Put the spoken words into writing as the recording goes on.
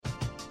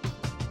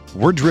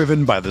We're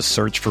driven by the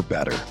search for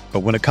better. But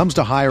when it comes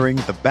to hiring,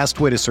 the best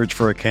way to search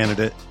for a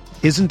candidate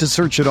isn't to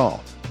search at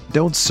all.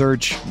 Don't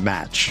search,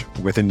 match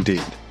with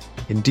Indeed.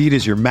 Indeed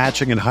is your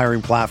matching and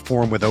hiring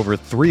platform with over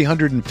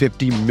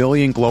 350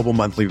 million global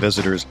monthly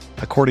visitors,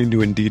 according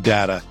to Indeed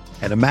data,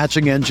 and a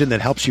matching engine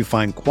that helps you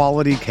find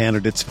quality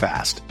candidates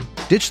fast.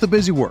 Ditch the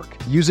busy work.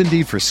 Use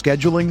Indeed for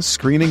scheduling,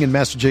 screening, and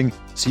messaging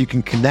so you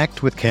can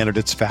connect with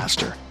candidates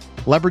faster.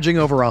 Leveraging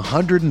over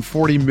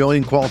 140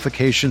 million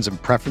qualifications and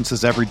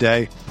preferences every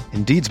day,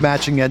 Indeed's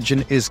matching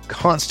engine is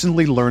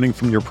constantly learning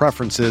from your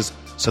preferences,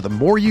 so the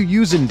more you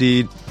use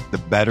Indeed, the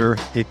better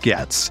it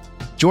gets.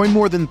 Join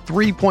more than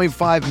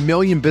 3.5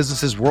 million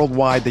businesses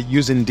worldwide that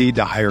use Indeed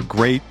to hire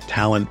great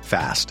talent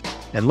fast.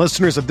 And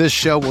listeners of this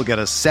show will get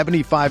a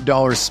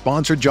 $75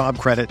 sponsored job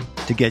credit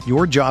to get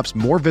your jobs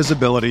more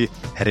visibility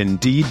at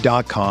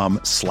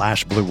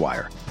Indeed.com/Blue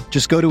Wire.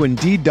 Just go to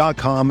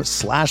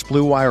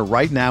Indeed.com/Blue Wire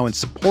right now and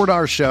support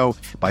our show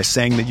by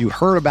saying that you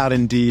heard about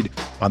Indeed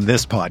on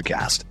this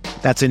podcast.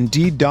 That's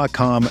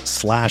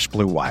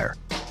Indeed.com/Blue Wire.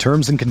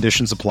 Terms and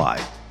conditions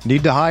apply.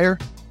 Need to hire?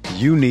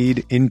 You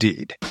need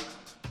Indeed.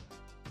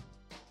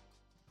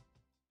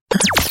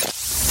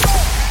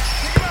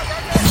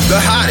 The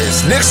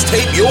hottest Knicks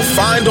tape you'll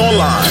find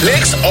online.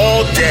 Knicks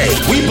all day.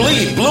 We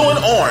bleed blue and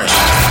orange.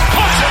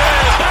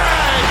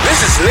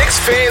 This is Knicks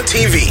Fan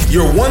TV,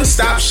 your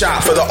one-stop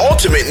shop for the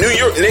ultimate New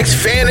York Knicks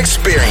fan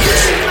experience.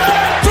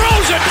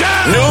 Throws it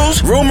down.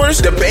 News, rumors,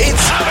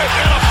 debates,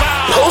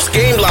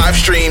 post-game live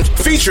streams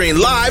featuring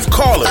live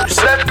callers.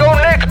 Let's go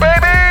Knicks,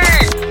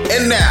 baby!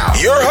 And now,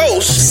 your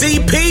host,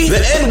 CP, the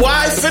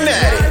NY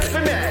Fanatic.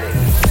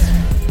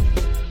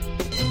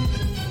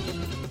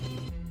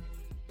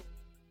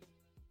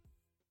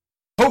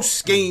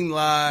 Post game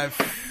live.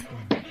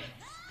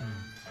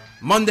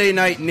 Monday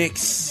Night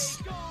Knicks.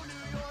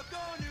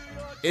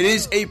 It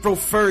is April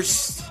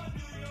 1st,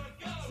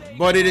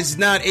 but it is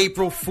not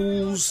April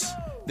Fool's.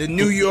 The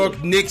New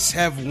York Knicks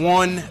have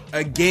won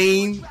a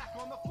game.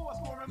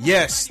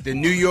 Yes, the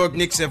New York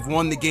Knicks have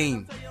won the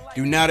game.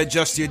 Do not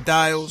adjust your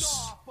dials.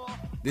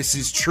 This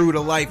is true to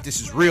life. This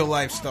is real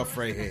life stuff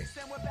right here.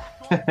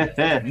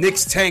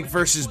 Knicks tank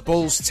versus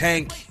Bulls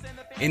tank.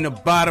 In the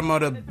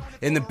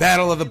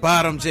battle of the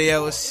bottom, Jay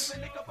Ellis.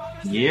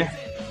 Yeah.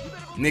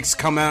 Knicks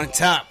come out on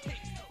top.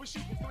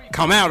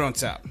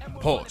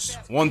 Pause.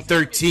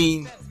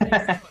 113.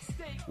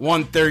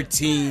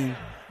 113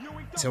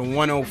 to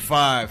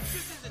 105.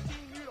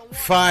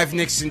 5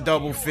 Knicks in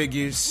double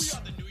figures.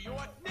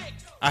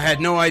 I had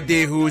no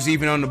idea who was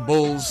even on the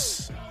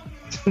Bulls.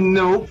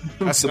 Nope.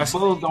 The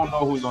Bulls don't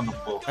know who's on the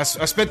Bulls. I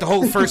spent the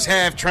whole first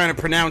half trying to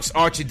pronounce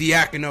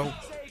Arcidiacono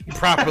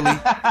properly.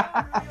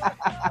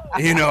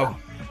 You know,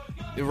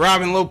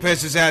 Robin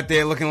Lopez is out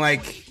there looking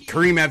like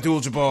Kareem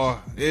Abdul-Jabbar.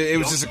 It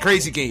was just a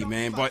crazy game,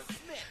 man. But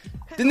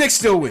the Knicks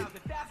still win.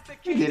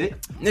 You did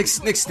it.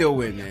 Knicks still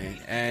win, man.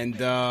 And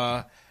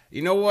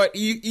you know what?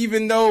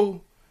 Even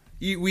though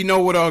we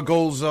know what our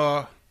goals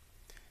are,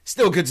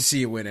 still good to see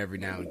you win every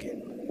now and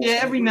again. Yeah,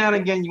 every now and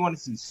again you want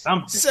to see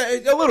something.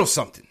 A little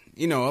something.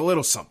 You know, a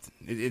little something.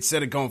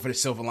 Instead of going for the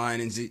silver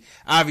linings.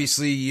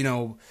 Obviously, you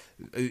know,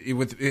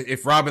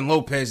 if Robin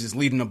Lopez is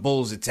leading the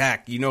Bulls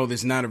attack, you know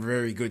there's not a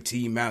very good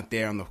team out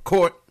there on the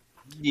court.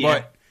 Yeah.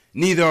 But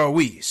neither are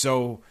we.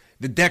 So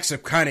the decks are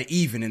kind of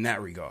even in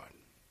that regard.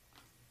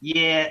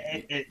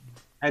 Yeah,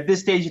 at this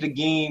stage of the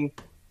game,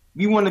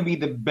 we want to be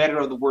the better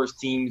of the worst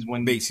teams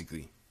when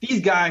basically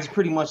these guys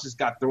pretty much just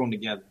got thrown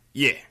together.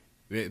 Yeah,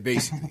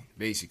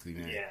 basically,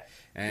 man. Yeah.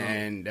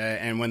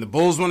 And when the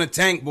Bulls want to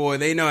tank, boy,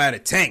 they know how to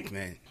tank,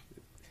 man.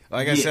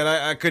 Like I said,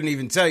 I couldn't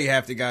even tell you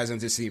half the guys on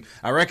this team.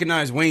 I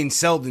recognize Wayne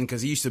Selden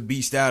because he used to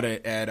beast out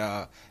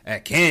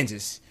at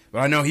Kansas, but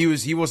I know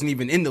he wasn't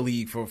even in the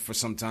league for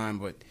some time.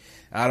 But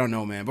I don't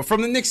know, man. But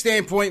from the Knicks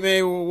standpoint,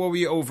 man, what were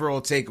your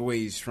overall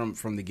takeaways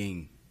from the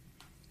game?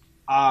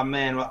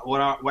 Man, what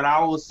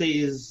I will say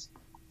is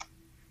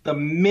the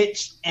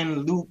Mitch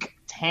and Luke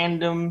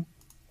tandem.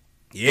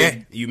 Yeah,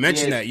 you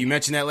mentioned that. You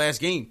mentioned that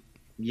last game.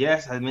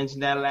 Yes, I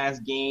mentioned that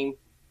last game.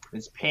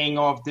 It's paying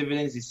off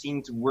dividends. They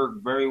seem to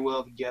work very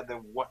well together.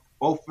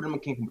 Both of them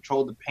can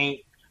control the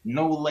paint.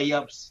 No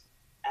layups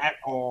at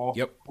all.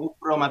 Yep. Both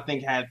of them, I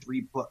think, had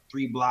three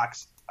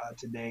blocks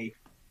today,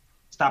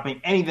 stopping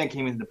anything that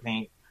came into the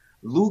paint.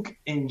 Luke,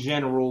 in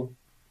general,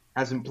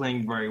 has been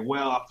playing very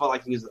well. I felt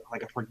like he was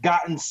like a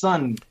forgotten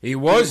son. He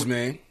was,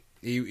 man.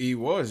 He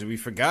was. We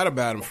forgot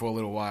about him for a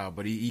little while,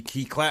 but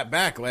he clapped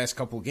back last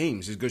couple of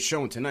games. It's a good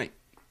showing tonight.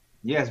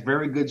 Yes,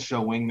 very good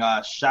showing.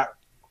 Shot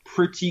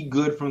pretty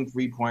good from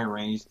 3-point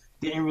range.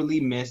 Didn't really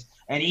miss.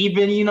 And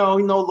even,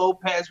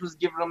 Lopez was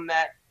giving him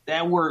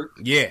that work.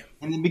 Yeah.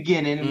 In the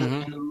beginning,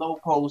 in the low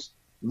post.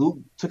 Luke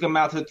took him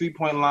out to the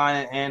 3-point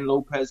line, and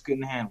Lopez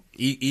couldn't handle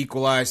it.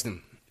 Equalized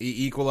him.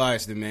 He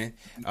equalized him, man.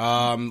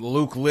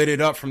 Luke lit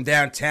it up from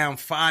downtown.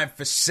 5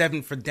 for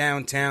 7 for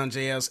downtown.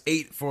 JL's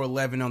 8 for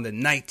 11 on the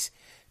night.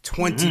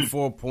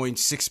 24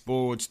 points, 6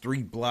 boards,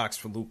 3 blocks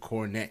for Luke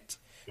Kornet.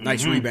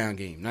 Nice rebound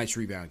game. Man.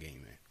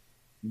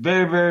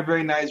 Very, very,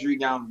 very nice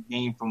rebound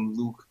game from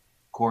Luke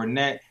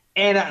Kornet.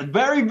 and a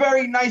very,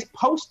 very nice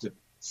poster.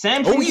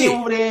 Samson came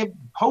over there,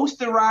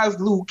 posterized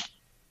Luke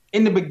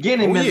in the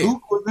beginning, man.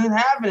 Luke wasn't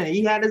having it.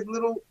 He had his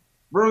little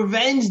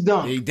revenge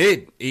dunk. He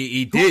did.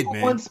 He did,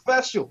 man. One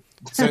special.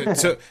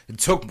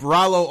 Took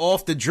Rollo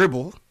off the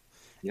dribble.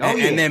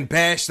 And then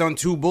bashed on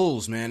two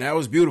bulls, man. That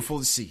was beautiful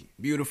to see.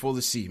 Beautiful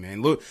to see,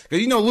 man. Luke,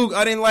 because Luke,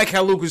 I didn't like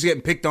how Luke was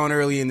getting picked on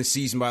early in the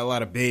season by a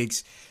lot of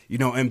bigs.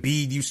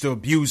 Embiid used to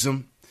abuse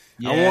him.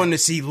 Yeah. I wanted to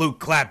see Luke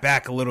clap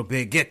back a little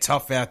bit, get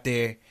tough out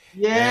there.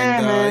 Yeah,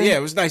 and, man. Yeah,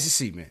 it was nice to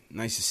see, man.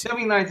 Nice to see.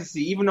 Definitely nice to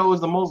see, even though it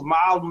was the most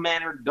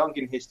mild-mannered dunk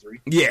in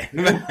history. Yeah.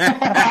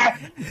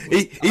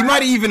 he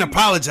might have even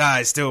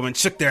apologized to him and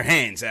shook their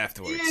hands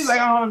afterwards. He's like,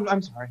 oh,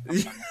 I'm sorry.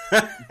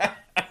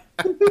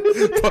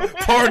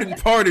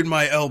 Pardon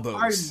my elbows.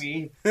 Pardon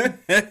me.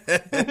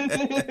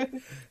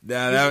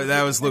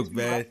 That was Luke,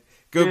 man.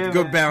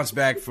 Good bounce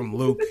back from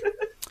Luke.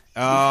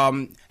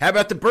 How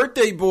about the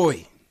birthday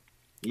boy?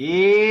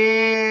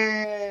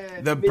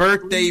 Yeah. The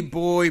birthday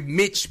boy,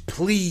 Mitch,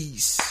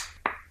 please.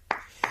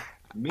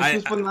 Mitch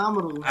is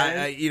phenomenal,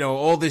 man.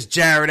 All this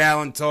Jared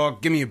Allen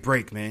talk, give me a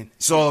break, man.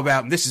 It's all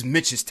about, this is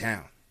Mitch's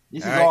town.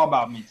 This is all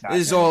about Mitch.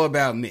 This is all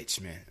about Mitch,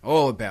 man.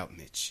 All about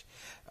Mitch.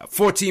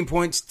 14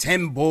 points,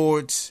 10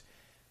 boards,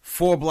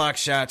 4 block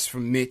shots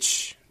from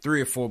Mitch,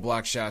 3 or 4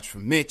 block shots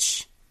from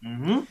Mitch.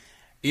 Mm-hmm.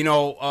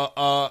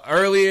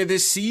 Earlier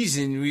this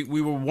season,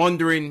 we were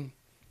wondering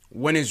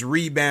when his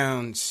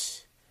rebounds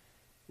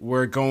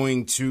were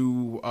going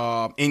to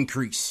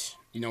increase.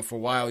 For a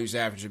while, he was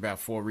averaging about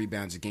 4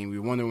 rebounds a game. We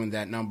were wondering when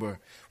that number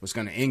was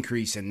going to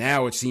increase, and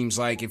now it seems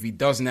like if he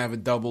doesn't have a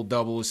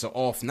double-double, it's an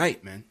off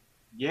night, man.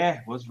 Yeah,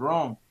 what's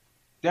wrong?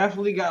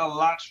 Definitely got a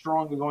lot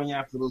stronger going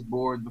after those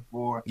boards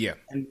before. Yeah.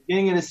 And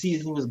beginning of the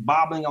season, he was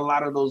bobbling a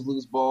lot of those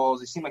loose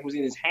balls. It seemed like he was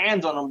getting his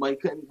hands on them, but he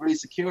couldn't really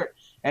secure it.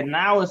 And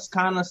now it's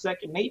kind of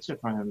second nature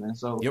for him, man.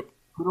 So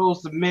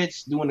kudos to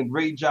Mitch, doing a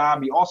great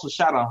job. He also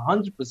shot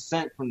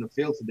 100% from the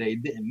field today. He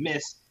didn't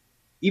miss.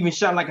 Even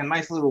shot like a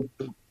nice little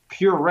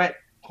pirouette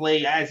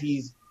play as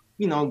he's,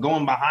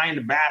 going behind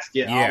the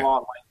basket. Yeah.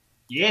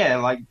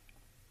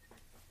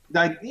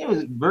 It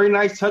was a very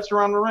nice touch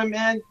around the rim,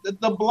 man.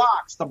 The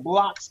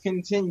blocks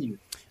continue.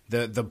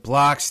 The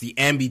blocks, the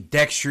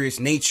ambidextrous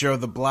nature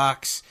of the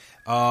blocks.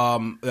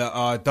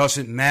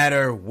 Doesn't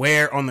matter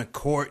where on the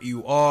court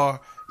you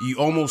are. You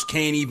almost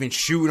can't even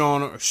shoot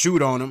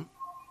on them.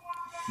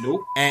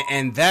 Nope.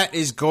 And that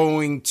is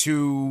going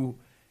to,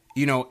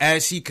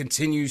 as he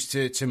continues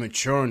to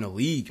mature in the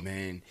league,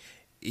 man,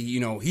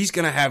 he's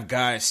going to have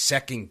guys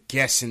second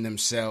guessing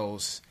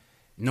themselves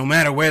no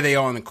matter where they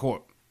are on the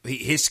court.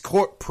 His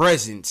court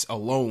presence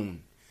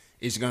alone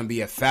is going to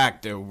be a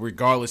factor,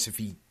 regardless if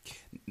he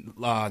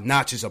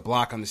notches a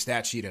block on the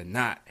stat sheet or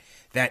not.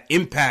 That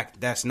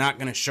impact that's not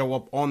going to show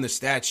up on the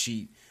stat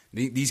sheet.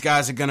 These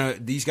guys are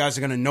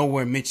gonna know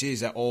where Mitch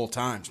is at all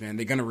times, man.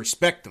 They're gonna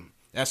respect him.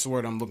 That's the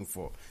word I'm looking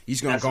for. He's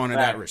gonna garner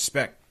that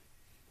respect.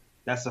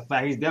 That's a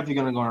fact. He's definitely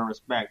gonna garner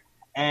respect.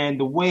 And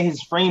the way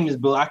his frame is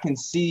built, I can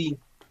see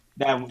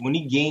that when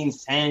he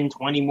gains 10,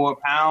 20 more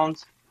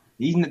pounds.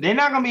 People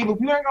aren't gonna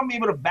be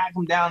able to back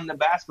him down in the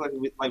basket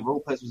like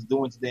Lopez was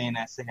doing today in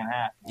that second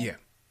half. Yeah,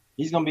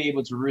 he's gonna be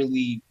able to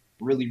really,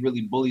 really,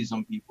 really bully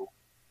some people.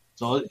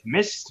 So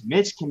Mitch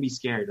can be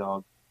scary,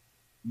 dog.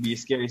 Be a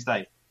scary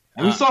sight.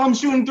 And we saw him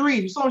shooting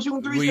threes.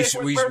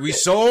 We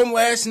saw him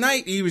last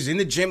night. He was in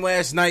the gym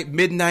last night,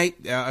 midnight.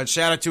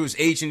 Shout out to his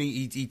agent.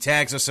 He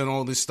tags us on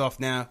all this stuff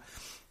now.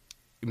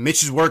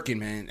 Mitch is working,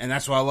 man, and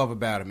that's what I love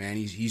about him, man.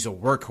 He's a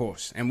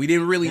workhorse, and we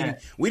didn't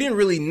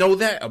really know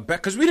that about,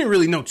 because we didn't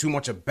really know too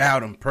much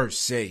about him per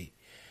se,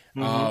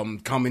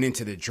 coming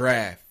into the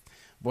draft.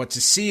 But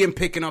to see him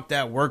picking up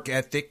that work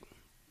ethic,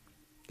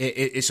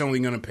 it's only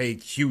going to pay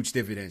huge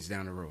dividends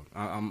down the road.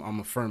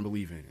 I'm a firm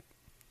believer in it.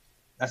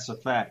 That's a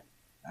fact.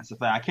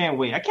 I can't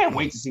wait. I can't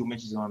wait to see what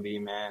Mitch is going to be,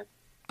 man.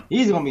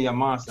 He's going to be a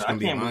monster. I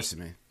can't wait.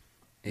 Man.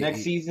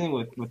 Next season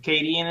with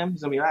KD in him,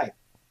 he's going to be all right.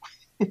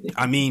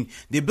 I mean,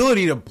 the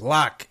ability to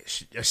block,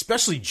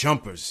 especially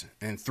jumpers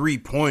and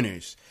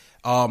three-pointers,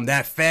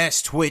 that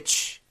fast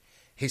twitch,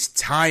 his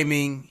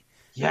timing.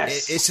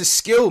 Yes. It's a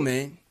skill,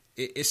 man.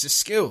 It's a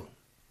skill.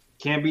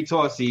 Can't be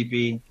taught,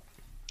 CP.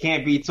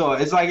 Can't be taught.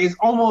 It's like it's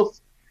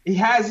almost he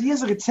has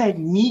like a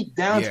technique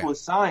down to a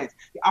science.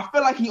 I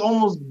feel like he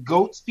almost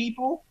goats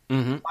people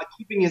by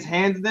keeping his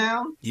hands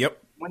down.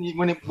 Yep. When you're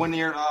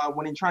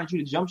trying to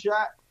shoot a jump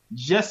shot,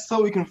 just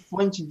so he can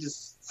flinch and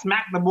just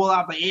smack the ball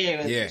out the air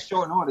and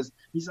short notice.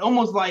 He's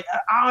almost like,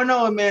 I don't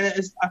know, man.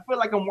 I feel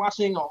like I'm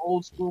watching an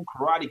old school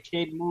Karate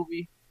Kid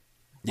movie.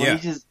 Yeah. He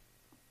just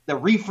the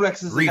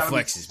reflexes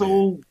so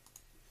man.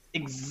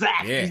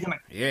 Exact.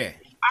 Yeah.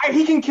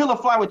 He can kill a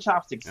fly with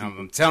chopsticks.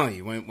 I'm telling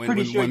you, when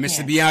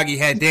Mr. Miyagi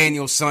had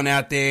Daniel's son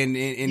out there in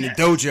the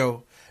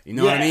dojo, you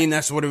know what I mean?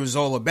 That's what it was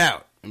all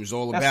about. It was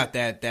all about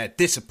that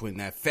discipline,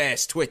 that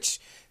fast twitch,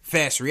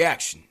 fast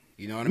reaction.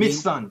 You know what I Mitch mean?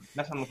 Son.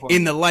 That's what I'm calling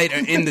In the light,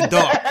 in the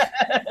dark.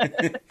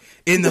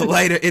 In the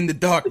light, in the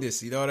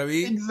darkness. You know what I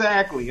mean?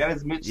 Exactly. That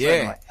is Mitch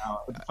Son right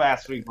now. With the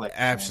fast reflex.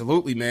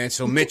 Absolutely, man.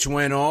 So Mitch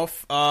went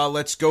off.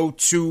 Let's go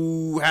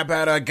to, how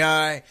about our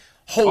guy,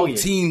 Whole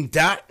Team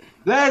Dot.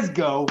 Let's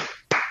go.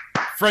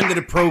 Friend of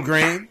the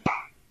program.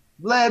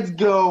 Let's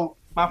go.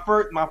 My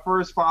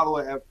first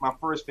follower ever, my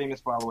first famous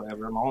follower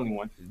ever, my only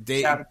one.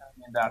 Shout out to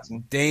Damian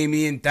Dotson.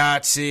 Damian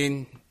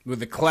Dotson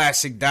with a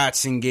classic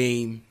Dotson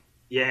game.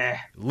 Yeah.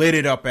 Lit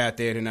it up out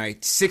there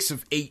tonight. 6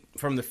 of 8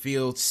 from the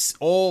field.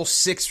 All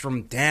 6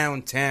 from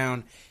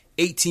downtown.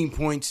 18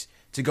 points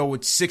to go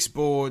with 6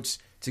 boards,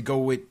 to go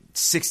with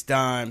 6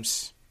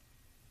 dimes.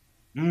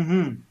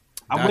 Mm-hmm.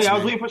 I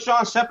was waiting for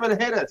Sean Shepard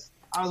to hit us.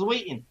 I was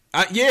waiting.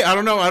 I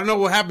don't know. I don't know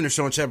what happened to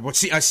Sean Shepard.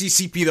 But I see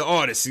CP the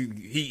artist.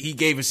 He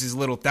gave us his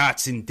little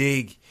Dotson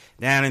dig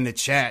down in the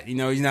chat. You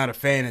know, he's not a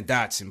fan of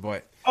Dotson,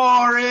 but...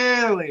 Oh,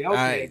 really?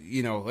 Okay.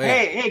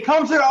 Hey,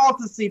 come to the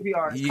altar,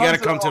 CPR. You got to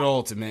come to the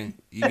altar, man.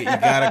 You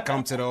got to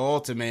come to the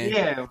altar, man.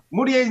 Yeah,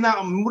 Moody's not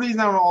on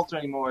the altar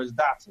anymore. It's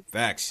Dotson.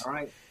 Facts. All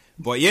right.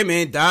 But yeah,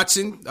 man,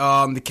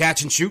 Dotson, the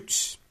catch and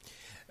shoots,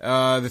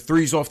 the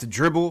threes off the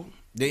dribble.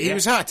 He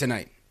was hot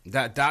tonight.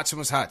 Dotson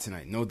was hot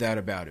tonight. No doubt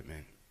about it,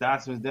 man.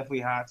 Dotson was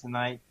definitely hot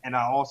tonight, and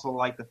I also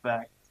like the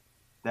fact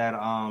that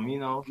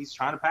he's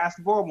trying to pass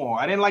the ball more.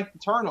 I didn't like the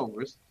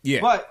turnovers,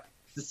 but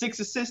the 6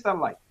 assists I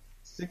like.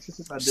 6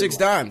 assists I did. 6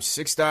 dimes.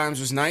 6 dimes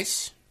was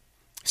nice.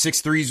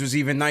 6 threes was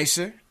even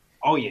nicer.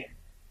 Oh yeah.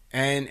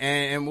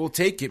 And we'll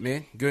take it,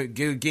 man.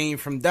 Good game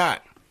from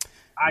Dot.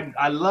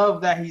 I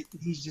love that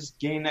he's just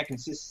gaining that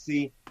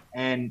consistency,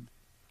 and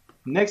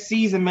next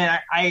season, man,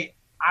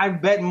 I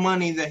bet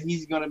money that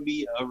he's gonna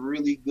be a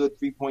really good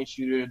 3-point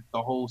shooter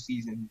the whole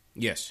season.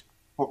 Yes.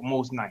 For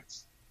most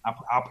nights,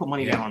 I'll put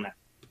money down on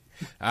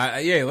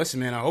that. Listen,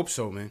 man, I hope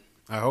so, man.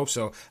 I hope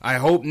so. I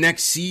hope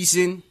next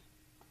season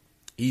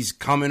he's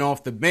coming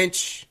off the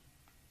bench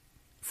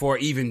for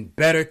even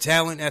better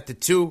talent at the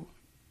 2.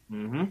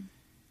 Mm-hmm.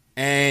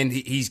 And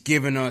he's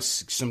giving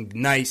us some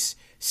nice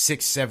 6th,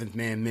 7th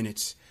man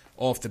minutes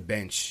off the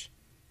bench,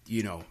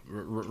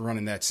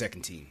 running that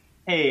second team.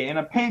 Hey, in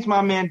a pinch,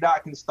 my man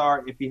Dot can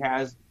start if he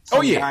has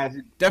guys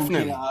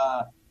definitely.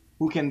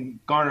 who can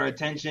garner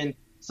attention.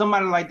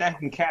 Somebody like that who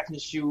can catch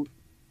and shoot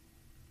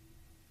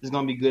is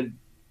going to be good.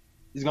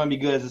 He's going to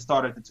be good as a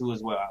starter at the 2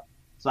 as well.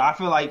 So I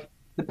feel like,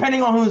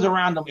 depending on who's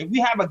around him, if we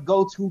have a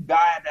go-to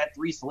guy at that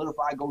 3,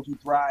 solidified go-to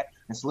thrive,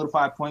 and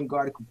solidified point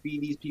guard who can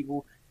feed these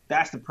people,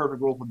 that's the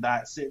perfect role for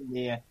Dot, sitting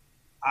there,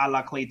 a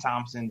la Klay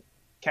Thompson,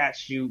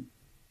 catch, shoot,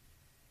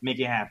 make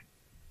it happen.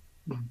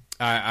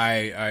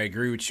 I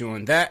agree with you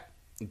on that.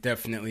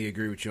 Definitely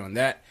agree with you on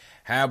that.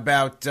 How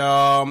about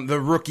the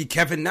rookie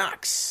Kevin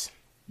Knox?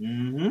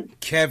 Mm-hmm.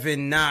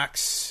 Kevin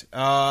Knox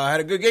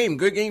had a good game.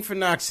 Good game for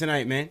Knox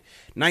tonight, man.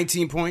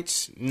 19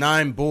 points,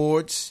 9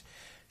 boards,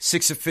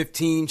 6 of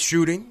 15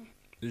 shooting.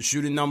 The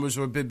shooting numbers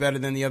were a bit better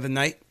than the other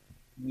night.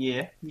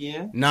 Yeah.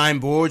 9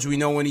 boards. We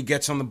know when he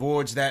gets on the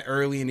boards that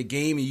early in the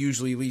game, he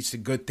usually leads to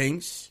good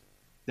things.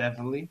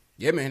 Definitely.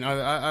 Yeah, man.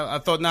 I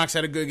thought Knox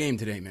had a good game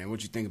today, man.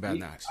 What'd you think about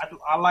Knox?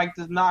 I like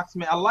the Knox,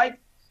 man. I like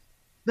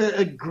the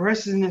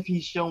aggressiveness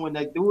he's showing.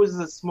 Like, there was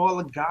a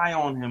smaller guy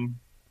on him,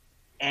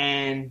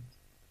 and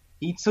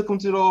he took him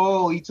to the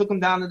hole. He took him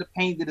down to the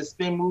paint, did a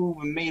spin move,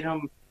 and made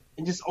him,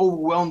 and just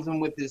overwhelmed him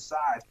with his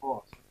size.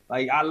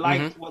 Like, I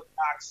like what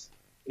Knox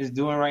is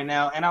doing right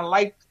now, and I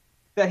like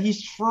that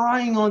he's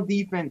trying on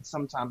defense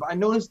sometimes. I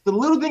noticed the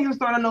little thing I'm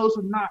starting to notice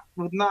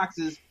with Knox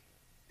is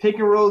pick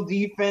and roll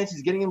defense.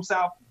 He's getting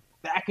himself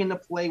back into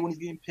play when he's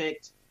getting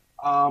picked.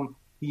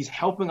 He's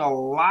helping a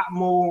lot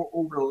more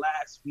over the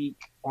last week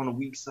on the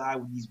weak side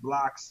with these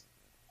blocks.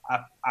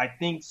 I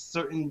think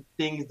certain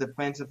things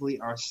defensively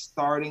are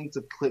starting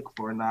to click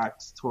for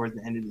Knox towards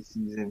the end of the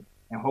season,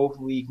 and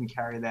hopefully he can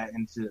carry that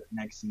into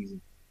next season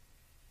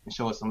and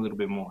show us a little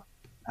bit more.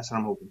 That's what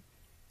I'm hoping.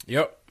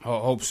 Yep, I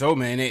hope so,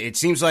 man. It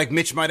seems like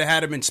Mitch might have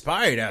had him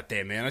inspired out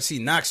there, man. I see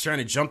Knox trying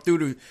to jump through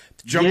the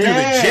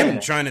gym,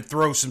 trying to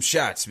throw some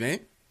shots, man.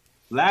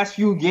 Last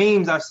few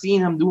games, I've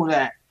seen him doing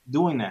that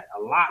a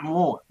lot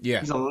more.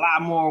 Yeah, he's a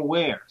lot more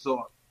aware.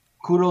 So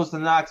kudos to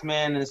Knox,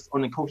 man, and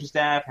on the coaching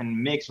staff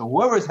and Mitch or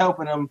whoever's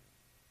helping him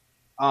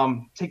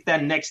take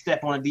that next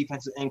step on the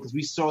defensive end, because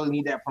we sorely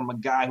need that from a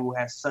guy who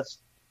has such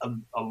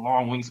a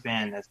long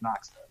wingspan as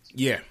Knox does.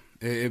 Yeah.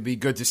 It'd be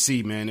good to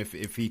see, man,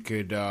 if he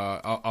could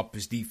up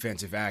his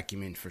defensive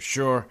acumen for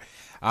sure.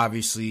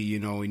 Obviously, he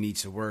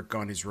needs to work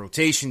on his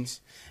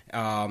rotations,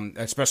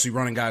 especially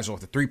running guys off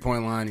the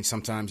 3-point line. And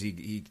sometimes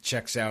he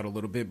checks out a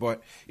little bit.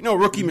 But,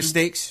 rookie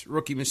mistakes,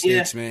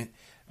 man.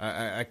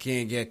 I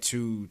can't get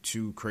too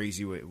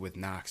crazy with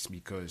Knox,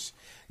 because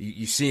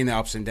you see in the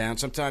ups and downs.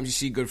 Sometimes you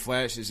see good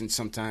flashes, and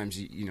sometimes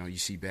you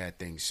see bad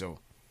things. So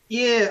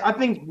yeah, I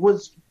think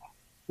what's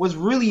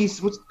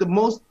the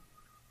most.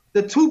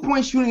 The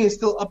 2-point shooting is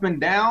still up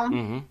and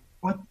down,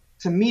 but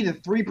to me, the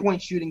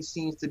 3-point shooting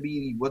seems to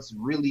be what's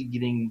really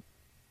getting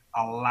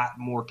a lot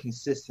more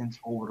consistent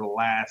over the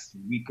last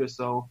week or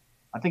so.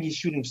 I think he's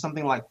shooting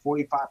something like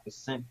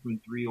 45%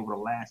 from three over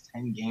the last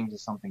 10 games or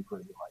something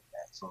crazy like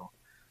that. So,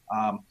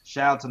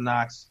 shout out to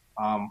Knox.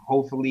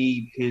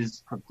 Hopefully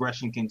his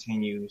progression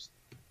continues.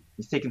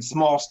 He's taking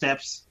small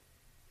steps.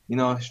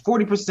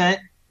 40%.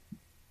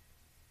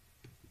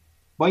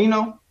 But,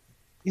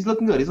 he's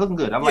looking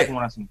good. I'm liking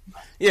what I've seen.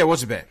 Yeah, it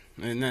wasn't bad.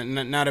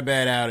 Not a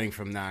bad outing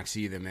from Knox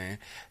either, man.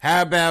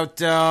 How about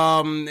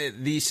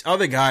this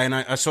other guy? And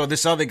I saw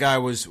this other guy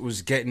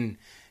was getting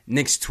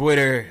Knicks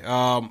Twitter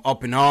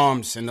up in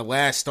arms, and the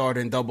last start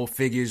in double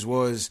figures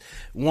was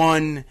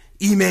one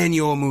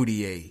Emmanuel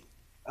Mudiay.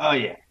 Oh,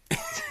 yeah.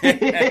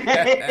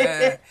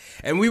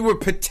 And we were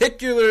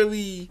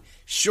particularly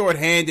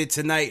shorthanded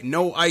tonight.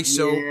 No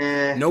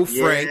ISO, no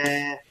Frank,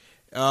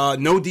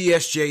 no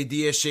DSJ.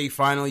 DSJ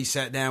finally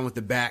sat down with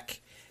the back.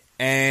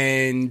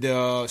 And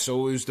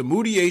so it was the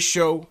Mudiay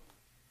show.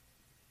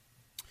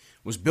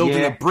 Was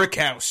building a brick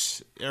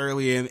house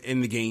early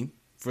in the game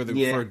for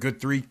a good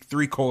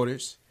three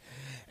quarters.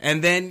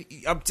 And then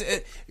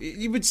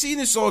you've been seeing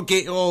this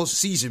all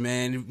season,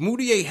 man.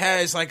 Mudiay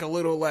has like a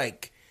little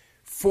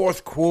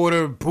fourth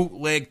quarter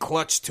bootleg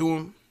clutch to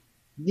him.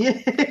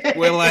 Yeah.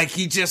 Where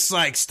he just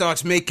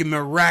starts making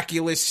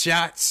miraculous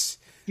shots.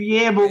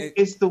 Yeah, but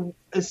it's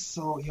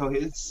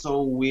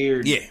so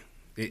weird. Yeah.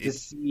 To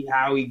see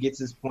how he gets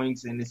his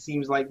points, and it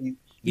seems like he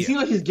seems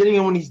like he's getting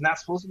them when he's not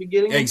supposed to be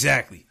getting them.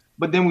 Exactly.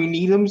 But then we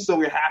need him, so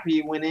we're happy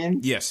it went in.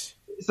 Yes.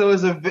 So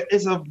it's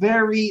a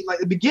very in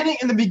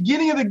the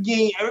beginning of the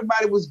game,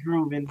 everybody was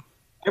grooving,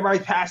 everybody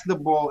passing the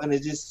ball, and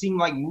it just seemed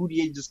like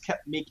Mudiay just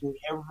kept making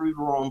every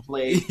wrong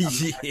play.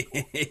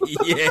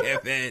 Yeah,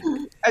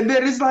 man. And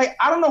then it's I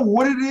don't know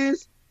what it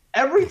is.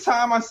 Every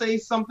time I say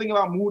something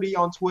about Mudiay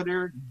on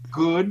Twitter,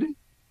 good,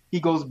 he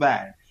goes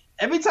bad.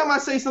 Every time I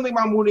say something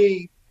about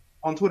Mudiay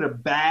on Twitter,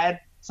 bad,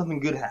 something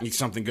good happens.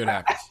 Something good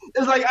happens.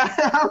 It's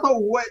I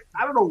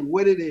don't know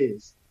what it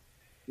is.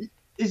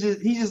 It's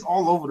just he's just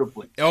all over the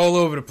place. All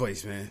over the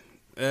place, man.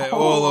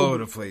 All over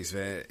the place,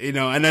 man.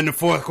 And then the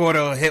fourth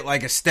quarter hit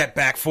a step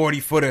back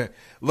 40-footer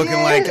looking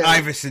like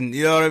Iverson.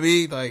 You know what I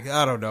mean?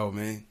 I don't know,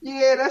 man.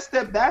 Yeah, that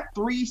step back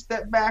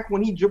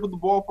when he dribbled the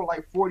ball for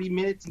 40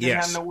 minutes and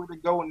didn't have nowhere to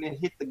go and then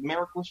hit the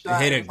miracle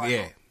shot. Hit it,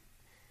 yeah.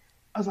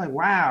 I was like,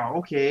 wow,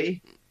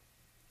 okay.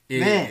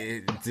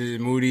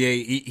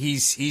 Mudiay,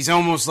 he's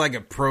almost like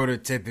a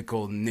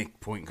prototypical Knick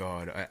point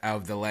guard out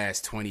of the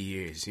last 20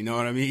 years. You know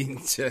what I mean?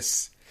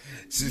 Just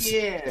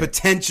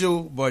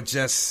potential, but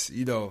just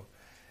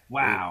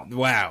wow.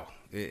 Wow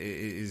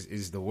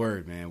is the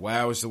word, man.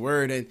 Wow is the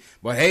word.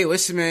 But hey,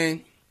 listen,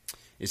 man,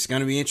 it's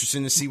gonna be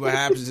interesting to see what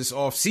happens this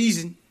off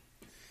season.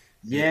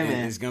 Yeah,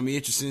 man. It's gonna be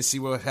interesting to see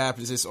what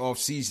happens this off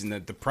season.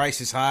 The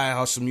price is high.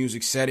 Hustle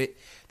Music said it.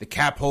 The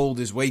cap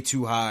hold is way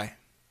too high.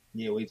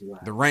 Yeah, way too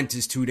high. The rent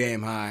is too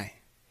damn high.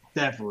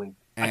 Definitely.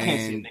 I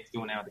can't see the Knicks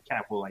doing that with the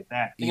cap hold like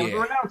that. They're going to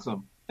renounce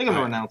him.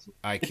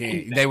 I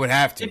can't. They would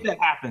have to. If that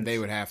happens. They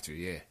would have to,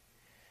 yeah.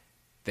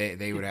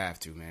 They would have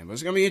to, man. But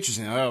it's going to be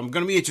interesting. I'm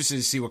going to be interested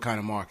to see what kind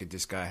of market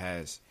this guy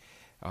has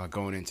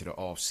going into the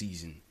off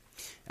season.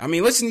 I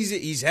mean, listen,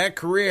 he's had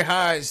career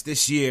highs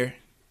this year.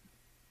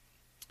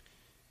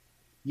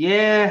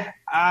 Yeah,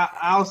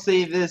 I'll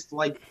say this.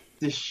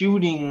 The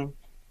shooting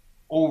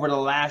over the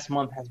last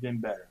month has been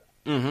better.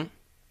 Mm-hmm.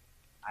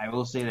 I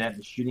will say that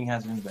the shooting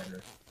has been better,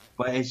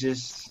 but it's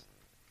just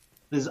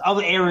there's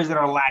other areas that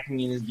are lacking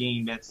in his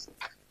game that's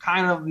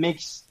kind of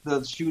makes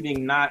the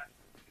shooting not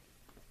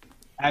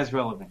as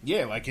relevant.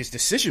 Yeah, like his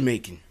decision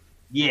making.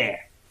 Yeah,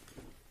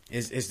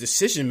 his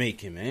decision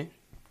making, man.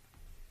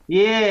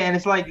 Yeah, and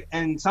it's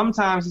and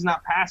sometimes he's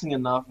not passing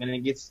enough, and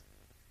I'm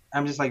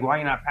just like, why are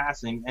you not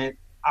passing? And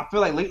I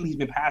feel like lately he's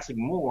been passing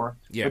more,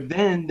 but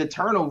then the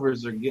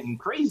turnovers are getting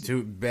crazy.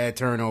 Two bad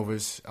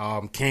turnovers.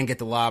 Can't get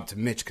the lob to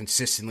Mitch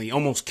consistently.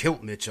 Almost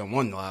killed Mitch on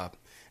one lob.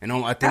 And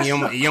I think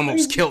he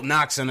almost killed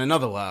Knox on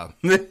another lob.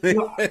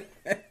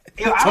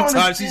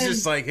 Sometimes he's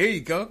just like, here you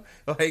go.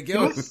 Like,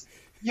 it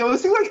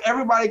seems like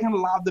everybody can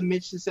lob the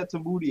Mitch except to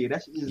Mudiay.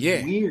 That's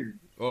just weird.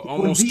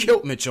 Almost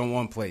killed Mitch on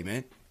one play,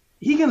 man.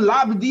 He can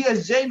lob the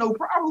DSJ, no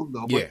problem,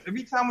 though. But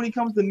every time when he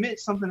comes to Mitch,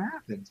 something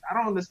happens. I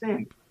don't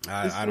understand.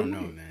 I don't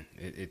know, man.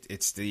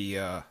 It's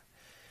the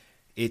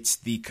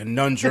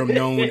conundrum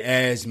known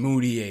as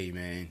Mudiay,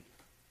 man.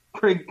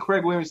 Craig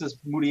Williams says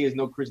Mudiay is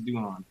no Chris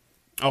Duhon.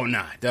 Oh,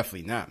 nah,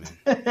 definitely not, man.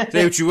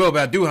 Say what you will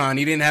about Duhon.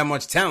 He didn't have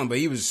much talent, but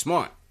he was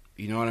smart.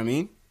 You know what I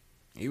mean?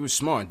 He was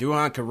smart.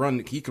 Duhon could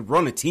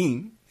run a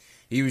team.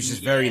 He was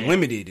just very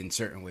limited in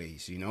certain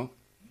ways, you know?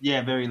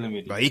 Yeah, very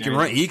limited. But he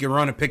can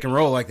run a pick and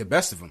roll like the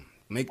best of them.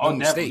 Make no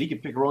mistake. He can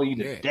pick and roll you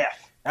to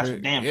death. That's for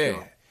damn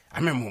sure. I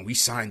remember when we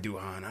signed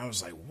Duhon, I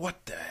was like,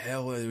 what the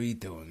hell are we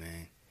doing,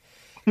 man?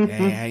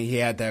 And he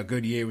had that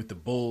good year with the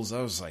Bulls.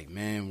 I was like,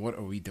 man, what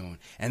are we doing?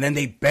 And then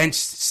they benched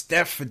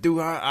Steph for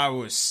Duhon. I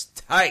was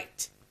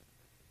tight.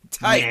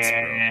 Yeah.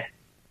 Bro.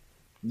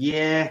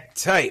 Yeah.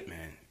 Tight,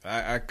 man.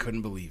 I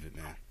couldn't believe it,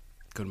 man.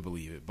 Couldn't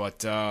believe it. But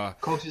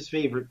coach's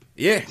favorite.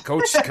 Yeah,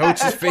 coach's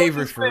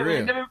favorite for favorite.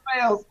 real. It never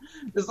fails.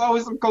 There's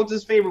always some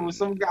coach's favorite with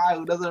some guy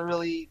who doesn't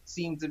really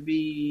seem to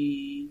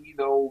be,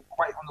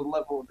 quite on the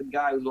level of the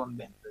guy who's on the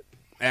bench.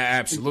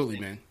 Absolutely,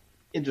 man.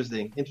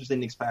 Interesting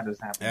Knicks patterns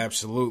happening.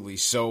 Absolutely.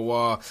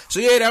 So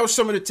yeah, that was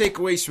some of the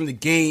takeaways from the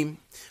game.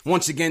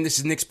 Once again, this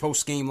is Knicks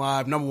Post Game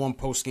Live, #1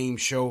 post game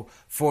show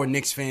for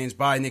Knicks fans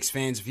by Knicks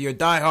fans. If you're a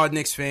diehard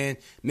Knicks fan,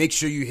 make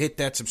sure you hit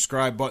that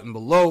subscribe button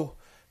below.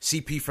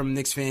 CP from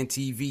Knicks Fan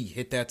TV,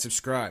 hit that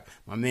subscribe.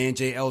 My man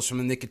Jay Ellis from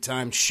the Nick of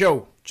Time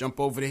Show, jump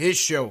over to his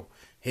show,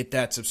 hit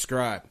that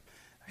subscribe.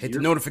 Hit the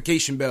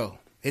notification bell.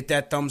 Hit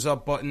that thumbs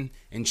up button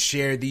and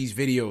share these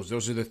videos.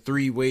 Those are the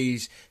 3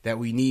 ways that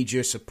we need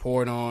your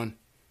support on.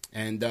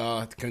 And,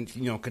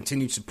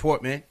 continued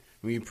support, man.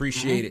 We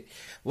appreciate it.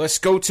 Let's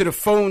go to the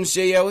phones,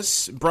 Jay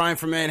Ellis. Brian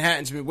from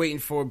Manhattan's been waiting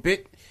for a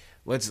bit.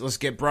 Let's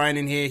get Brian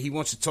in here. He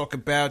wants to talk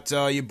about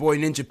your boy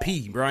Ninja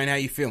P. Brian, how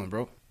you feeling,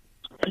 bro?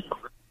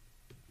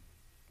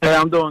 Hey,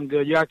 I'm doing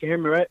good. Y'all can hear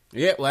me, right?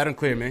 Yeah, loud and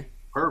clear, man.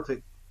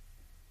 Perfect.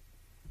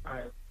 All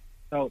right.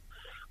 So,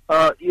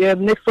 the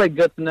Knicks played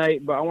good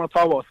tonight, but I want to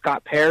talk about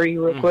Scott Perry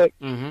real quick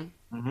and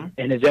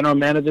his general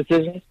manager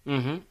decisions.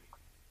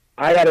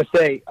 I got to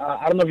say,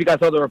 I don't know if you guys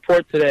saw the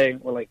report today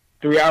or like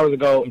 3 hours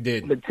ago. You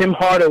did. But Tim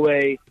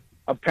Hardaway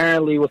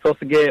apparently was supposed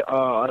to get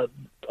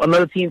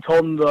another team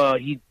told him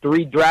he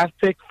 3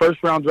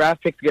 first-round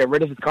draft picks to get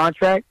rid of his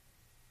contract.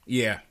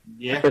 Yeah.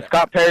 For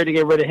Scott Perry to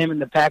get rid of him in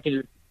the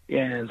package,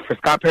 and for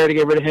Scott Perry to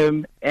get rid of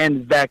him and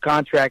his bad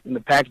contract in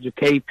the package of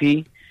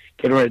KP,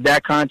 get rid of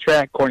that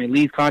contract, Courtney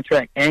Lee's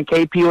contract, and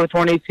KP with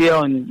torn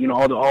ACL, and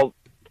all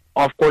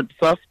off-court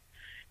stuff.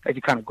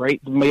 Actually, kind of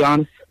great, to be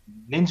honest.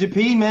 Ninja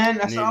P, man.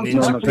 That's how I'm doing.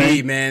 Ninja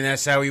P, man.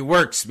 That's how he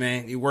works,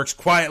 man. He works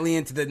quietly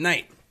into the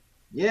night.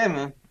 Yeah,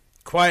 man.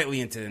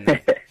 Quietly into the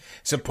night.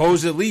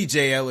 Supposedly,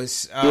 Jay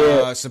Ellis,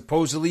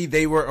 supposedly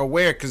they were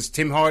aware because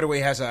Tim Hardaway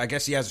has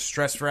a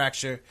stress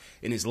fracture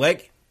in his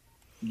leg.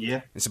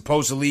 Yeah. And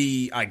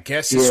supposedly, I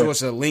guess this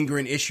was a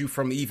lingering issue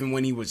from even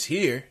when he was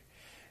here.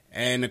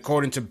 And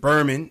according to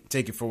Berman,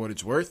 take it for what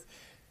it's worth,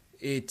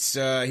 it's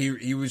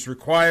he was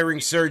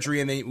requiring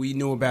surgery, and we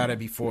knew about it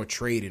before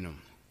trading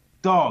him.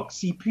 Dog,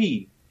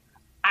 CP.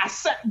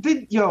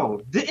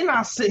 Didn't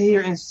I sit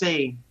here and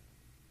say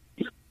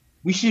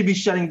we should be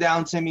shutting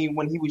down Timmy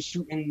when he was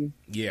shooting?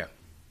 Yeah.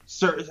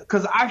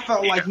 Because I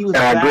felt like he was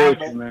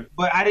bad,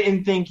 but I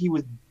didn't think he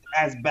was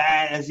as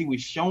bad as he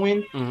was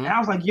showing. And I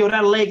was like,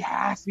 that leg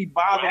has to be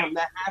bothering him.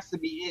 That has to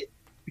be it.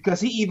 Because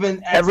he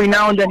even... Every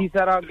now and then he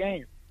sat out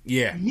games.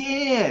 Yeah.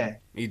 Yeah.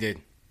 He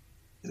did.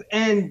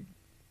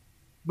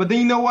 But then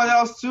you know what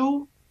else,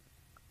 too?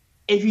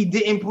 If he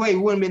didn't play,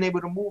 we wouldn't have been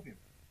able to move him.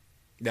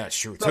 That's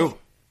true, too.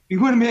 We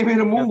wouldn't have been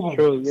able to move him.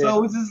 True, yeah.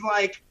 So it's just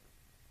like...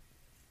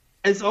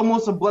 It's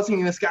almost a blessing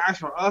in disguise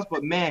for us,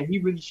 but, man, he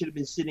really should have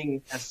been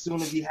sitting as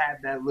soon as he had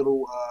that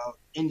little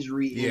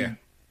injury in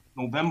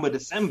November,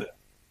 December.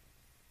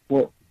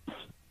 Well,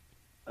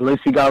 at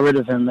least we got rid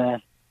of him,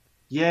 man.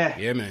 Yeah.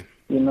 Yeah, man.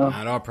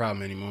 Not our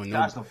problem anymore. No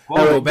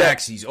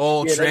backsies.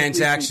 All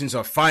transactions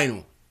are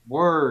final.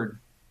 Word.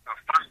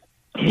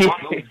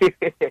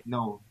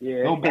 No.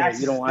 Yeah. No backsies.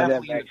 You don't want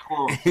that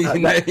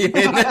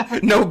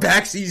back. No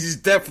backsies is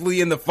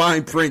definitely in the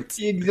fine print.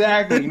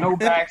 Exactly. No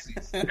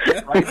backsies.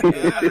 Right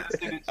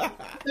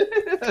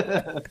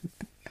there.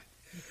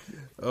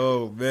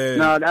 Oh, man.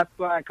 No, that's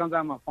why it comes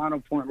out my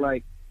final point.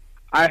 Like,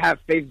 I have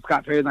faith in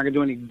Scott Perry's not going to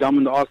do anything dumb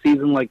in the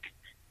offseason. Like,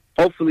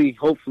 hopefully,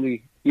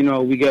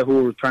 we get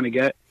who we're trying to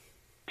get,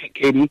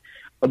 KD.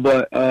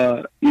 But,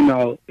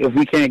 if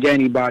we can't get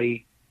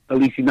anybody, at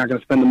least he's not going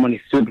to spend the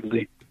money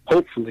stupidly.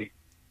 Hopefully.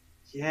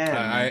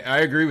 Yeah. I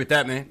agree with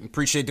that, man.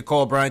 Appreciate the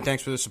call, Brian.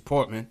 Thanks for the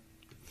support, man.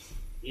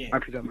 Yeah. I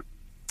appreciate that, man.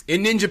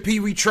 In Ninja P,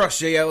 we trust,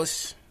 Jay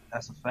Ellis.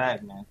 That's a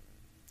fact, man.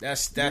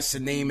 That's the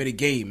name of the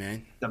game,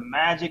 man. The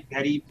magic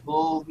that he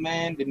pulled,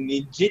 man. The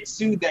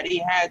ninjutsu that he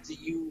had to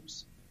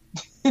use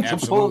to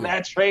pull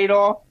that trade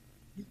off.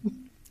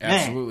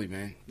 Absolutely,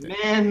 man.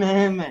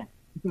 Man.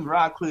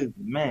 Rod Cleveland,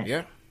 man.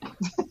 Yeah.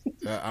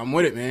 I'm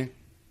with it, man.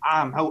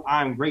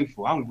 I'm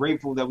grateful. I'm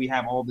grateful that we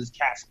have all this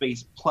cap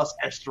space plus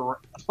extra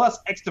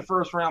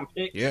first round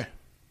picks. Yeah.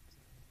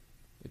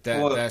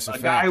 That's a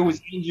fact. Guy who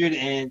was injured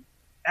and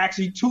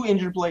actually 2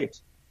 injured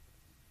players.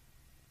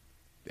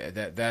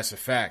 That's a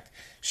fact.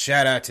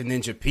 Shout out to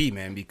Ninja P,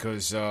 man,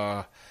 because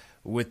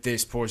with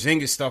this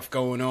Porzingis stuff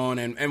going on,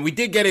 and we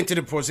did get into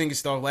the Porzingis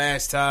stuff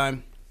last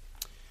time.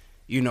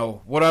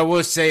 What I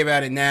will say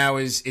about it now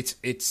is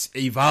it's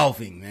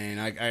evolving, man.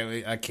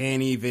 I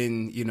can't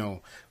even,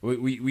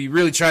 we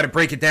really tried to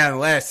break it down the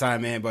last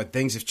time, man, but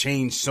things have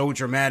changed so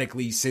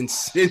dramatically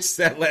since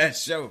that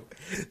last show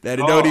that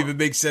it don't even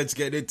make sense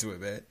getting into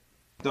it, man.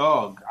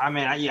 Dog, I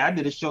mean, I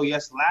did a show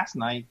last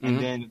night, and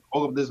then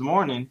woke up this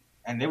morning,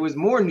 and there was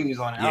more news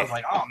on it. Yeah. I was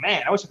like, oh,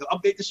 man, I wish I could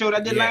update the show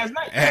that I did last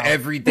night.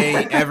 Every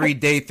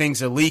day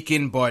things are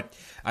leaking, but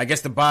I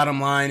guess the bottom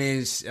line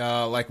is,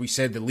 like we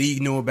said, the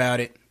league knew about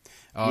it.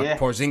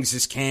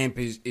 Porzingis' camp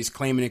is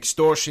claiming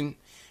extortion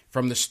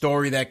From the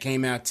story that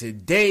came out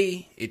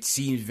today, it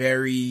seems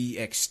very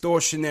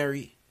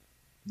extortionary.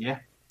 Yeah.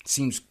 It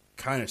seems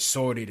kind of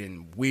sordid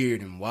and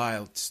weird and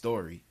wild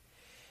story.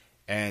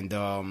 And,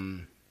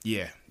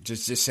 yeah,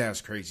 just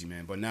sounds crazy,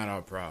 man. But not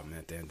our problem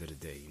at the end of the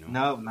day, you know?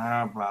 No, not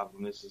our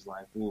problem. It's just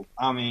like, ooh.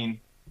 I mean,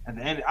 at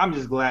the end, I'm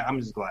just glad.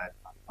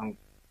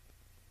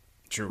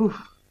 True. Whew,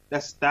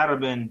 that would have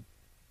been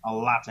a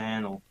lot to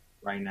handle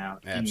right now.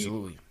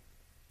 Absolutely.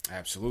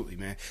 Absolutely,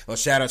 man. Well,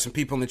 shout out some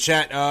people in the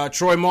chat.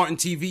 Troy Martin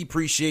TV,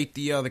 appreciate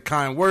the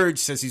kind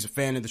words. Says he's a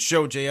fan of the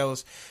show. J.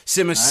 Ellis.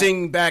 Simma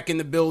Singh back in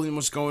the building.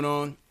 What's going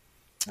on?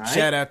 All right.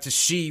 Shout out to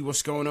She.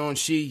 What's going on?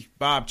 She.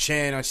 Bob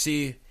Chan, I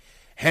see you.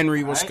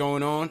 Henry, what's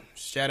going on?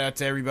 Shout out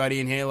to everybody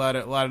in here. A lot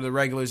of the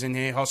regulars in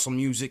here. Hustle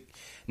Music.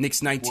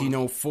 Knicks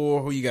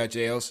 1904. Who you got,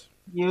 J. Ellis?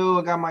 Yo,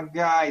 I got my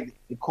guy.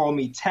 They call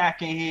me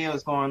Tack in here.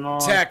 What's going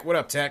on? Tack, what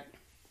up, Tack?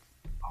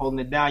 Holding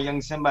it down,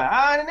 young Simba.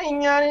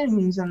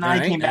 So now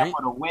he came back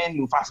for the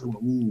win. Mufasa,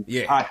 ooh.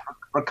 Yeah.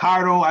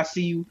 Ricardo, I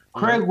see you.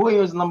 Craig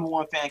Williams,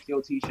 #1 fan,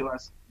 KOT show.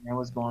 Man,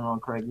 what's going on,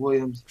 Craig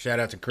Williams? Shout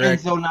out to Craig.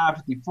 Enzo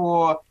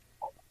 954.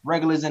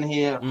 Regulars in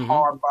here.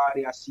 Hard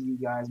Body, I see you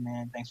guys,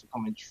 man. Thanks for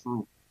coming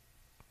through.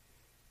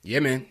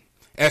 Yeah, man.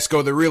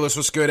 Esco the Realist,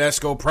 what's good?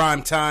 Esco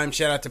Prime Time.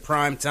 Shout out to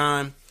Prime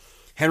Time.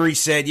 Henry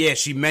said, yeah,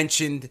 she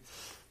mentioned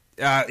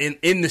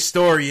in the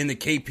story, in the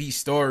KP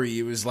story,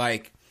 it was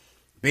like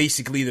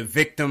basically the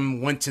victim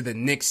went to the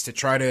Knicks to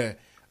try to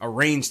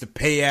arrange the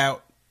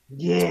payout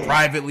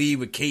privately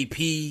with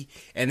KP,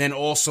 and then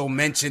also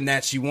mentioned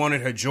that she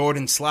wanted her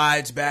Jordan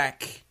slides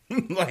back.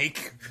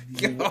 Like,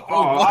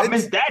 I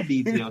missed that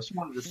detail. She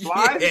wanted the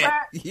slides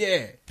back?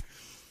 Yeah.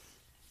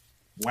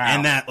 Wow.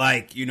 And that,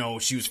 like, you know,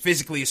 she was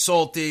physically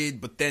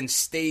assaulted, but then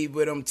stayed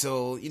with him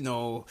till, you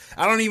know,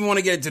 I don't even want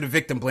to get into the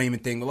victim blaming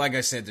thing, but like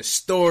I said, the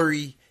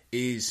story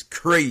is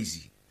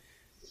crazy.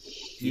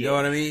 You know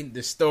what I mean?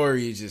 The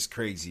story is just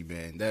crazy,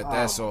 man.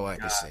 That's all I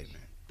can say,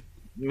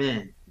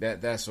 man.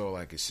 That's all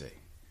I can say.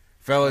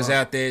 Fellas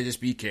out there,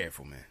 just be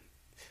careful, man.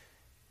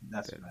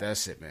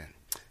 That's it, man.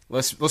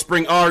 Let's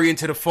bring Ari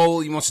into the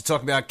fold. He wants to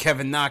talk about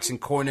Kevin Knox and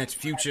Kornet's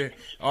future.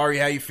 Ari,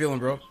 how you feeling,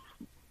 bro?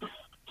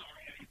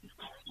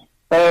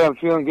 Hey, I'm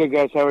feeling good,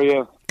 guys. How are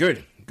you?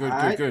 Good,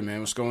 man.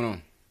 What's going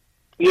on?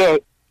 Yeah.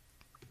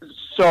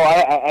 So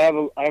I have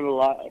a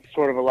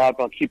lot,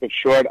 but I'll keep it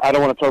short. I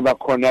don't want to talk about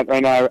Kornet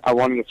right now. I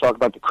wanted to talk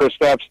about the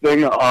Kristaps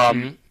thing.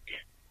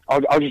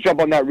 I'll just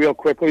jump on that real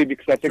quickly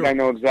because I think I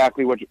know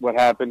exactly what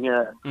happened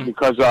here.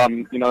 Because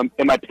you know,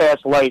 in my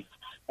past life,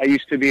 I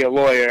used to be a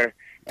lawyer,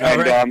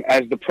 and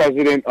as the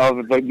president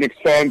of the Knicks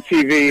Fan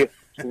TV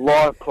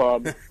Law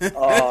Club, basically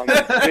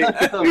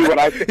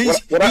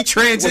he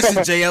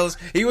transitioned. J. Ellis.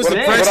 He was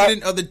the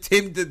president of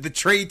the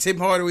Trade Tim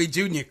Hardaway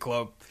Jr.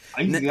 Club.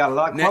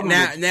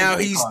 Now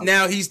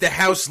he's the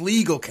House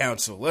Legal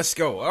Counsel. Let's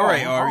go. All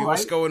right, Ari,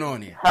 what's going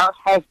on here?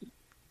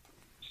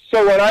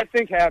 So what I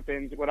think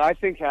happened,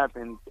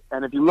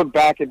 and if you look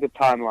back at the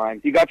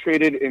timeline, he got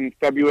traded in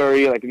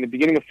February, like in the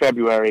beginning of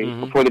February,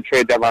 before the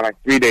trade deadline,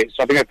 like 3 days.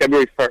 So I think that's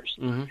February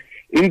 1st.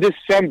 In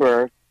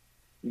December,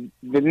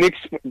 the Knicks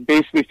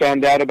basically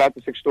found out about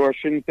this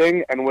extortion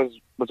thing and was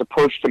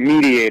approached to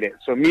mediate it.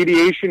 So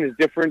mediation is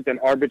different than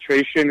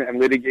arbitration and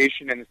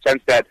litigation in the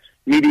sense that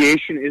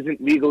mediation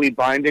isn't legally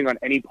binding on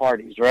any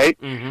parties, right?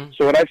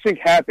 So what I think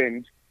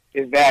happened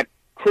is that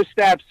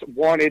Kristaps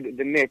wanted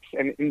the Knicks,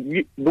 and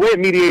the way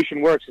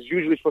mediation works is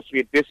usually supposed to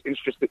be a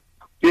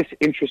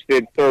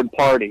disinterested third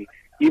party,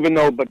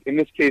 but in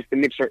this case the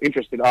Knicks are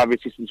interested,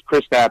 obviously, since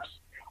Kristaps,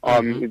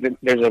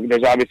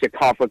 there's obviously a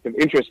conflict of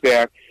interest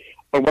there.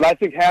 But what I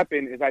think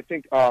happened is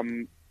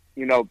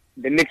you know,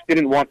 the Knicks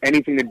didn't want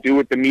anything to do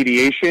with the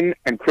mediation,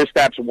 and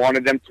Kristaps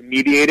wanted them to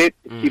mediate it,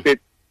 to keep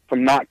it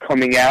from not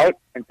coming out,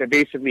 and to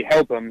basically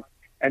help him.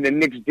 And the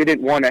Knicks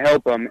didn't want to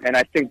help him, and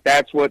I think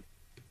that's what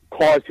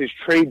caused his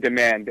trade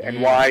demand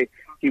and why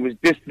he was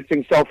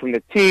distancing himself from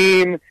the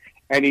team.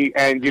 And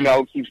you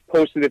know, he's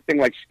posted a thing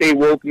like "Stay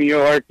woke, New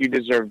York. You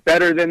deserve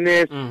better than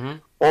this."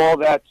 All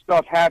that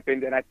stuff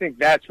happened, and I think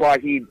that's why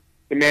he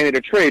demanded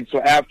a trade.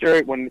 So after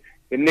it, when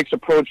the Knicks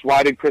approached,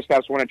 why did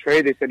Kristaps want to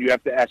trade? They said, you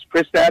have to ask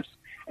Kristaps.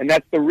 And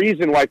that's the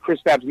reason why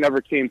Kristaps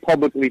never came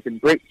publicly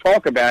to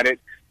talk about it,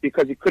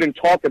 because he couldn't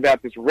talk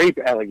about this rape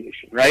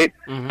allegation, right?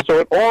 So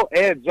it all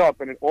adds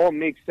up and it all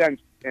makes sense.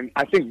 And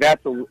I think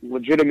that's a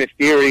legitimate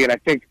theory. And I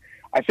think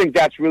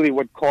that's really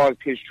what caused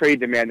his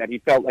trade demand, that he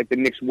felt like the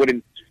Knicks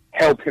wouldn't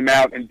help him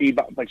out and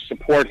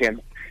support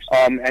him.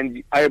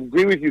 And I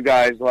agree with you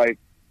guys. Like,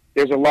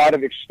 there's a lot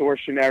of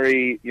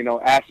extortionary, you know,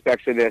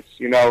 aspects of this,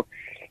 you know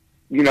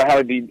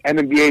how the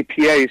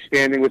NBAPA is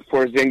standing with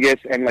Porzingis,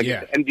 and the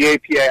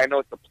NBAPA, I know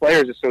it's the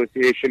Players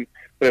Association,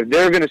 but if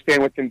they're going to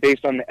stand with him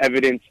based on the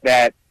evidence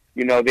that,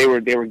 you know, they were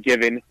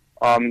given,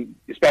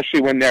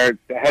 especially when the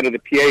head of the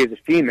PA is a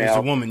female, it's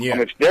a woman,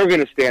 if they're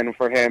going to stand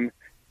for him,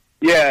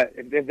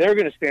 if they're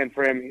going to stand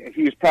for him,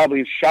 he was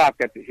probably shocked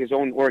that his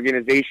own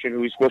organization,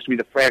 who he's supposed to be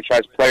the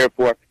franchise player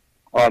for,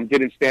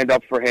 didn't stand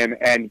up for him,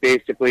 and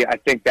basically I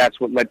think that's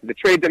what led to the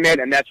trade demand,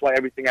 and that's why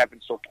everything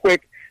happened so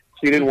quick,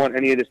 he didn't want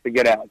any of this to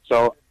get out.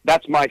 So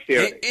that's my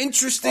theory.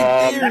 Interesting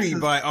theory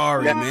by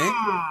Ari,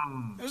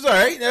 man. It was all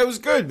right. That was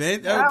good,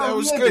 man. That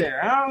was good.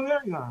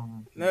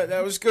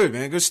 That was good,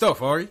 man. Good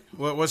stuff, Ari.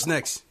 What's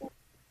next?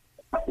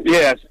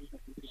 Yes.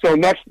 So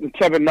next,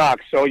 Kevin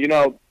Knox. So, you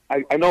know,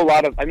 I know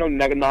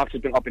Knox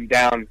has been up and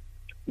down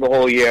the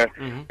whole year,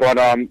 but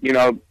I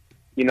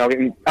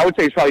would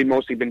say he's probably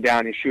mostly been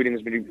down. His shooting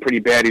has been pretty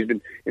bad. He's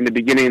been in the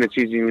beginning of the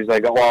season. He was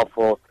like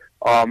awful.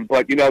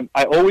 But you know,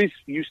 I always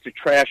used to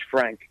trash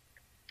Frank,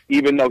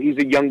 even though he's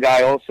a young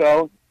guy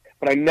also.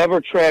 But I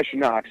never trash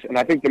Knox, and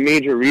I think the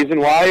major reason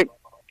why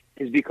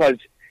is because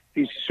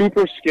he's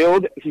super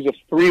skilled. He's a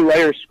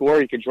 3-layer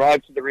scorer. He could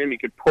drive to the rim, he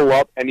could pull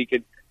up, and he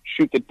could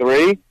shoot the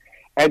three.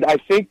 And I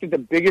think that the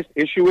biggest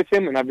issue with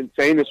him, and I've been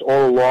saying this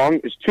all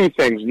along, is two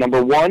things.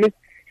 Number one,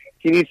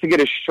 he needs to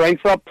get his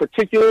strength up,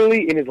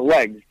 particularly in his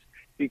legs,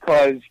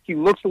 because he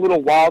looks a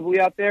little wobbly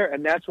out there,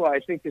 and that's why I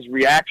think his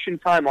reaction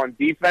time on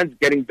defense,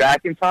 getting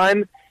back in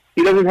time,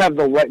 he doesn't have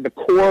the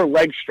core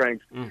leg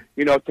strength,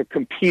 you know, to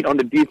compete on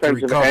the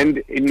defensive end.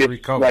 In this,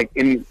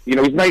 and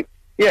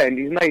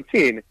he's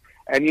 19,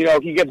 and you know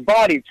he gets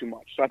bodied too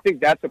much. So I think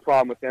that's a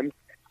problem with him,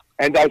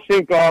 and I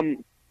think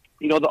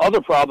you know, the other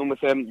problem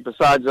with him,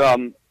 besides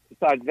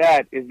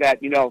that, is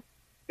that, you know,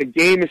 the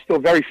game is still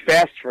very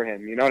fast for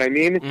him. You know what I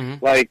mean?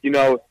 Like, in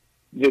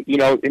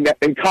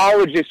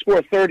college they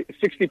score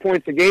 60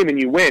 points a game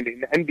and you win. In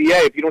the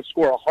NBA, if you don't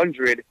score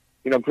 100,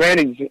 you know,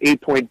 granted it's an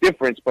 8-point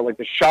difference, but like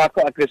the shot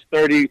clock is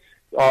 30,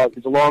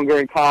 it's longer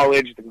in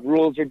college. The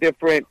rules are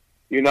different.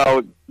 You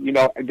know,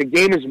 the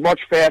game is much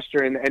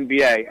faster in the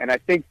NBA, and I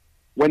think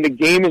when the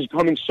game is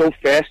coming so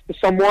fast to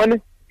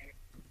someone,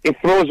 it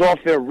throws off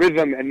their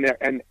rhythm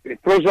and it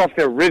throws off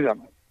their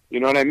rhythm. You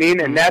know what I mean?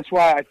 And that's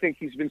why I think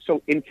he's been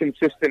so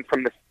inconsistent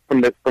from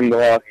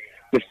the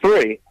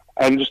three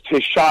and just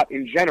his shot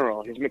in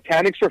general. His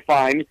mechanics are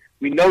fine.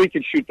 We know he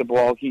can shoot the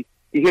ball. He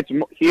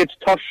hits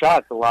tough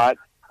shots a lot.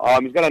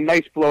 He's got a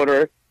nice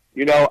floater.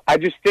 You know, I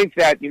just think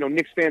that, you know,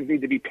 Knicks fans need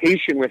to be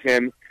patient with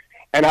him.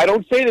 And I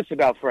don't say this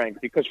about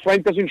Frank because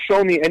Frank doesn't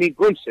show me any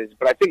glimpses,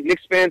 but I think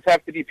Knicks fans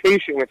have to be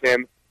patient with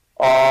him.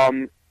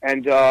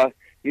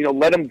 You know,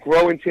 let him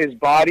grow into his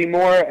body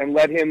more and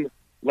let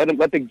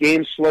the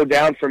game slow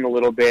down for him a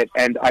little bit.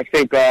 And I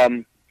think,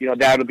 you know,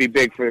 that'll be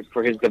big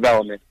for his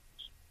development.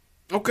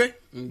 Okay.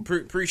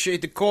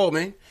 Appreciate the call,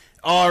 man.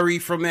 Ari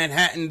from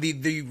Manhattan,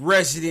 the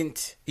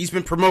resident, he's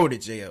been promoted,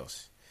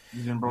 JLs.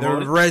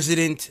 The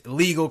resident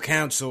legal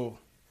counsel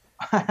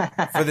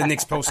for the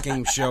Knicks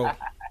postgame show.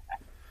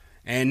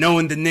 And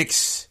knowing the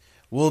Knicks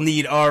will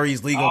need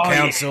Ari's legal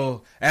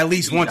counsel at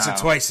least once or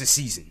twice a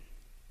season.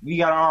 We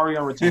got Ari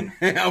on retainer.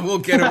 We'll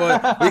get him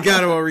we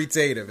got him on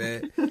retainer,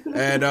 man.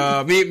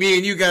 And me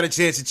and you got a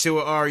chance to chill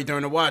with Ari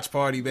during the watch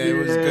party, man. It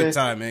was a good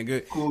time, man.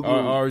 Good. Cool.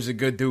 Ari's a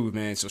good dude,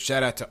 man. So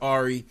shout out to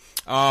Ari.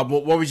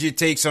 What was your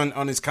takes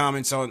on his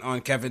comments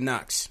on Kevin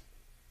Knox?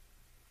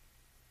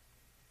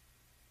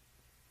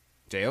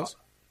 Jails?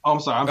 Oh, I'm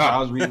sorry. I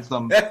was reading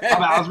something.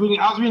 I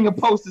was reading a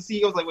post to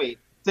see. I was like, wait,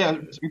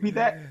 repeat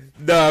that?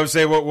 No, I was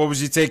saying, what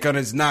was your take on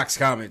his Knox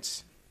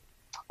comments?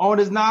 On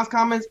his Knox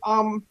comments,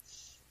 on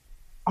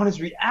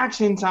his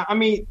reaction time, I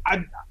mean, I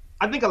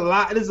think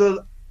there's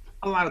a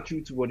lot of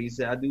truth to what he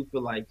said. I do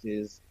feel like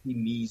he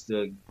needs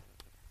to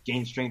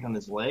gain strength on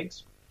his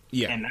legs.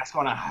 Yeah. And that's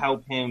going to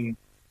help him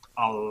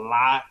a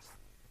lot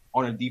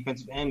on the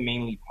defensive end,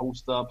 mainly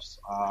post-ups.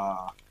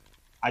 I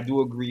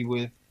agree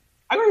with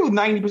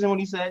 90% what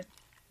he said.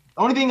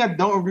 The only thing I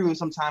don't agree with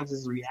sometimes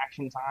is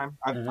reaction time.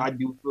 I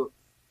do feel,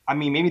 I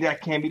mean, maybe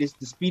that can be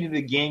the speed of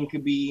the game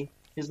could be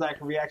his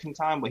lack of reaction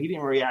time, but he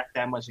didn't react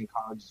that much in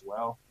college as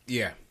well.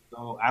 Yeah.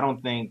 So I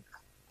think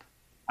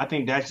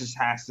that just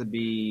has to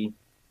be,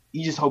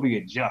 you just hope he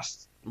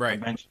adjusts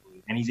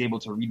eventually, and he's able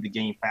to read the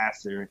game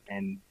faster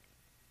and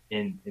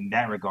in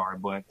that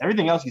regard. But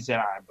everything else he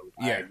said,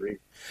 I agree.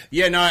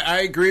 Yeah, no, I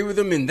agree with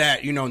him in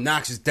that, you know,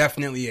 Knox is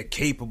definitely a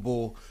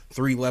capable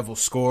 3-level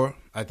scorer.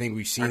 I think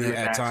we've seen it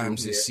at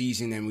times this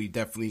season, and we've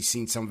definitely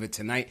seen some of it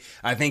tonight.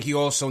 I think he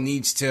also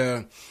needs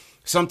to,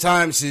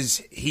 sometimes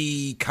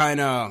he kind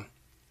of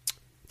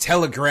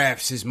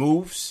telegraphs his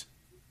moves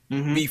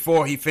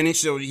before he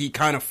finishes, so he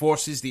kind of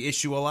forces the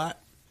issue a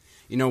lot,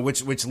 you know,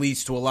 which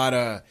leads to a lot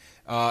of,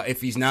 if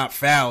he's not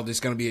fouled,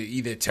 it's going to be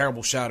either a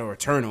terrible shot or a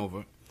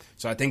turnover.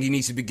 So I think he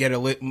needs to get a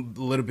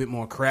little bit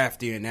more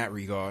crafty in that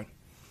regard.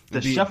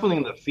 The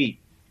shuffling of the feet.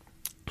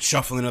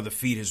 Shuffling of the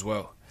feet as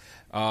well.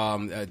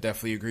 I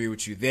definitely agree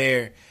with you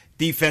there.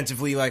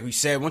 Defensively, like we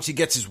said, once he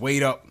gets his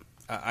weight up,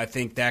 I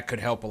think that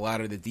could help a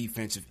lot of the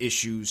defensive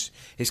issues.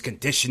 His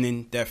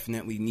conditioning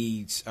definitely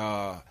needs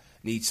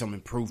some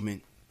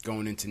improvement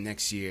going into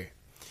next year.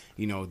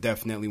 You know,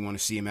 definitely want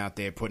to see him out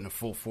there putting a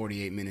full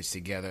 48 minutes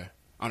together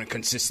on a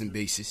consistent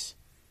basis.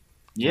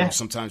 Yeah. You know,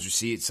 sometimes we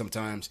see it.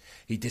 Sometimes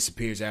he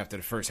disappears after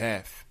the first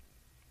half.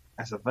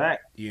 That's a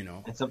fact. You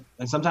know.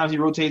 And sometimes he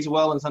rotates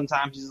well, and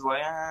sometimes he's just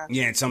like,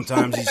 Yeah, and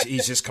sometimes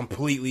he's just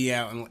completely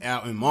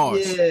out in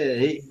Mars. Yeah,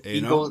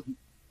 he goes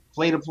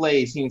play to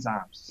play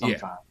sometimes. Yeah.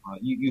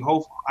 You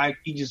hope.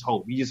 You just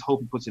hope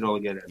he puts it all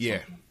together. Yeah.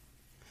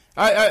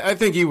 I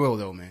think he will,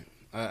 though, man.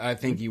 I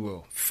think he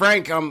will.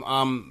 Frank,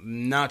 I'm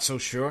not so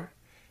sure.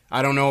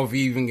 I don't know if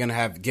he's even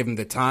gonna give him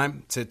the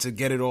time to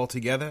get it all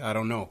together. I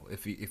don't know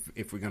if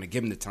we're gonna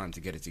give him the time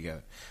to get it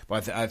together.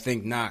 But I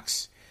think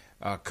Knox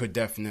could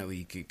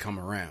definitely come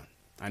around.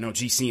 I know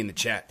GC in the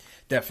chat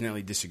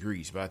definitely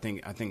disagrees, but I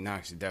think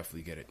Knox should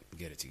definitely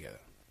get it together.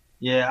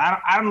 Yeah,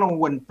 I don't know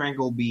when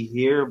Franco will be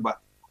here, but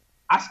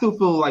I still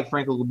feel like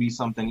Franco will be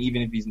something,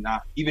 even if it's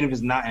not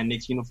in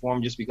Knicks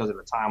uniform, just because of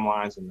the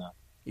timelines and the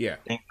things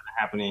that are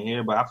happening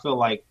here. But I feel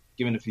like,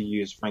 given a few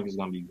years, Frank is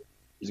gonna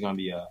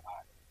be a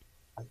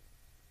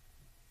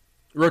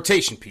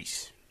rotation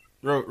piece.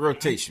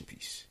 Rotation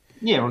piece.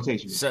 Yeah,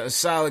 rotation piece. A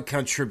solid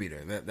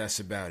contributor. That's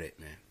about it,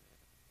 man.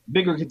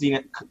 Bigger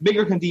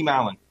Kadeem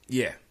Allen.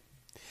 Yeah.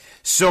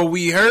 So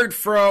we heard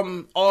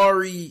from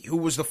Ari, who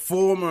was the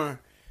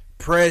former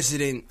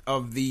president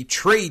of the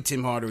Trade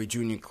Tim Hardaway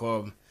Jr.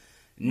 Club.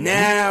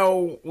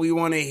 Now we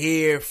want to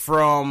hear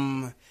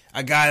from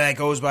a guy that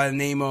goes by the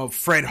name of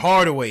Fred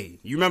Hardaway.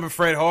 You remember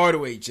Fred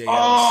Hardaway, JL?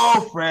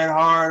 Oh, Fred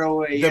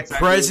Hardaway. The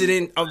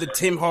president of the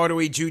Tim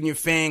Hardaway Jr.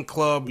 fan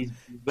club,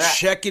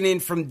 checking in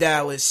from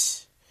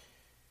Dallas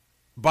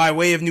by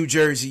way of New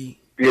Jersey.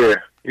 Yeah.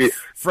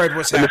 Fred,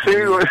 what's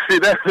happening? See,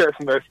 that's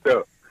messed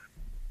up.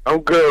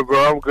 I'm good,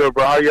 bro.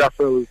 How y'all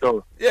fellas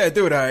doing? Yeah,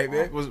 doing all right,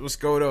 man. What's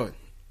going on?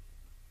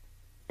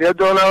 Yeah,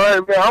 doing all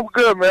right, man. I'm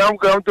good, man.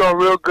 I'm doing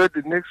real good.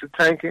 The Knicks are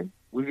tanking.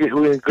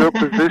 We're in good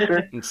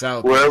position.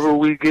 Wherever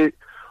we get,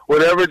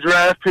 whatever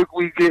draft pick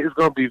we get is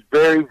going to be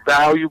very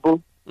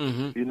valuable.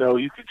 Mm-hmm. You know,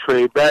 you can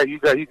trade back. You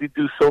could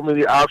do so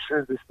many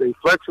options to stay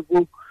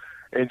flexible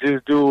and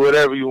just do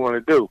whatever you want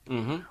to do.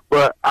 Mm-hmm.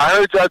 But I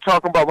heard y'all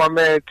talking about my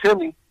man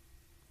Timmy.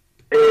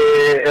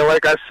 And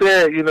like I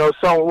said, you know,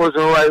 something wasn't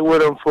right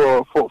with him for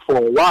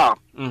a while.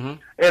 Mm-hmm.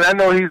 And I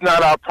know he's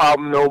not our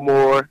problem no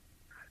more.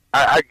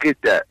 I get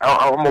that.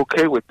 I'm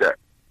okay with that.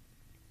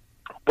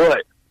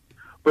 But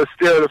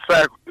still, the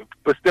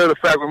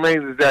fact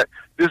remains is that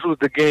this was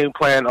the game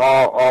plan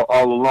all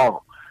along,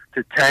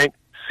 to tank,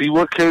 see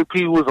what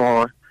KP was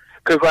on.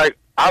 Because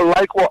I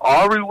like what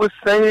Ari was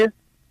saying.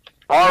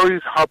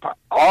 Ari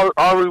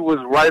was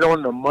right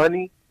on the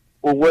money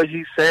with what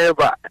he's saying,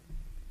 but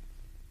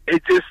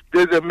it just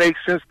doesn't make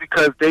sense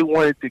because they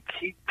wanted to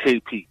keep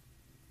KP,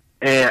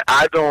 and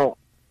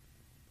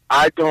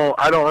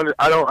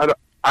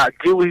I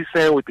get what he's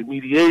saying with the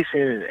mediation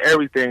and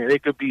everything, and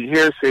it could be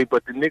hearsay,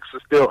 but the Knicks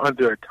are still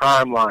under a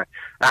timeline.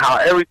 And how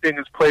everything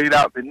is played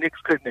out, the Knicks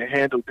couldn't have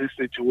handled this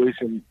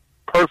situation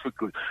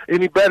perfectly,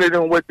 any better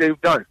than what they've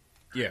done.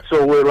 Yeah.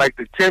 So we're like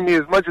the Timmy,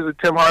 as much as a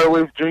Tim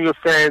Hardaway Jr.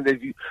 fan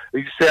that you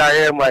say I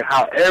am, like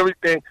how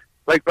everything,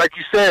 like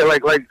you said,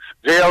 like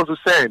JLs was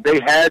saying, they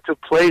had to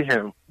play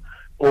him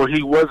or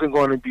he wasn't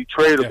going to be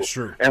tradable. That's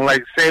true. And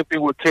like same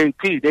thing with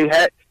KP, they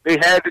had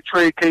to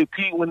trade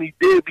KP when he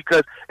did,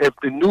 because if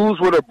the news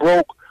would have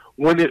broke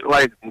when it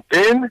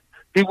then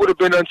he would have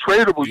been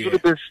untradeable. Yeah. You'd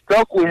have been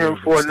stuck with him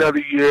for another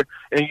year,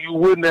 and you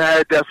wouldn't have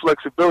had that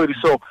flexibility.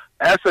 So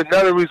that's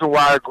another reason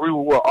why I agree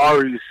with what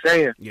Ari is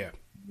saying. Yeah.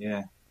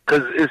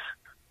 Because it's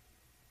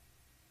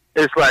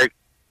just like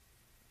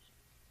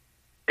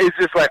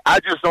I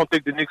just don't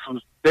think the Knicks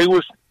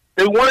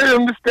they wanted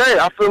him to stay.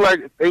 I feel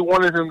like they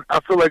wanted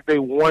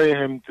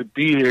him to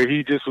be here.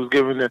 He just was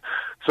given the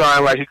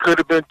sign like he could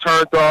have been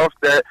turned off,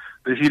 that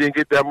he didn't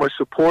get that much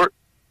support.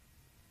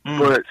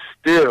 But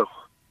still,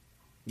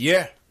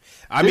 yeah.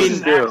 I mean,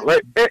 still,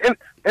 like, and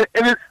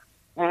it's.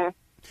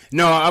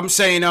 No, I'm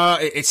saying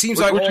it seems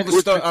like all the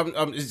stuff.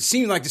 It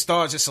seems like the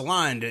stars just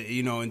aligned,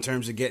 you know, in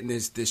terms of getting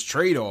this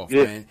trade off.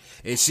 Yeah. Man,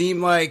 it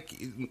seemed like,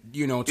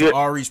 you know, to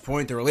Ari's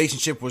point, the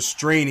relationship was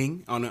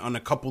straining on a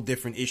couple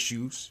different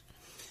issues,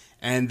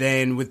 and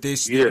then with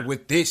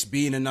this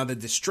being another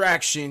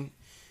distraction,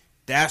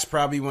 that's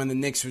probably when the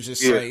Knicks was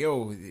just like,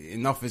 "Yo,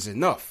 enough is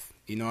enough."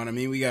 You know what I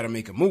mean? We got to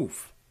make a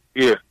move.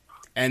 Yeah.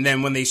 And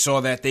then when they saw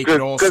that they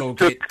could also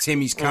get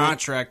Timmy's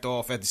contract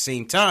off at the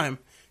same time,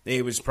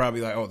 they was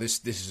probably like, "Oh,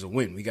 this is a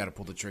win. We got to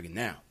pull the trigger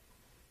now."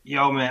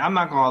 Yo, man, I'm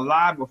not gonna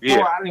lie.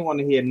 Before I didn't want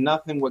to hear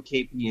nothing what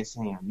KP is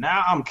saying.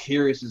 Now I'm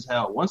curious as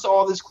hell. Once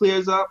all this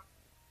clears up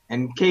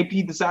and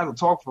KP decides to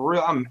talk for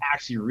real, I'm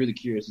actually really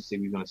curious to see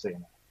what he's gonna say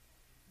now.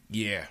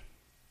 Yeah,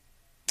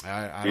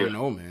 I don't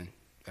know, man.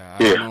 I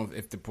don't know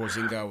if the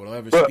Porzingis will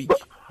ever speak.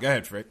 Go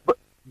ahead, Fred.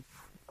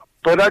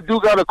 But I do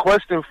got a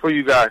question for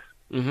you guys.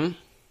 Mm-hmm.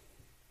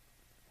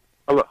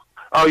 Hello.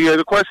 Oh yeah,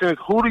 the question is,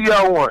 who do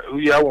y'all want?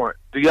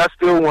 Do y'all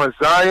still want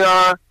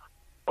Zion,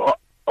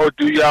 or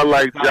do y'all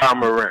like Ja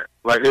Morant?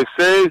 Like they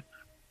say.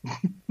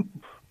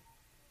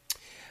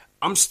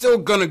 I'm still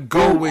gonna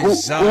go with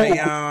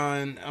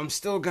Zion. I'm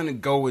still gonna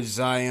go with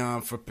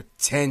Zion for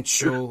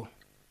potential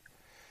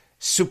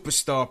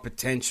superstar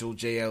potential.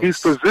 JL.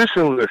 He's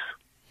positionless.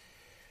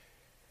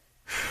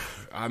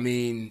 I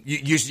mean,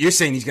 you're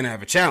saying he's gonna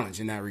have a challenge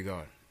in that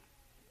regard.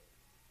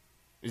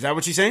 Is that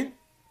what you're saying?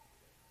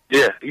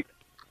 Yeah.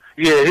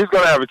 Yeah, he's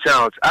gonna have a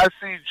challenge. I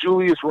see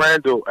Julius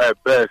Randle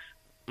at best,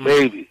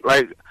 maybe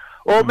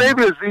or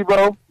maybe a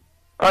Zebo.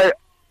 I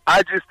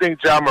just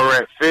think Ja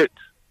Morant fits.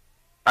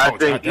 I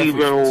think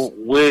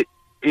even with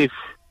if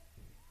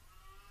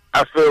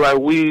I feel like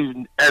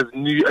we as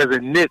a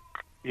Knicks,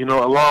 you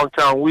know, a long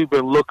time we've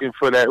been looking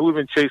for that. We've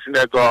been chasing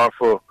that guard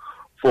for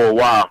a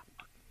while,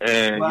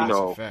 and you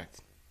know,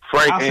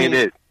 Frank ain't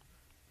it.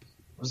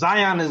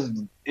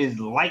 Zion is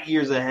light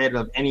years ahead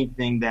of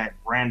anything that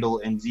Randall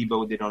and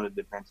Z-Bo did on the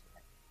defensive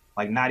end.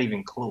 Like, not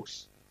even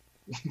close.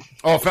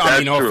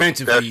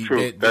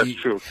 Offensively, that's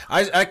true.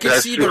 I can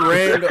see the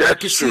Randall. I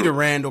can see the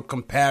Randall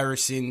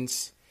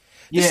comparisons.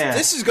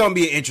 This is gonna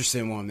be an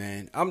interesting one,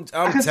 man. I'm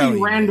telling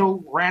you.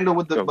 Randall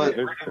with the but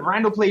if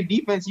Randall played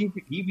defense, he'd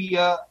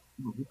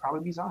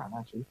probably be Zion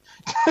actually.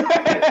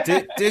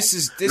 This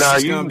is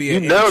gonna be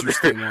an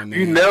interesting one, man.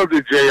 You nailed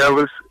it, Jay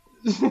Ellis.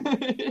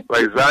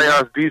 Like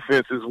Zion's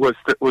defense is what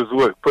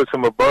puts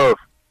him above.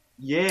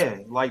 Yeah,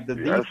 like the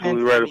defense.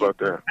 Absolutely right about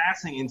that.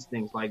 Passing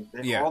instincts, like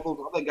all those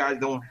other guys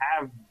don't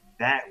have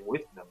that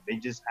with them. They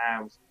just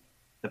have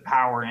the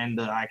power and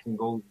I can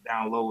go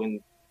down low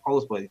and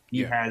post, but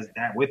he has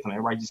that with him.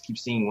 Everybody just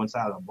keeps seeing one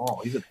side of the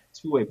ball. He's a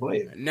two-way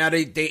player. Now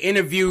they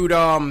interviewed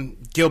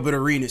Gilbert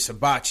Arenas,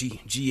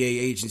 Hibachi, GA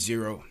Agent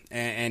Zero,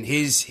 and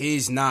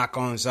his knock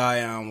on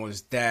Zion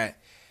was that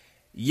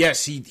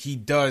yes, he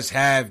does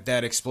have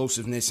that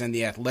explosiveness and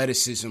the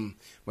athleticism,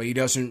 but he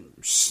doesn't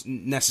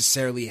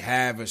necessarily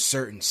have a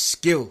certain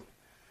skill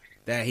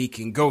that he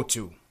can go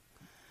to.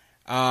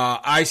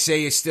 I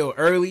say it's still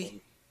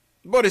early,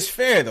 but it's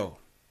fair though.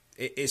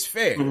 It's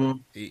fair. Mm-hmm.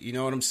 You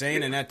know what I'm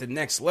saying? And at the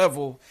next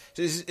level,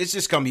 it's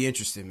just going to be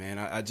interesting, man.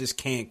 I just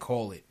can't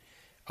call it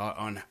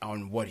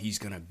on what he's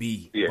going to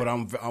be. Yeah. But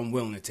I'm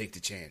willing to take the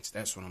chance.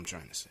 That's what I'm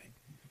trying to say.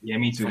 Yeah,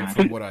 me too, man.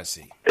 From what I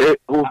see. Yeah.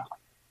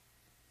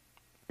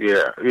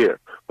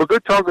 Well,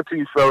 good talking to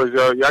you, fellas,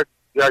 y'all. Y'all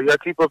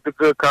keep up the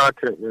good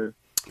content, man.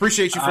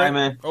 Appreciate you, Fred. Right,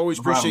 man. Always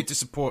appreciate the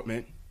support,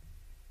 man.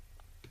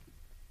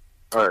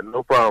 All right,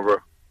 no problem, bro.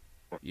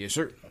 Yes,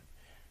 sir.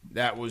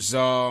 That was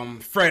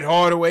Fred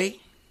Hardaway.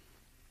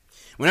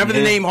 Whenever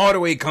the name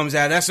Hardaway comes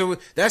out,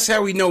 that's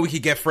how we know we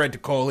could get Fred to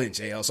call in,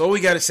 JL. So all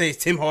we got to say is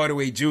Tim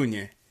Hardaway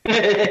Jr.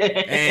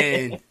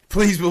 And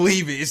please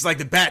believe it, it's like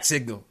the bat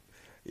signal.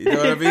 You know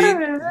what I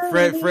mean?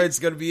 Fred's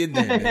going to be in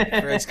there,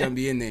 man. Fred's going to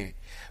be in there.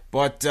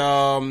 But,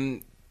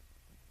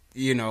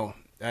 you know,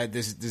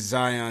 this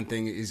Zion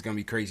thing is going to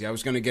be crazy. I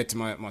was going to get to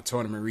my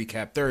tournament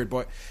recap third,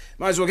 but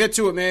might as well get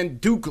to it, man.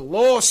 Duke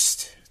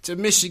lost to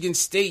Michigan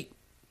State.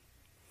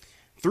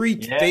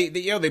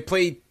 They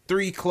played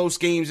 3 close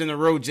games in a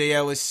row, Jay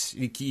Ellis.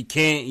 They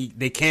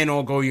can't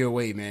all go your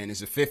way, man.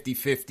 It's a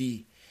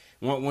 50-50.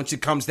 Once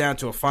it comes down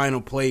to a final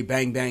play,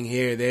 bang, bang,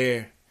 here,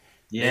 there.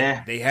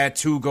 Yeah. They had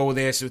 2 go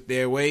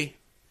their way.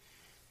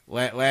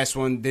 Last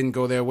one didn't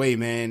go their way,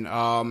 man.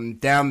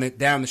 Down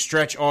the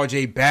stretch,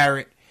 R.J.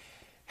 Barrett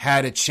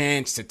had a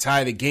chance to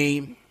tie the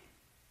game.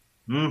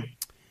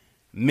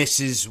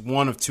 Misses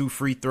 1 of 2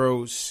 free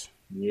throws.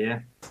 Yeah.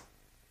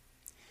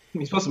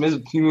 He's supposed to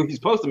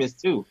miss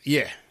 2.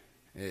 Yeah.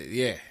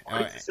 He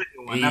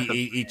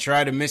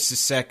tried to miss the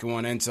second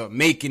one, ends up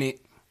making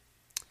it.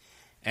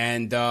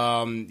 And,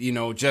 you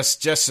know,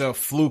 just a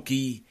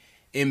fluky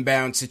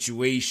inbound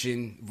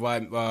situation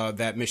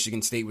that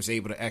Michigan State was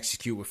able to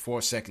execute with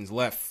 4 seconds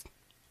left.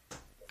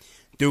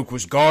 Duke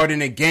was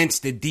guarding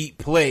against the deep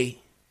play,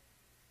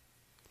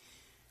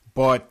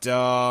 but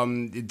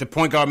the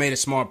point guard made a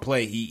smart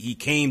play. He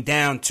came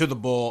down to the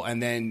ball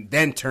and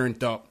then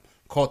turned up,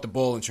 caught the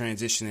ball in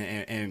transition,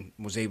 and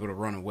was able to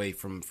run away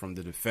from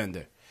the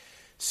defender.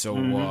 So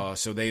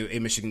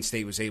Michigan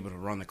State was able to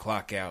run the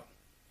clock out,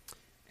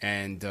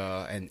 and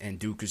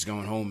Duke is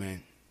going home,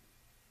 man.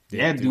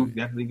 Duke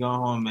definitely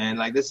going home, man.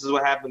 Like, this is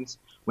what happens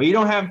when you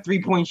don't have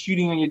 3-point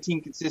shooting on your team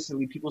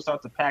consistently. People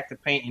start to pack the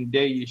paint and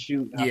dare you to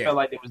shoot. I felt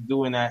like they was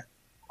doing that.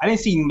 I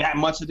didn't see that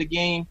much of the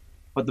game,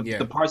 but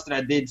the parts that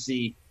I did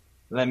see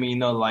let me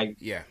know, like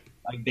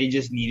they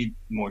just needed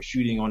more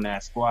shooting on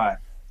that squad.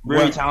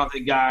 Really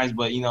talented guys,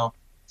 but you know,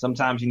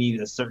 sometimes you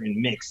need a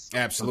certain mix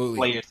of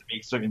players to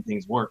make certain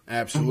things work.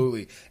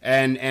 Absolutely.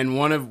 And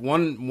one of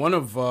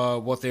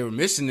what they were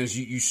missing is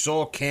you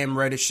saw Cam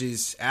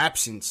Reddish's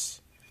absence.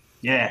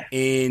 Yeah.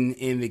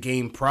 In the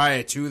game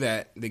prior to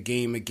that, the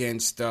game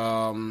against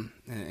and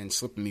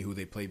slipping me who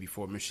they played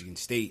before Michigan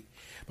State.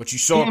 But you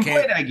saw Cam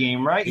play that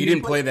game, right? He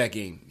didn't play that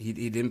game. He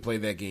didn't play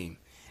that game.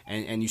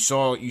 And you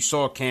saw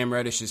Cam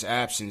Reddish's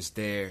absence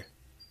there.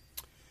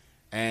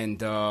 And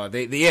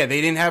they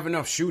didn't have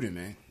enough shooting,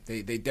 man.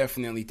 They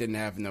definitely didn't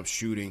have enough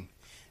shooting.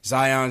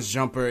 Zion's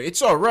jumper,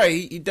 it's all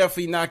right. He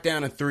definitely knocked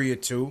down a 3 or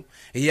 2.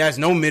 He has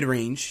no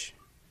mid-range.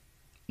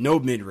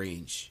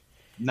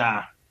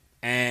 Nah.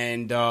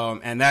 And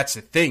that's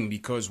the thing,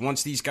 because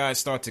once these guys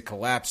start to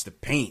collapse the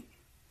paint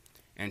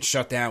and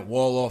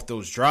wall off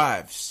those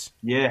drives,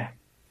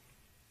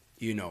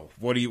 you know,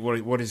 what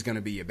is going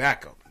to be your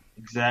backup?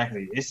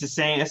 Exactly. It's the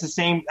same.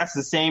 That's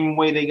the same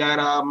way they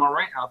got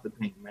Morant out the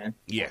paint, man.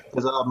 Yeah.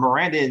 Because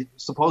Morant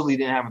supposedly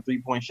didn't have a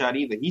 3-point shot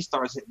either. He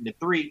starts hitting the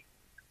 3,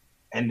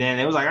 and then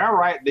it was like, all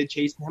right, they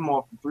chased him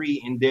off the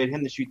 3 and dared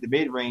him to shoot the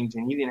mid range,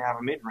 and he didn't have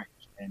a mid range.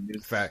 And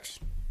facts.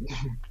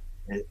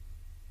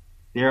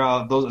 they're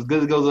those as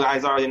good as those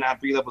guys are. They're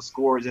not 3-level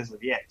scorers as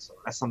of yet. So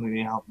that's something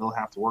they'll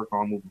have to work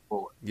on moving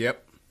forward.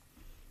 Yep.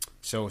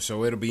 So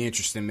it'll be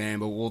interesting, man.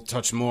 But we'll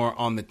touch more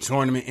on the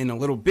tournament in a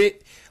little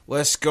bit.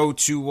 Let's go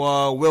to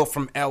Will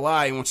from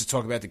LI. He wants to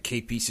talk about the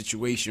KP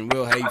situation.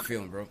 Will, how you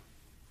feeling, bro?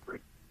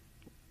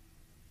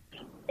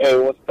 Hey,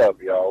 what's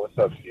up, y'all? What's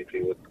up,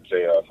 CP? What's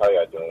JF? How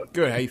y'all doing?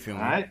 Good. How you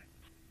feeling? All right.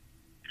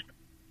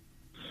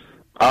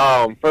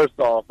 First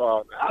off,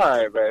 all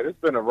right, man. It's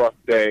been a rough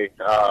day.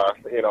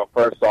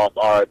 First off,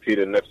 RIP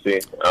to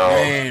Nipsey.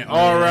 Man,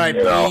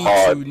 RIP to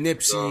hard.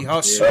 Nipsey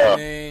Hussle,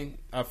 man.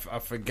 I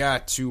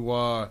forgot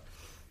to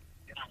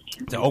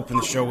open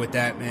the show with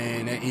that,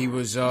 man. He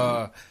was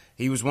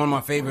one of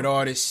my favorite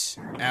artists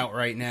out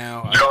right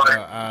now.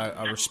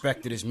 I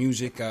respected his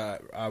music.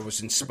 I was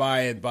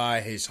inspired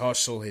by his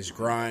hustle, his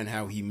grind,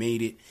 how he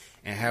made it,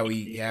 and how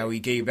he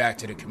gave back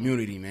to the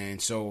community, man.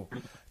 So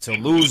to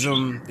lose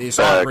him is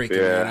heartbreaking,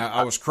 man.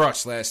 I was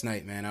crushed last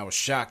night, man. I was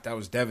shocked. I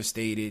was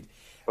devastated.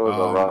 It was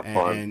a rough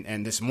one.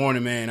 And this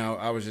morning, man,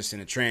 I was just in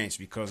a trance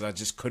because I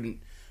just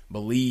couldn't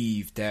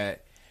believe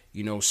that,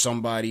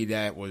 somebody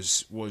that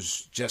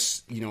was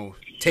just,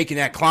 taking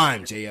that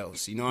climb,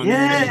 JLs. You know what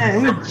I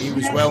mean? He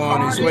was well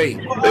on his way.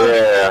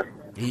 Yeah.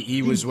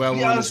 He was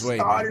well on his way.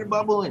 Started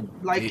bubbling.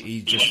 Like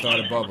he just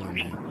started bubbling,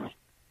 man.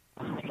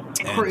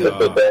 It's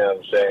a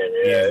damn shame.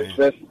 Yeah, it's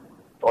just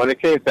when it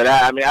came to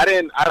that. I mean,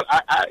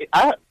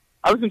 I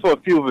listened to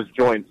a few of his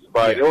joints,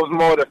 but it was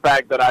more the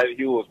fact that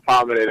he was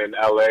prominent in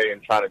LA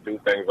and trying to do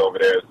things over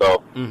there.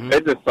 So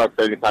it just sucks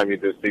every time you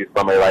just see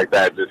somebody like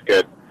that just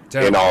get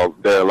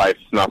their life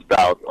snuffed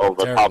out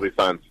over probably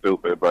something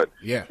stupid. But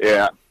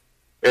that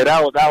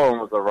one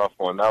was a rough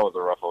one. That was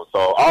a rough one.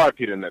 So RIP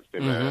to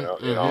Nipsey,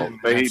 man.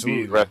 May he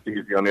be rest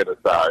easy on the other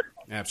side.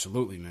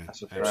 Absolutely, man.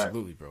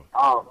 Absolutely, bro.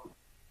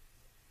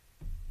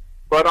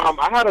 But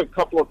I had a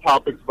couple of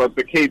topics, but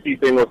the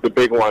KP thing was the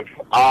big one.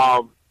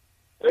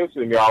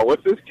 Listen, y'all,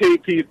 with this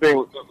KP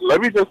thing, let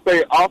me just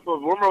say,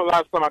 remember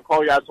last time I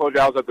called you, I told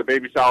you I was at the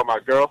baby shower with my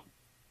girl?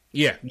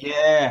 Yeah.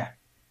 Yeah.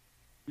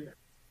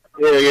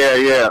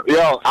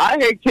 Yo, I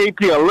hate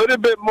KP a little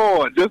bit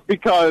more just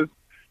because,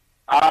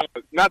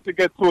 not to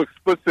get too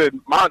explicit,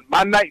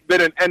 my night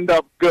didn't end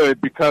up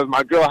good because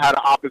my girl had an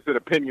opposite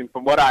opinion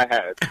from what I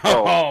had.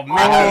 So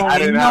I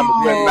didn't have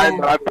a good night,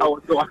 but I thought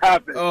was going to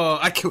happen.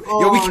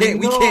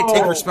 We can't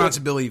take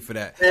responsibility for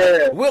that.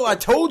 Yeah. Will, I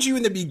told you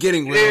in the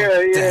beginning,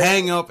 Will, to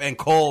hang up and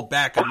call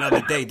back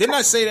another day. Didn't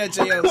I say that,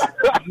 JL?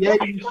 Yeah,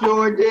 you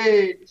sure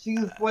did. She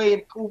was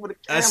playing cool for the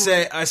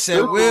camera.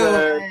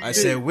 I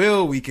said,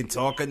 Will, we can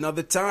talk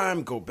another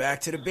time. Go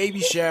back to the baby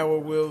shower,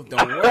 Will.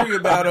 Don't worry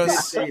about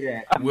us.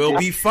 We'll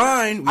be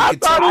fine. We can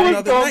talk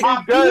another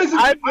night.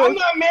 I'm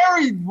not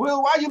married,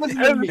 Will. Why are you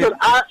listening to me?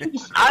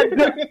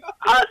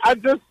 I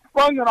just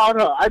sprung it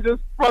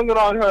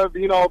on her.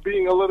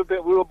 Being a little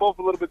bit, we were both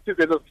a little bit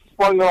tipsy. I just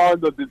sprung it on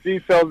the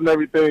details and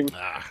everything.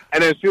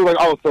 And then she was like,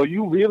 "Oh, so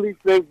you really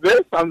think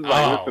this?" I'm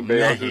like, "Listen,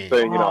 babe, I'm just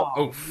saying,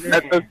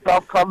 let the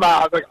stuff come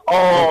out." I was like,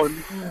 "Oh,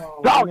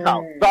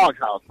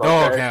 doghouse, okay?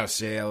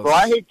 Doghouse, yeah." So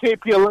I hate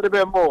KP a little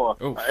bit more.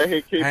 I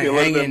hate KP a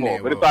little bit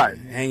more, but it's fine.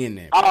 Hang in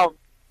there.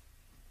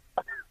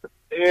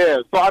 Yeah,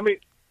 so I mean,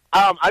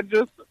 I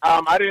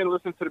didn't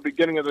listen to the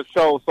beginning of the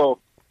show, so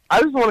I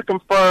just want to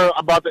confirm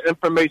about the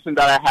information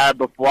that I had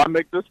before I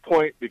make this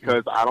point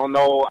because I don't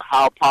know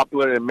how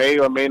popular it may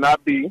or may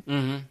not be.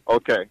 Mm-hmm.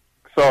 Okay,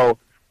 so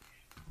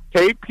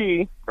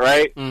KP,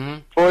 right,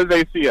 for his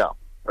ACL,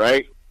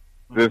 right,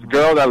 this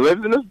girl that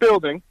lives in this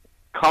building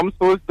comes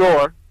to his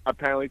door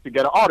apparently to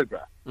get an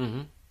autograph,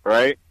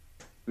 right?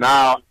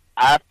 Now,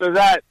 after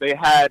that, they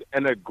had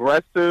an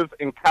aggressive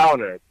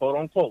encounter, quote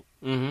unquote,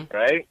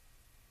 right?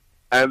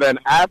 And then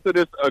after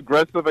this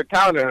aggressive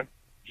encounter,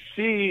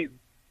 she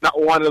not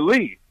want to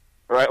leave,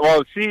 right?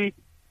 Well, she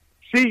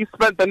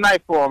spent the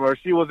night for him, or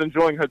she was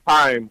enjoying her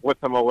time with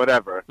him, or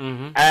whatever.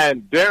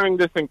 And during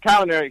this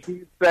encounter,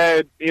 he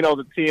said,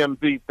 the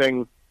TMZ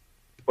things,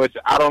 which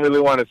I don't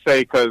really want to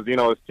say because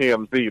it's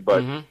TMZ,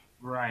 but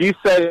he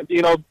said,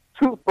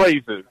 two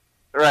phrases,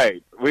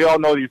 right? We all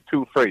know these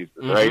two phrases,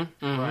 right?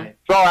 Right.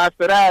 So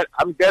after that,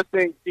 I'm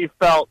guessing he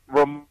felt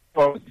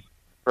remorse,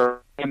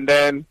 and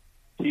then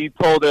he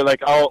told her,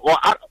 like, "Oh, well,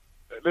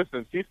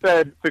 listen." She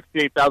said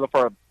 $68,000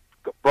 for her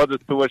brother's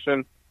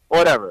tuition,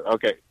 whatever.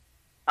 Okay,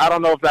 I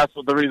don't know if that's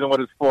what the reason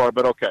what it's for,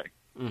 but okay,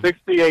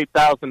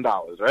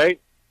 $68,000, right?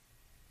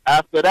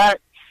 After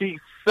that, she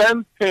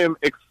sends him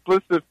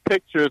explicit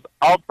pictures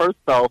of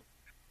herself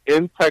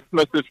in text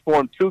message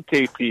form to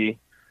KP,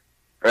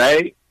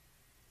 right?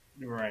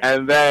 Right.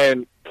 And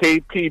then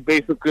KP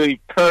basically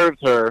curved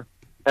her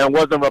and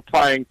wasn't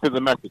replying to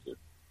the messages.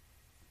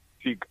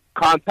 She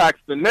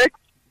contacts the Knicks.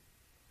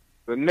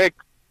 The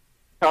Knicks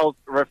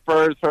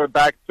refers her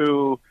back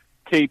to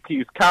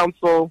KP's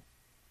counsel,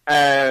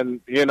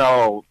 and,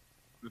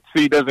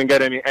 she doesn't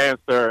get any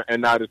answer,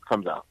 and now this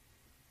comes out.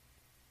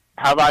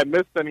 Have I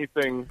missed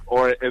anything,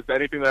 or is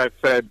anything that I've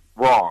said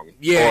wrong?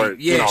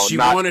 Yeah, she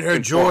wanted her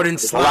Jordan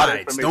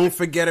slides. Don't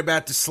forget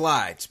about the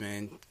slides,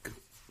 man.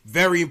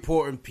 very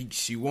important piece.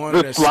 She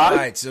wanted The her slide?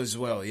 slides as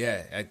well.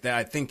 Yeah,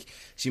 I think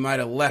she might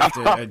have left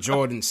her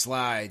Jordan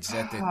slides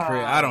at the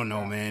crib. I don't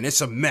know, man.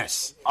 It's a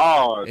mess.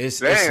 Oh,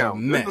 It's a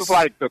damn. mess. This is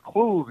like the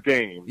Clues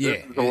game. Yeah,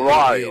 This is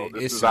wild.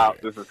 it's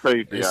This is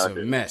crazy It's out a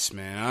here. mess,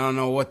 man. I don't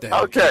know what the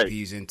hell Okay.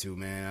 KP's into,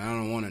 man. I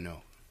don't want to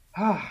know.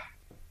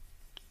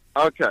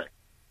 Okay.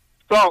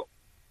 So,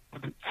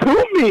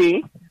 to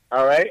me,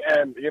 all right,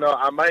 and, you know,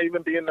 I might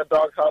even be in the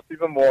doghouse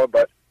even more,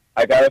 but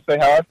I got to say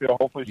how I feel.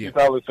 Hopefully she's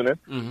not listening.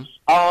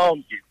 Mm-hmm.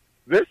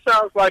 This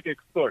sounds like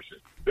extortion.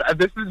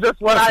 This is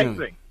just what I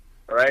think,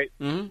 all right?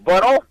 Mm-hmm.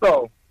 But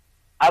also,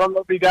 I don't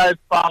know if you guys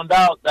found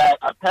out that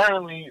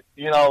apparently,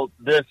 you know,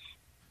 this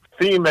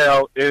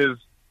female is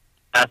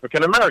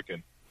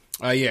African-American.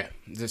 Yeah.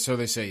 So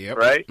they say, yep.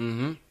 Right?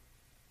 Mm-hmm.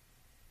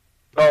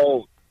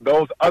 So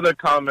those other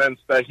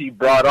comments that he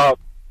brought up,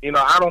 you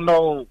know, I don't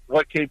know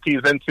what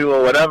KP's into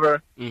or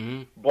whatever,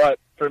 Mm-hmm. but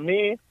for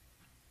me,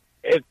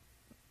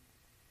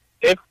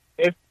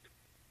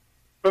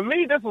 for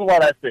me, this is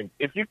what I think.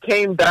 If you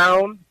came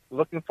down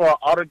looking for an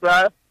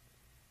autograph,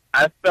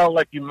 I felt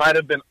like you might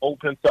have been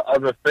open to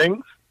other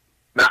things.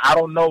 Now, I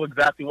don't know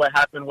exactly what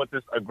happened with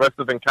this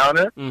aggressive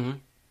encounter.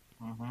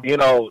 Mm-hmm. You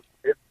know,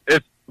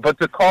 but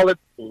to call it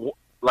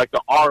like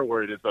the R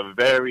word is a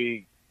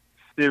very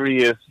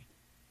serious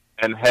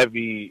and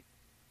heavy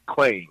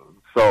claim.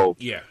 So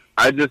Yeah.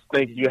 I just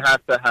think you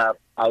have to have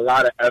a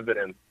lot of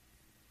evidence,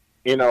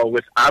 you know,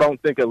 which I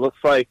don't think it looks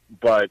like,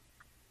 but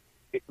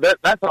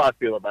that's how I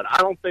feel about it. I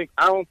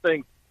don't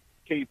think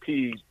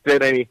KP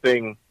did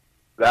anything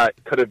that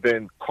could have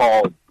been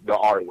called the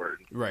R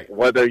word. Right.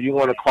 Whether you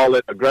want to call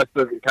it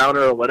aggressive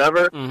encounter or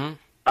whatever, Mm-hmm.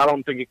 I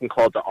don't think you can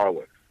call it the R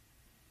word.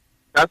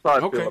 That's how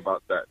I feel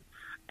about that.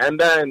 And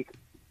then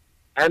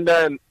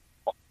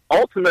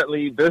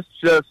ultimately this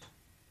just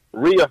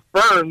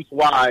reaffirms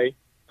why,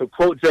 to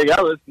quote Jay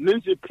Ellis,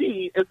 Ninja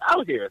P is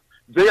out here.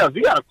 Jay Ellis,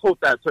 you gotta quote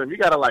that term. You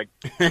gotta like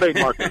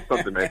trademark it or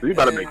something, man. So you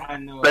gotta make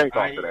bank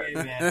off of that.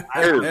 Man.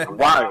 It is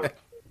wild.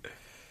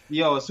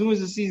 Yo, as soon as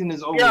the season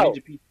is over, Yo.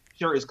 Ninja P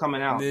shirt is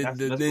coming out. The That's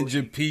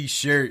Ninja P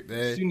shirt, man.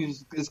 as soon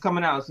as it's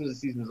coming out as soon as the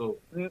season is over.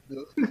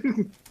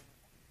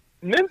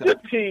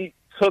 Ninja P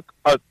took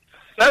a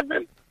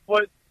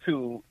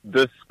 7'2"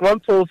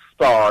 disgruntled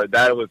star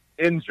that was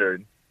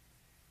injured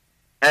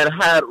and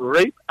had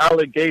rape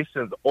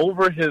allegations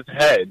over his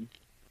head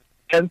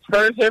and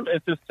turned him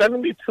into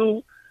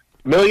 $72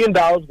 million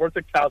worth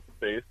of couch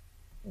space,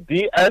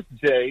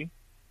 DSJ,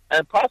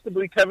 and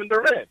possibly Kevin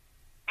Durant.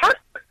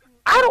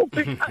 I don't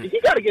think he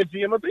got to get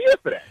GM of the year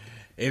for that.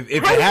 If How it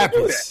did you do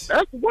happens, that?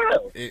 That's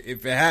wild.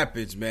 if it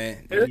happens,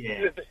 man.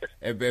 Yeah.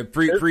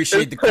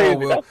 Appreciate the crazy. call,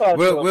 Will. That's how I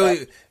feel about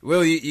it.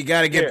 Will, you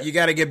gotta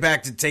get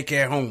back to take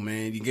care of home,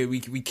 man.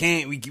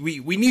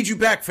 We need you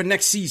back for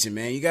next season,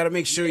 man. You gotta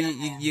make sure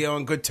you're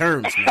on good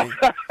terms, man.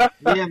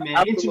 Yeah,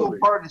 man. Integral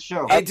part of the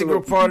show.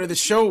 Integral part of the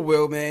show,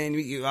 Will, man.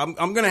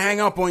 I'm gonna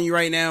hang up on you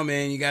right now,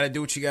 man. You gotta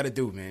do what you gotta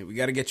do, man. We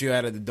gotta get you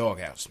out of the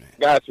doghouse, man.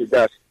 Got you.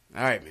 All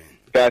right, man.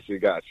 Got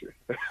you.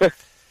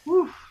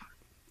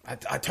 I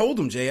told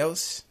him, Jay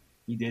Ellis.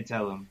 You did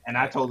tell him, and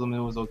I told him it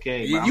was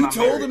okay. but I'm You not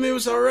told married. him it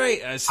was all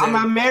right. I said, I'm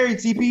not married.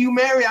 TP, you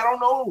married? I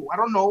don't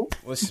know.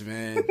 listen,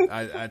 man.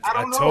 I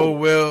don't know. told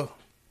Will,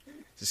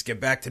 just get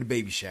back to the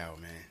baby shower,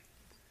 man.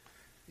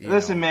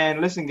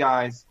 Listen,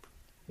 guys.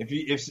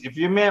 If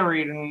you're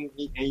married and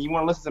you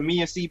want to listen to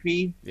me or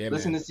CP,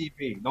 listen man. to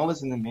CP. Don't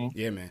listen to me.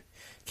 Yeah, man.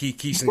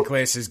 Keith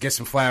Sinclair says, get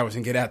some flowers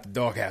and get out the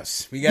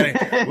doghouse. We need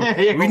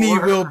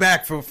Will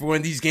back for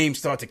when these games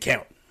start to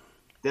count.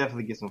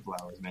 Definitely get some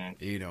flowers, man.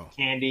 You know.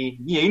 Candy.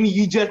 Yeah,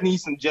 you just need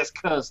some just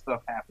cuz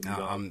stuff happening. No,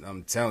 dog.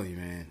 I'm telling you,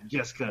 man.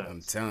 Just cuz.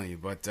 I'm telling you.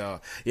 But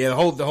yeah, the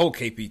whole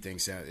KP thing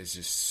is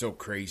just so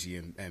crazy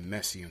and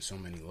messy on so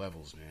many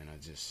levels, man.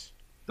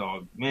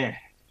 Dog, man.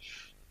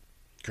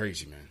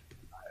 Crazy, man.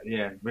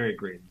 Yeah, very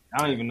crazy. I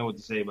don't even know what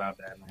to say about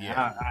that, man.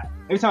 Yeah.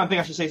 Every time I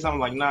think I should say something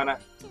like, no, I don't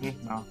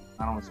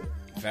want to say it.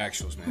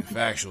 Factuals, man.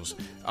 Factuals.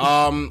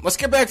 Let's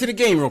get back to the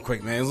game real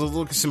quick, man. Let's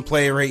look at some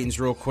player ratings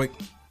real quick.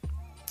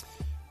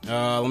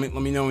 Let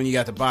me know when you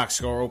got the box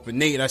score open.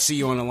 Nate, I see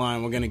you on the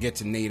line. We're gonna get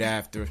to Nate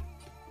after.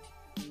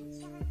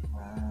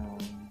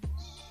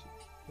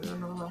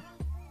 All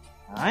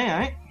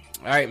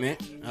right, man.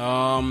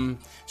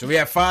 So we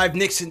have 5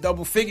 Knicks in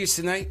double figures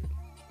tonight.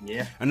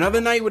 Yeah.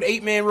 Another night with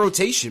 8-man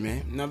rotation,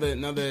 man.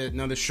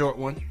 Another short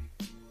one.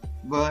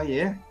 But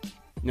yeah.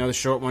 Another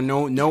short one.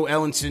 No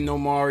Ellenson, no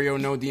Mario,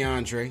 no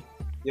DeAndre.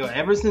 Yo,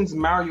 ever since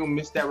Mario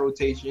missed that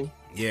rotation.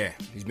 Yeah,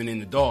 he's been in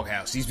the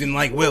doghouse. He's been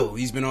like Will.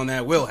 He's been on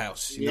that Will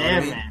house. You know what I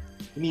mean? Man.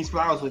 He needs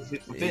flowers for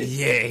Fizz.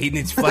 Yeah, he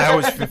needs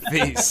flowers for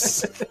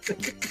Fizz.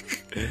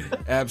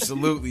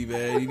 Absolutely,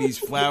 man. He needs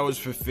flowers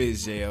for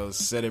Fizz, JL.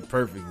 Said it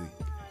perfectly.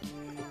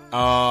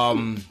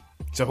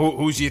 So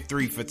who's your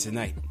 3 for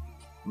tonight?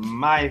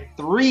 My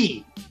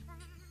 3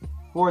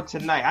 for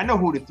tonight. I know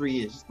who the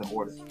 3 is, just the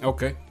order.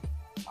 Okay.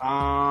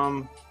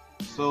 So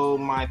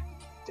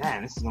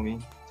this is gonna be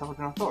tougher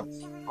than I thought.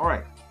 All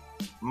right.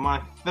 My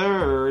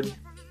 3rd,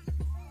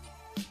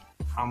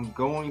 I'm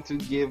going to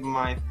give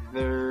it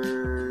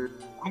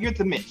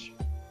to Mitch.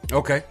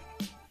 Okay.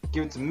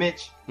 Give it to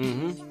Mitch.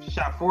 Mm-hmm.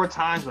 Shot 4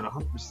 times with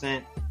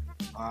 100%.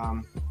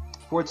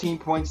 14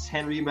 points,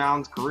 10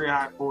 rebounds, career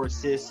high 4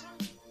 assists,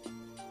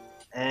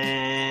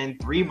 and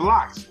 3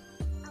 blocks.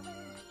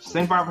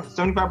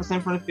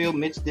 75% from the field.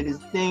 Mitch did his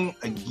thing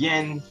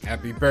again.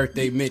 Happy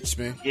birthday, Mitch,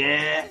 man.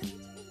 Yeah.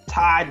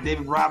 Tied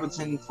David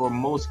Robinson for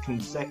most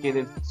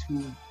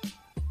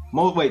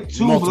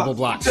multiple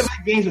blocks. 2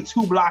 games with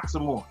 2 blocks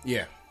or more.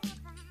 Yeah.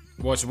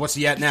 What's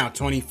he at now?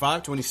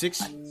 25,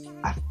 26?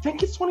 I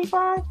think it's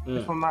 25.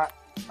 If I'm not,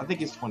 I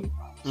think it's 25.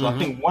 So I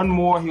think one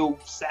more he'll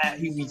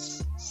be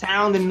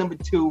sound in number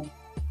 2.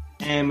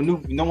 And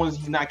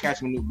he's not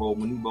catching Manute Bol.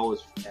 Manute Bol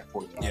is at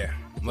 45. Yeah,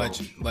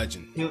 legend.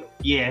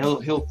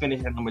 He'll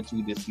finish at number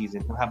 2 this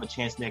season. He'll have a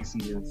chance next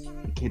season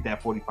to hit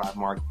that 45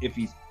 mark if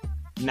he's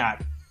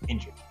not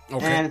injured.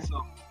 Okay. And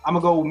so I'm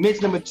gonna go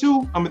Mitch number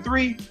 2, number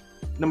 3.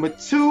 Number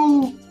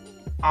 2,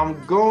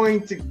 I'm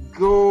going to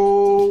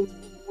go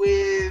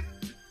with.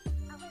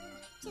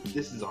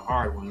 This is a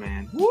hard one,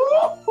 man.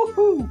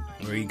 Woo-hoo-hoo.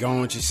 Where you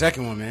going with your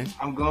second one, man?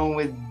 I'm gonna go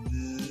with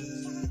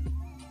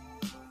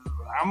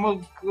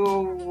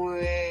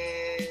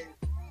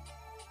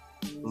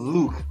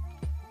Luke.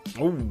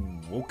 Oh,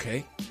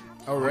 okay.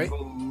 All right.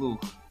 I'm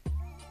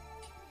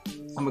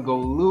gonna go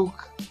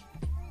Luke.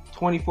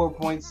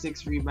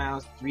 24.6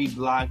 rebounds, 3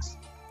 blocks,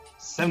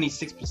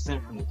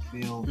 76% from the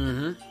field.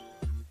 Mm-hmm.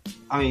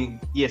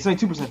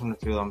 72% from the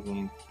field.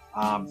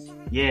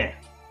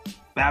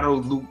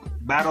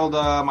 Battled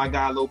my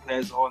guy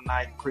Lopez all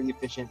night. Pretty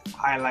efficient.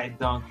 Highlight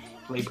dunk.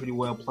 Played pretty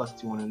well.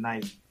 +2 on the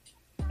night.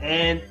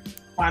 And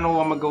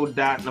final, I'm gonna go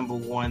Dot number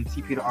 1.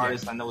 TP the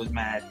artist. I know is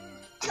mad.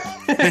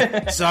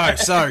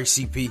 Sorry,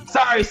 CP.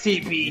 Sorry,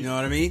 CP. You know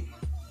what I mean?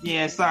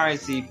 Yeah, sorry,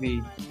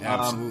 CP.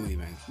 Absolutely,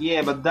 man.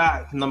 Yeah, but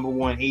Dot number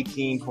 1,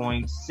 18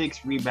 points,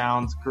 6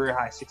 rebounds, career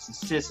high 6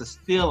 assists, a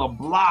steal, a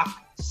block,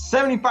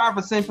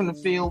 75% from the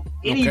field,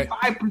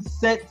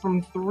 85%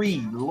 from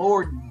 3.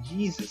 Lord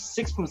Jesus,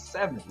 6 from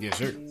 7. Yes,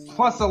 sir.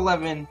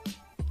 +11,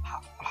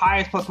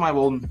 highest plus my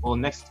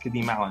next to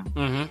Kadeem Allen.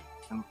 Mm-hmm.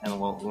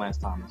 And Lance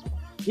Thomas.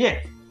 Yeah,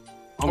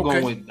 I'm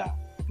going with that.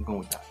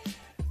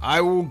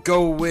 I will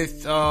go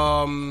with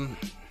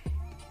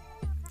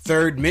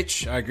third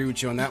Mitch. I agree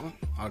with you on that one.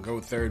 I'll go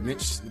with third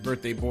Mitch. The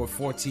birthday boy,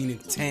 14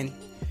 and 10.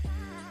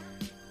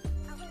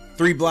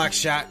 3 block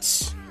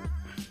shots.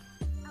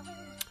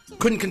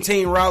 Couldn't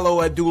contain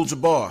Rollo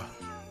Abdul-Jabbar.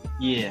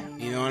 Yeah.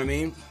 You know what I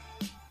mean?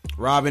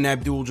 Robin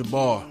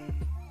Abdul-Jabbar.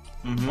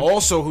 Mm-hmm.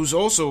 Who's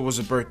also was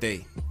a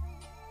birthday.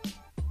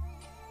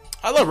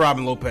 I love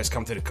Robin Lopez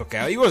come to the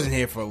cookout. He wasn't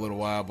here for a little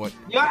while, but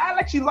yeah, I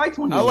actually liked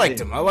when he I liked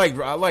him. I like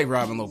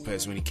Robin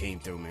Lopez when he came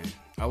through, man.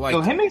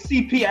 So him and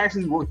CP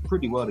actually worked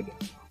pretty well together.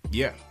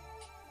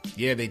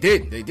 Yeah, they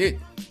did.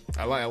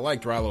 I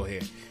liked Rollo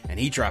here, and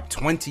he dropped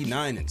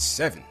 29 and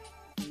 7.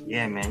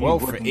 Yeah, man.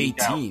 12 for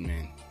 18,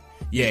 man.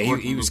 Yeah,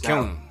 he was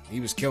killing him. He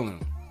was killing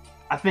him.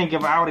 I think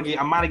if I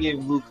might have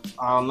gave Luke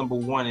number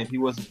 1 if he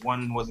wasn't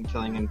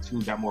killing him.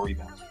 2 got more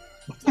rebounds.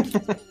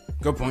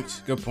 Good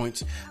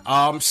points.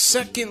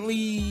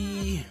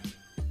 Secondly,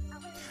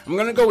 I'm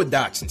gonna go with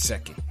Dots in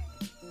second.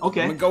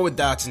 Okay. I'm gonna go with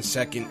Dots in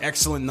second.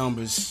 Excellent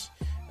numbers.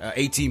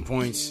 18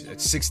 points,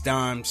 6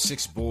 dimes,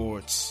 6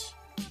 boards,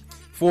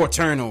 4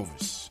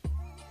 turnovers.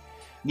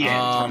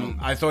 Yeah.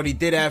 I thought he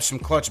did have some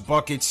clutch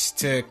buckets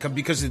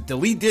because the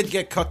lead did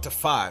get cut to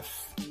 5.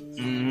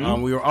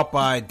 Mm-hmm. We were up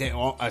by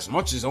as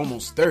much as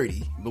almost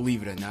 30,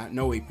 believe it or not.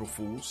 No April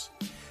Fools.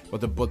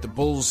 But the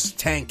Bulls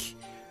tank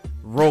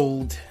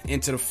rolled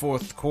into the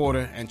fourth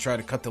quarter and tried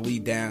to cut the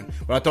lead down.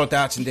 But I thought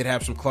Dotson did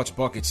have some clutch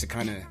buckets to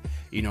kind of,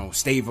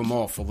 stave him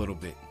off a little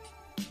bit.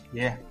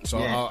 Yeah. So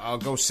I'll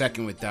go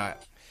second with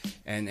that.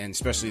 And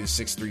especially the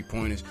 6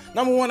 3-pointers.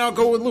 Number 1, I'll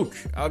go with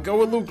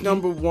Luke.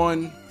 Number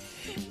 1.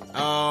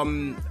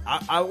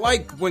 I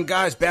like when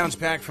guys bounce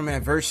back from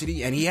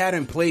adversity, and he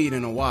hadn't played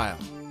in a while.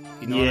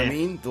 You know what I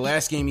mean? The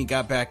last game he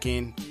got back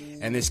in,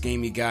 and this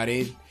game he got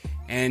in.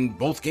 And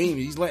both games,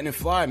 he's letting it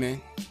fly,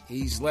 man.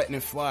 He's letting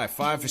it fly.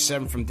 5 for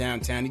 7 from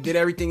downtown. He did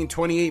everything in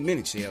 28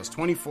 minutes. Yeah, it was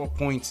 24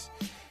 points,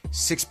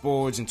 6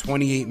 boards in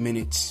 28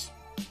 minutes.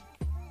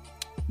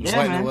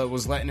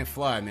 Was letting it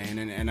fly, man.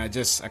 And I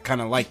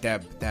kind of like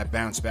that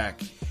bounce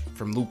back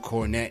from Luke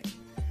Cornett.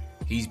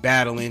 He's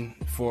battling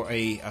for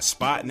a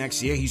spot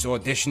next year. He's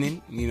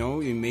auditioning,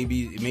 and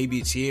maybe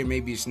it's here,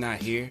 maybe it's not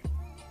here.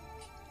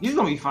 He's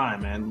gonna be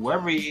fine, man.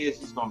 Wherever he is,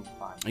 he's gonna be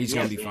fine. He's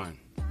gonna be fine.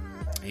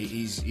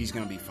 He's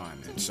gonna be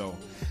fine, man. So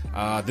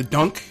the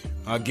dunk,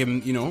 I'll give him,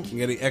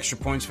 get the extra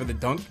points for the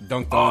dunk.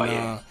 Dunked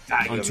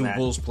on 2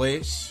 Bulls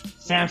players.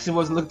 Samson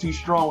wasn't looking too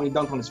strong when he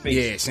dunked on his face.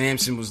 Yeah,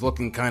 Samson was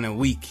looking kind of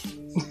weak.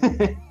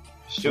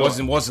 Sure.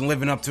 Wasn't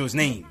living up to his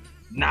name.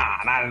 Nah,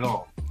 not at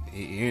all.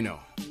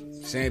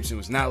 Samson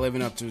was not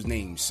living up to his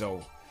name.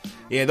 So,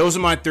 yeah, those are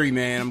my 3,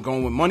 man. I'm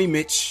going with Money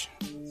Mitch.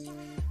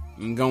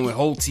 I'm going with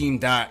whole team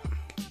Dot.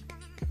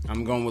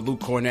 I'm going with Luke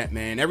Cornett,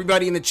 man.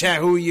 Everybody in the chat,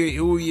 who are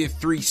your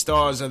 3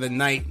 stars of the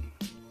night?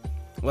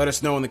 Let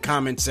us know in the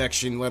comment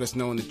section. Let us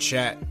know in the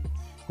chat.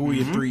 Who are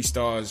your 3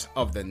 stars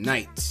of the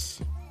night?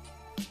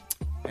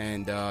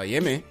 And yeah,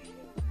 man.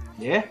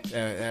 Yeah.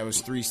 That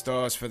was 3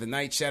 stars for the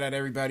night. Shout out to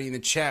everybody in the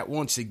chat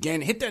once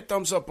again. Hit that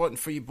thumbs up button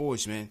for your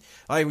boys, man.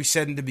 Like we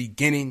said in the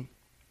beginning,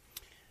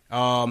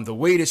 the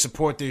way to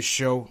support this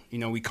show,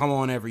 we come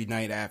on every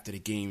night after the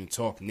game and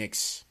talk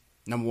Knicks.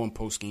 #1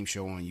 post-game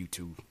show on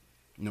YouTube.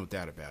 No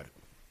doubt about it.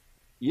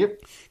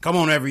 Yep. Come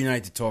on every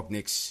night to talk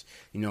Knicks.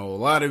 We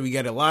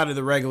got a lot of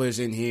the regulars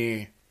in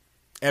here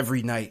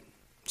every night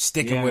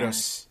sticking with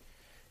us.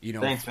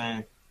 Thanks,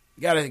 man.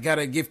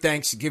 Gotta give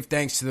thanks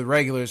to the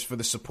regulars, for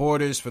the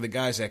supporters, for the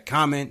guys that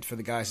comment, for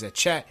the guys that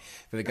chat,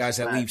 for the guys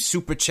that leave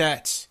super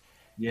chats.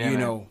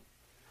 Yeah,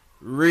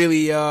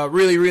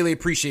 really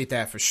appreciate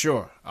that for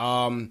sure.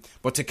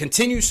 But to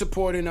continue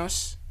supporting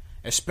us,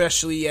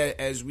 especially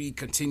as we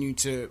continue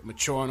to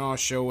mature on our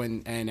show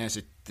and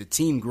as the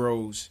team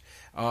grows,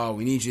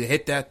 we need you to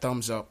hit that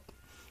thumbs up.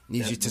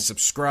 Need you to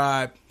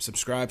subscribe.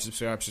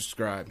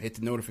 Hit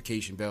the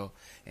notification bell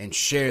and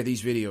share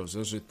these videos.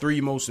 Those are 3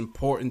 most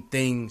important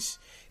things.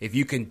 If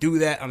you can do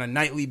that on a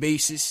nightly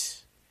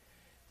basis,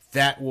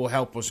 that will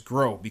help us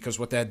grow. Because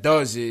what that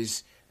does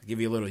is, I'll give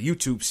you a little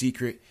YouTube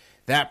secret,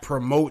 that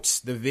promotes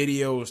the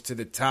videos to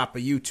the top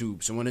of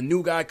YouTube. So when a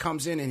new guy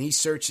comes in and he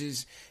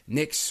searches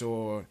Knicks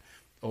or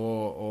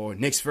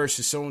Knicks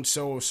versus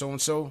so-and-so or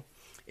so-and-so,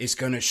 it's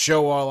going to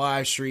show our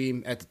live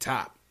stream at the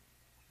top.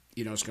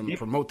 It's going to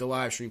promote the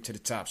live stream to the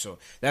top. So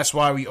that's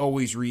why we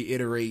always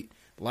reiterate,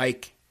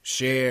 like,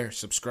 share,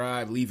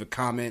 subscribe, leave a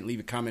comment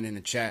in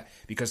the chat,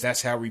 because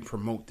that's how we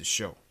promote the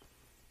show.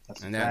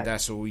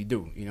 That's what we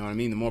do. You know what I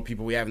mean? The more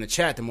people we have in the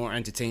chat, the more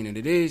entertaining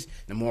it is.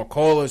 The more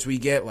callers we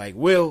get, like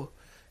Will,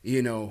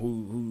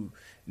 who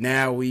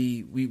now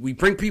we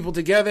bring people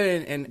together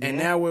and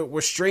now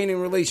we're straining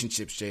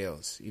relationships,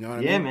 JLs. You know what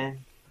I mean? Yeah,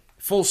 man.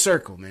 Full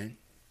circle, man.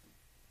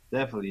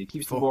 Definitely. It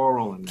keeps the ball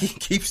rolling, man.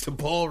 Keeps the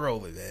ball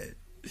rolling, man.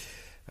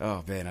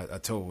 Oh, man, I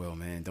told Will,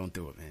 man, don't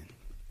do it, man.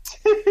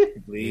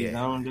 Please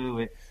don't do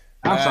it.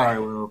 I'm sorry,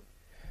 Will.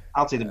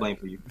 I'll take the blame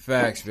for you.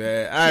 Facts,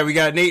 man. All right, we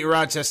got Nate in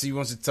Rochester. He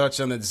wants to touch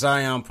on the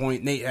Zion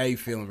point. Nate, how you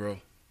feeling, bro?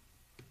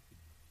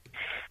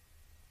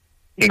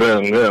 I'm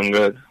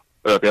good.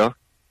 What up, y'all?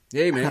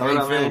 Yeah, man. How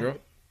you feeling, bro?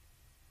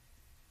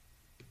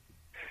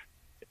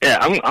 Yeah,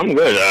 I'm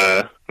good.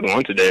 I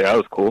won today. That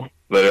was cool.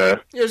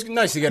 But it was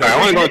nice to get. I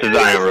want to go into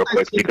Zion real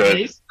quick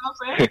because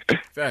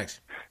facts.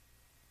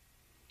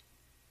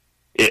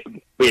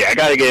 Yeah, I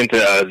got to get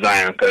into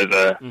Zion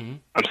because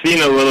I'm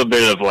seeing a little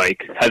bit of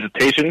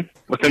hesitation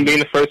with him being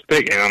the first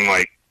pick, and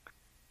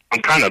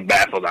I'm kind of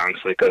baffled,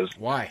 honestly, because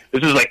why?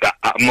 This is the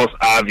most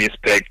obvious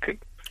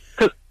pick.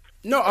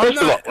 No,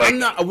 I'm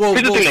not. Well,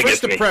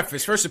 first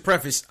to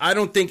preface, I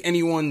don't think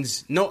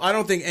anyone's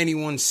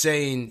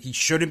saying he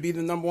shouldn't be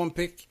the #1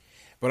 pick,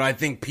 but I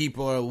think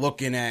people are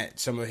looking at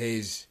some of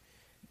his.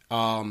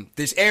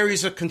 There's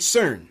areas of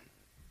concern.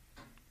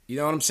 You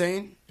know what I'm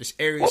saying? There's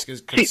areas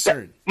of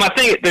concern. My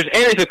thing is, there's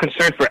areas of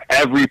concern for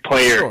every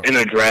player in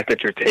the draft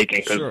that you're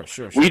taking.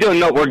 Cause we don't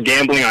know. We're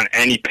gambling on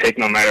any pick,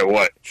 no matter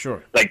what.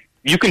 Sure.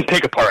 You can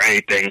pick apart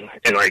anything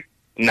and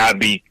not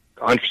be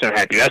 100%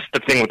 happy. That's the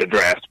thing with the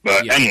draft.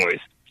 But anyways,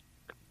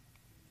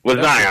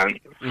 with Zion,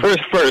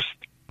 first,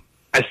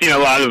 I've seen a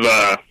lot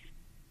of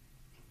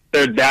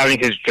they're doubting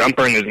his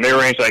jumper and his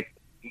mid-range.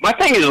 My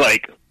thing is a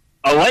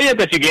layup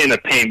that you get in the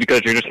paint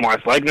because you're just more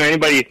athletic than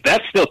anybody.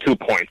 That's still 2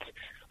 points.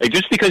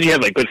 Just because you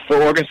have good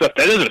footwork and stuff,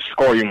 that doesn't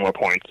score you more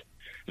points.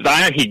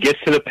 Zion, he gets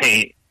to the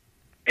paint,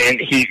 and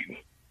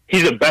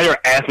he's a better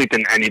athlete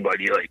than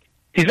anybody.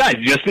 He's not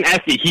just an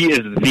athlete; he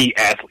is the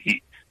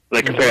athlete.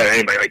 Compared to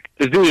anybody,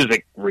 this dude is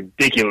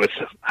ridiculous.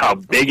 How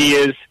big he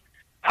is,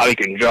 how he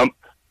can jump.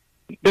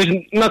 There's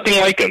nothing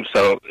like him.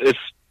 So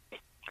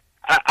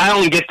I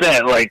don't get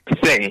that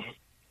thing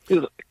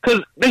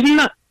because there's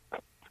not.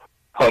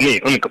 Oh,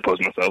 let me compose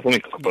myself.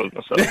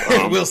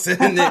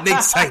 Wilson,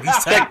 Nick's tight.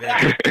 He's tight,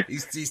 man.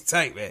 He's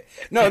tight, man.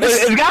 No,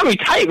 it's got me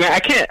tight, man. I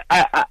can't.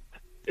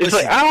 It's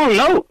I don't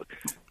know.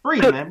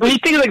 Breathe, man. When you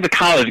think of the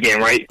college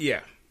game, right?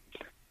 Yeah.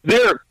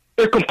 They're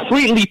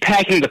completely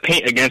packing the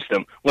paint against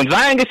them. When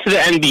Zion gets to the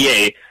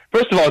NBA,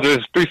 first of all, there's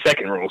a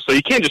 3-second rule, so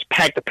you can't just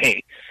pack the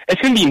paint.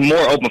 It's going to be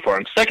more open for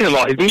him. Second of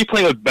all, he's going to be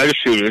playing with better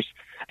shooters.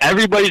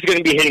 Everybody's going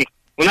to be hitting.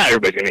 Well, not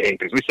everybody's going to be hitting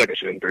threes. We suck at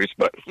shooting threes,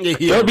 but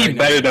they'll be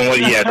better than what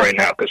he has right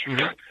now. Because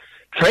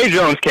Trey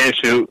Jones can't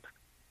shoot.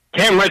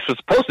 Cam Reddish was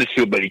supposed to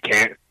shoot, but he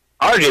can't.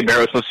 RJ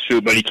Barrett was supposed to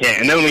shoot, but he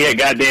can't. And then we had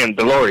goddamn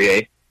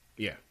Delorier.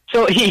 Yeah.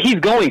 So he's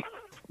going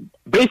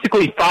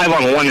basically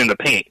 5-on-1 in the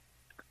paint.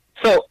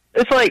 So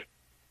it's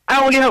I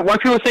don't get why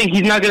people are saying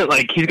he's not gonna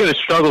he's gonna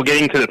struggle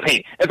getting to the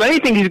paint. If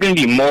anything, he's gonna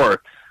be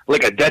more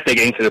adept at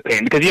getting to the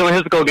paint because he only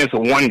has to go against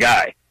one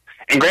guy.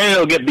 And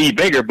granted, it'll be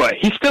bigger, but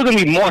he's still gonna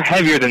be more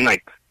heavier than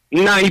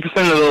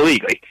 90% of the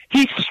league.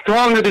 He's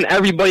stronger than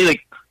everybody,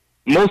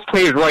 most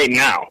players right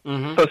now.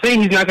 So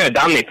saying he's not gonna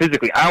dominate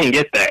physically, I don't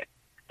get that.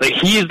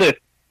 He is the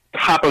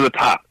top of the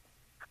top.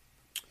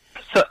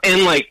 So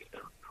and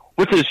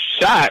with his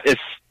shot,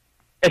 it's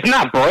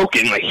not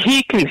broken.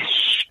 He can.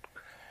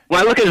 When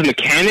I look at his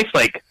mechanics,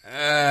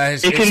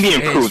 It can be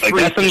improved. Like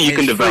that's something you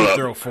can develop. His free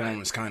throw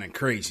form is kind of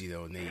crazy,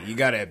 though, Nate. You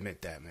got to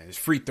admit that, man. His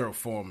free throw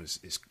form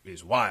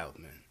is wild,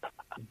 man.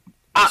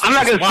 I'm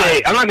not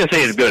gonna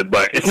say it's good,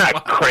 but it's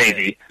not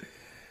crazy.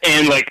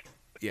 And like,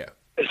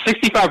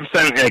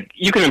 65%, like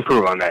you can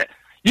improve on that.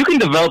 You can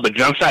develop a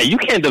jump shot. You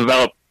can't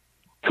develop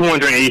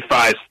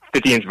 285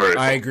 50-inch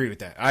vertical. I agree with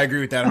that.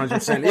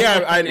 100%.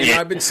 Yeah,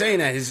 I've been saying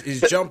that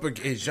his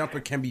jumper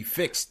can be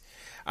fixed.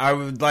 I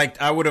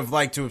would have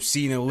liked to have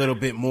seen a little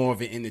bit more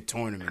of it in the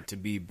tournament to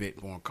be a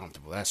bit more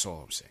comfortable. That's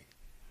all I'm saying.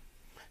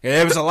 Yeah,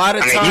 there was a lot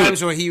of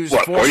times where he was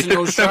forcing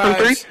those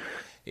drives.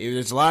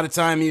 There's a lot of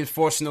time he was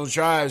forcing those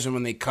drives, and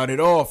when they cut it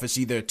off, it's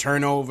either a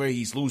turnover,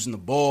 he's losing the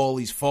ball,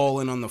 he's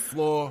falling on the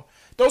floor.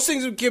 Those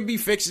things can be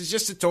fixed. It's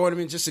just a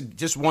tournament,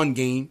 just one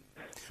game.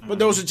 But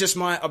those are just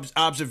my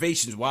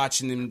observations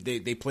watching them.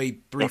 They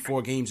played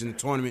 3-4 games in the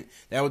tournament.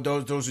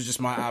 Those are just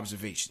my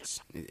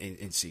observations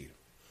in seeing them.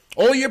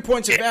 All your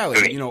points are valid.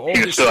 I mean, all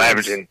he was still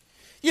averaging.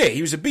 Yeah,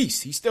 he was a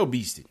beast. He still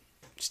beasted.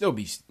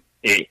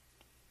 Yeah.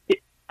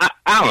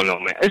 I don't know,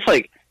 man. It's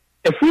like,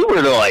 if we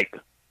were to, like,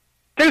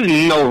 there's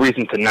no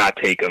reason to not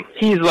take him.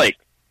 He's like,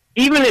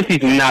 even if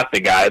he's not the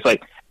guy, it's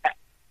like,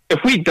 if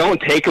we don't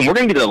take him, we're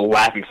going to be the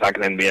laughing stock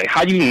in the NBA. Like,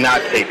 how do you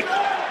not take him?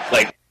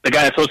 Like, the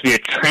guy that's supposed to be a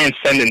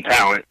transcendent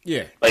talent.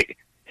 Yeah. Like,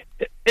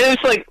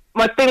 it's like,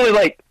 my thing was,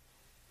 like,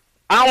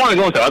 I don't want to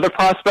go into other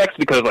prospects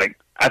because, like,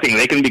 I think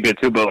they can be good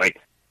too, but, like,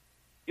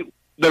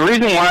 the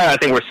reason why I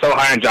think we're so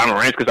high on Ja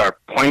Morant is because our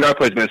point guard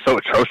play has been so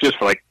atrocious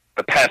for, like,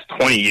 the past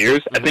 20 years.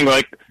 I think,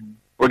 like,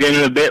 we're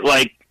getting a bit,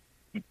 like,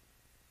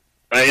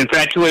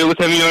 infatuated with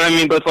him, you know what I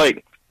mean? But it's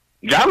like,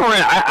 Ja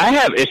Morant, I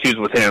have issues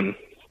with him.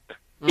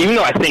 Even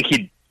though I think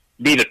he'd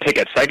be the pick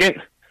at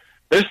second,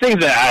 there's things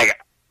that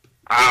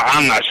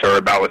I'm not sure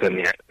about with him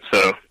yet.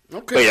 So,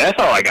 okay. But yeah,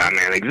 that's all I got,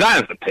 man. Like,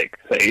 Zion's the pick.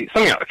 So,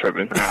 some of y'all are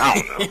tripping. I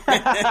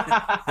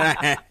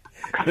don't know.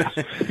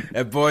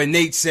 That boy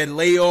Nate said,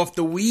 "Lay off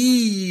the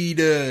weed,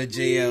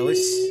 J. Ellis."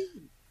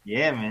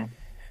 Yeah, man.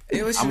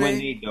 Hey, listen, I'm man.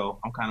 with Nate, though.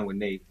 I'm kind of with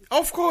Nate.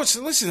 Of course.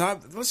 Listen.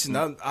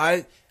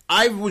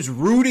 I was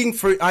rooting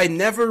for. I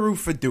never root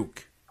for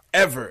Duke,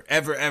 ever.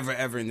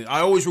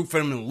 I always root for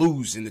them to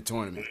lose in the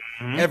tournament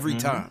every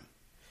time.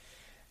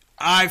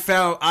 I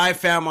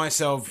found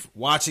myself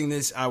watching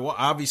this.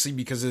 Obviously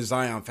because of the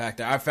Zion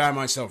factor. I found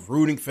myself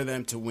rooting for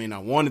them to win. I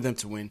wanted them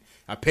to win.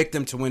 I picked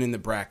them to win in the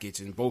brackets,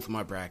 in both of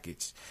my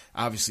brackets.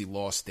 Obviously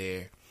lost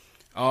there.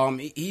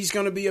 He's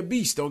going to be a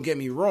beast, don't get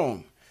me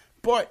wrong.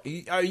 But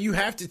you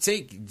have to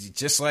take,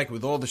 just like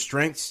with all the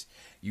strengths,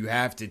 you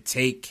have to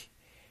take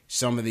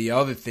some of the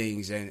other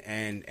things,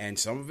 and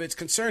some of it's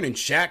concerning.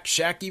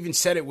 Shaq even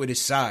said it with his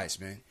size,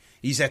 man.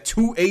 He's at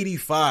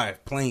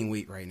 285 playing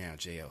weight right now,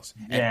 JLs.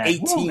 At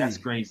 18. That's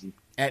crazy.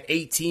 At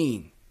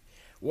 18.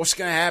 What's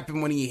going to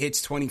happen when he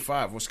hits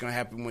 25? What's going to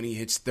happen when he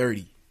hits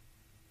 30?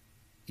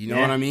 You know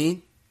what I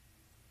mean?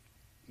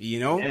 You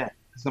know? Yeah.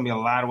 It's going to be a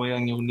lot of weight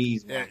on your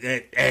knees, man.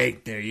 Hey,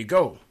 there you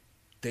go.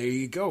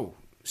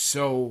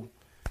 So,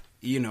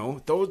 you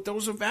know,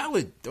 those are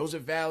valid. Those are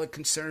valid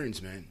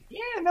concerns, man.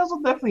 Yeah, those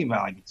are definitely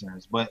valid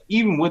concerns. But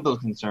even with those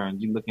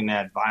concerns, you're looking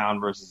at Zion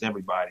versus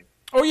everybody.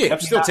 Oh, yeah,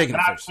 still taking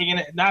it first.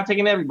 Not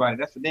taking everybody.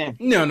 That's for damn.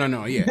 No,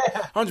 yeah.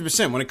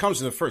 100%. When it comes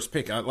to the first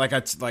pick, like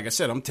I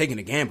said, I'm taking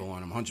a gamble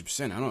on him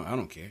 100%. I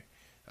don't care.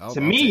 To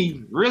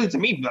me,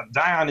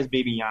 Zion is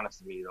baby Giannis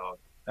to me, though.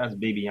 That's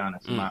baby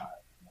Giannis in my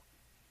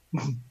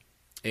eyes.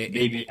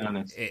 Baby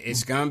Giannis.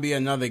 It's going to be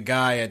another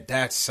guy at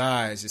that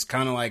size. It's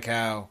kind of like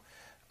how,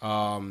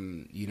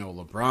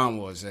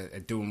 LeBron was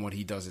at doing what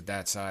he does at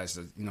that size.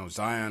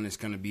 Zion is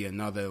going to be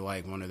another,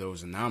 like, one of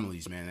those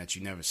anomalies, man, that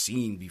you never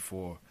seen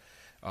before.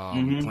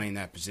 Playing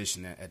that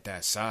position at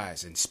that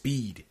size and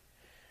speed.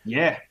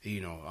 Yeah.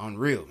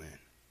 Unreal, man.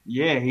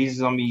 Yeah,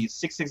 he's going to be a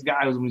 6'6"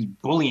 guy who's going to be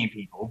bullying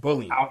people.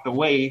 Out the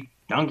way,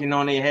 dunking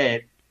on their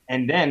head.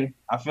 And then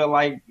I feel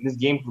like this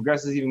game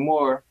progresses even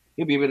more.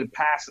 He'll be able to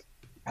pass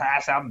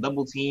out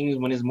double teams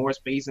when there's more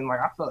space. And, like,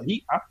 I feel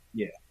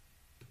yeah.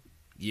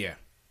 Yeah.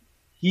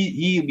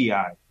 He'll be all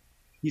right.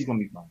 He's going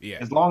to be fine. Yeah.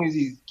 As long as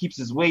he keeps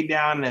his weight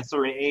down at a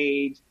certain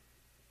age.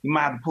 You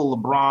might have to pull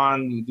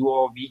LeBron, do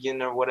all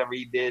vegan or whatever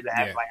he did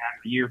after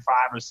year 5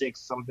 or 6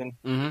 or something.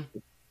 Mm-hmm.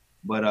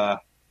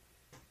 But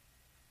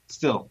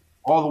still,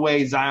 all the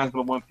way, Zion's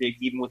number one pick,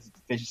 even with his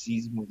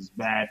deficiencies, with his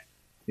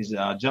his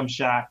jump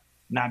shot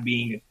not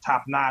being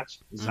top notch.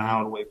 Zion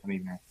all the way for me,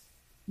 man.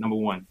 Number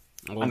one.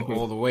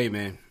 All the way,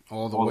 man.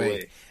 All the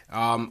way.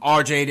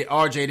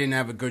 RJ didn't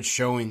have a good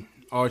showing.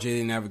 RJ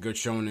didn't have a good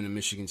showing in the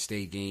Michigan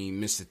State game.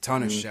 Missed a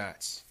ton of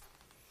shots.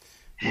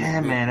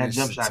 Yeah, man, that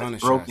jump shot is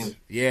broken. Shots.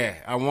 Yeah,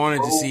 I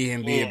wanted to see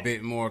him be a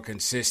bit more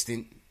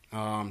consistent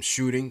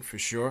shooting for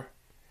sure.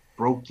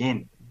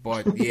 Broken.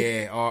 But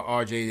yeah,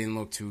 RJ didn't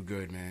look too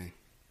good, man.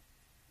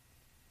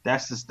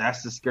 That's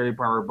the scary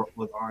part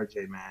with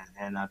RJ, man.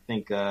 And I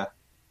think my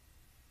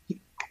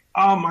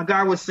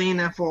guy was saying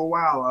that for a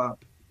while,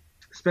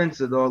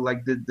 Spencer, though,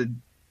 like the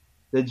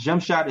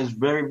jump shot is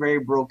very, very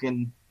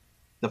broken.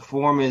 The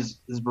form is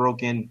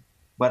broken.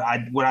 But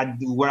what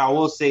I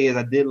will say is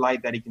I did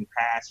like that he can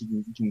pass.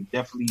 You can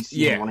definitely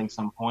see him running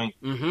some point.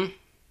 Mm-hmm.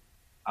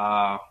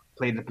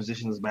 Played the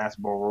positionless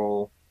basketball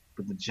role,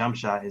 but the jump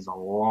shot is a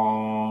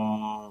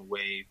long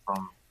way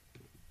from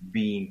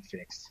being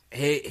fixed.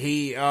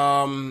 His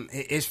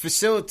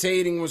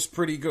facilitating was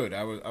pretty good.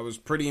 I was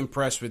pretty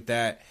impressed with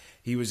that.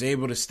 He was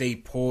able to stay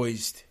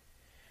poised,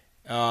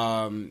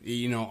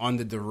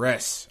 under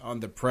duress,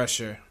 under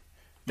pressure.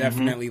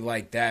 Definitely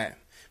like that.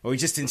 But we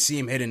just didn't see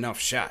him hit enough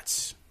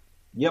shots.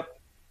 Yep.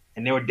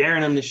 And they were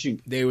daring him to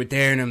shoot.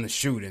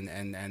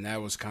 And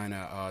that was kind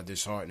of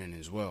disheartening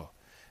as well.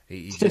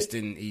 He just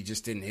didn't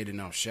hit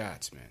enough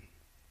shots,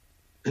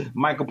 man.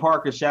 Michael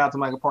Parker, shout out to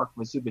Michael Parker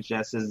for Super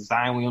Chat, says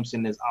Zion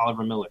Williamson is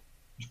Oliver Miller.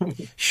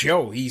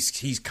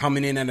 He's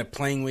coming in at a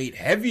playing weight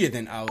heavier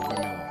than Oliver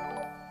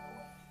Miller.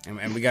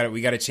 And we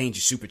got to change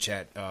the Super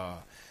Chat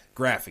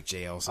graphic,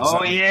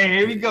 JL.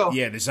 Here we go.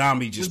 Yeah, the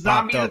zombie just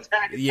popped up.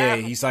 Yeah,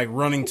 he's like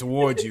running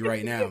towards you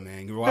right now,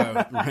 man.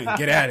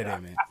 Get out of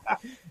there, man.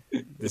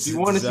 If you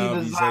want to see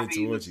the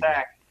zombie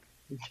attack,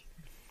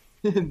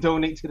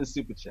 donate to the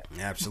Super Chat.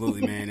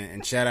 Absolutely, man.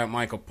 And shout out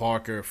Michael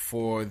Parker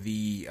for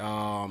the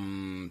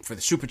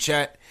Super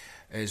Chat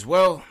as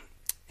well.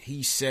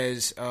 He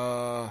says,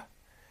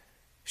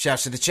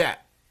 shouts to the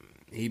chat.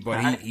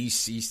 He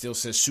still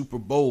says Super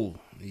Bowl.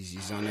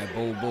 He's on that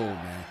bowl,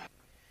 man.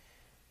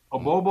 A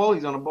bowl?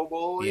 He's on a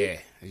bowl? Yeah,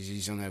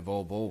 he's on that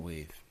bowl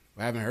wave.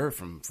 I haven't heard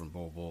from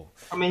bowl.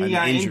 I mean, he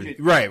got injured.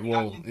 Right,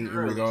 well, in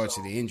regards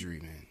to the injury,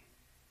 man.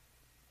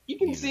 You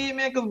can see it,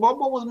 man, because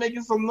Bobo was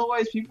making some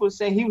noise. People were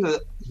saying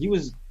he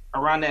was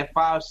around that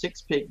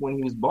 5'6" pick when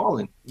he was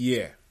balling.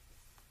 Yeah.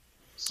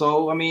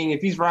 So, I mean,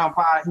 if he was around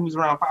 5'6"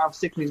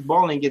 when he's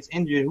balling, gets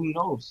injured, who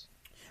knows?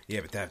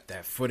 Yeah, but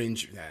that foot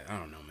injury, I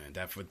don't know, man.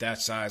 That foot,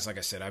 that size, like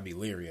I said, I'd be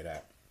leery of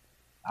that.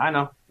 I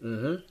know.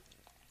 Mm-hmm.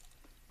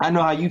 I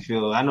know how you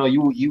feel. I know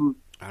you.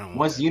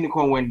 Once the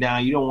Unicorn went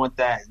down, you don't want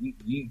that.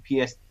 You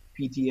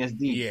PTSD.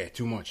 Yeah,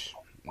 too much.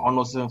 On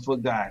those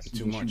 7-foot guys.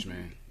 Too much,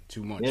 man.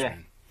 Too much,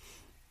 man.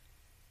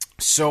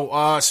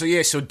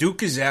 So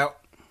Duke is out.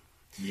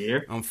 Yeah.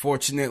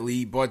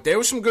 Unfortunately, but there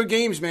were some good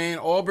games, man.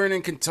 Auburn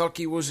and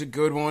Kentucky was a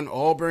good one.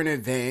 Auburn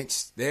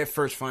advanced their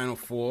first Final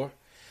Four,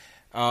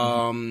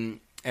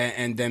 and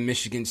then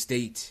Michigan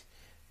State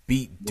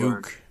beat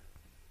Duke.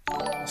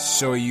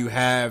 So you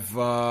have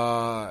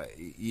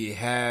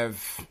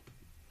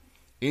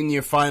in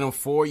your Final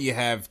Four, you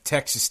have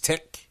Texas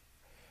Tech,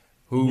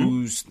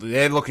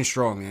 they're looking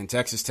strong, man.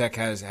 Texas Tech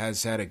has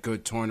had a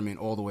good tournament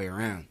all the way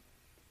around.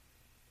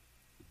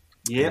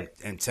 Yep.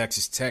 And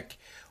Texas Tech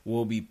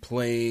will be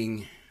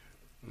playing.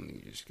 Let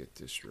me just get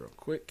this real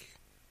quick.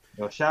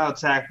 Yo, shout out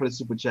Tack for the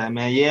Super Chat,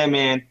 man. Yeah,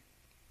 man.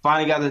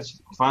 Finally got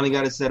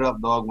it set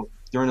up, dog.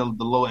 During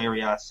the low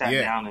area, I sat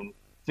down and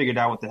figured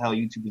out what the hell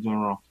YouTube was doing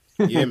wrong.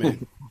 Yeah,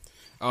 man.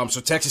 So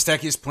Texas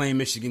Tech is playing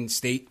Michigan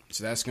State,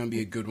 so that's going to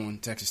be a good one.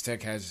 Texas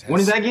Tech has when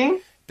is that game?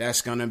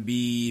 That's going to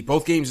be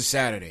both games are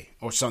Saturday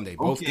or Sunday.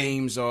 Both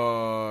games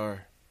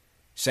are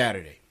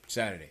Saturday.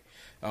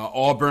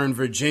 Auburn,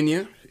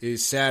 Virginia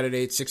is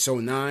Saturday at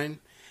 6:09,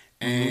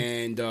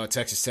 and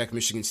Texas Tech,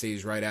 Michigan State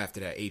is right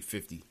after that,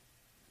 8:50.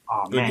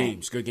 Oh, good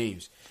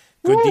games.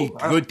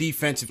 Good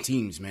defensive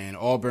teams, man.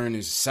 Auburn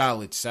is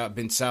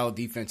been solid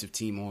defensive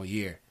team all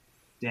year.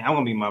 Damn, I'm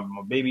gonna be my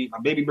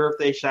baby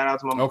birthday. Shout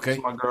out to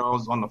my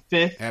girls on the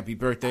 5th. Happy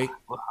birthday!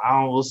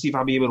 We'll see if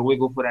I'll be able to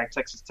wiggle for that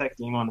Texas Tech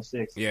game on the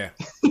 6th. Yeah,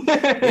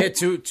 yeah,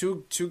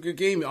 two good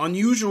games.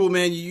 Unusual,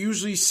 man. You're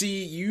used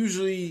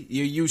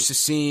to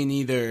seeing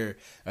either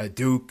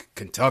Duke,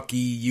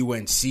 Kentucky,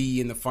 UNC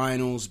in the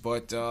finals,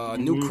 but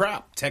new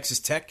crop. Texas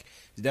Tech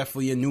is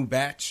definitely a new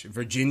batch.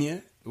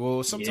 Virginia,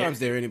 well, sometimes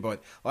they're in it,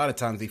 but a lot of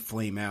times they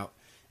flame out.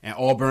 And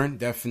Auburn,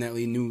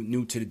 definitely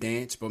new to the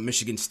dance, but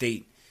Michigan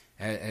State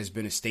has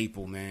been a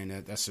staple,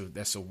 man. That's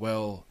a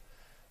well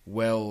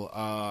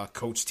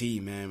coached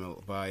team, man,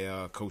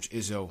 by Coach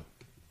Izzo.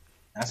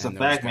 That's a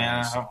fact,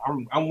 man.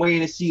 I'm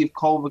waiting to see if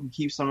Culver can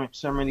keep some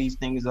of these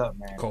things up,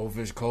 man.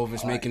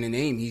 Culver's making a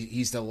name.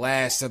 He's the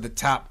last of the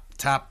top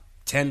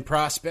 10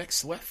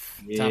 prospects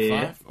left.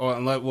 Yeah. Top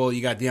 5. Well,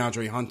 you got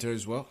DeAndre Hunter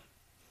as well.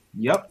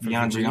 Yep,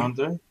 DeAndre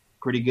Hunter,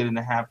 pretty good in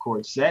the half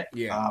court set.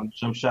 Yeah,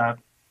 jump shot.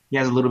 He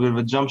has a little bit of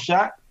a jump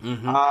shot,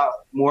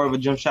 more of a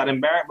jump shot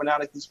than Barrett, but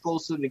not as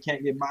explosive. They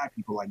can't get by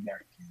people like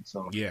Barrett can.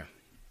 So yeah,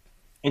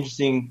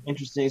 interesting.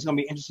 It's gonna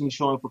be interesting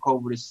showing for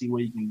Culver to see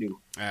what he can do.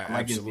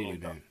 Absolutely,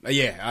 man.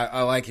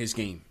 I like his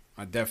game.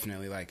 I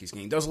definitely like his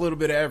game. Does a little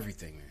bit of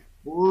everything, man.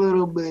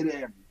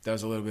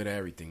 Does a little bit of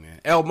everything, man.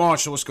 L.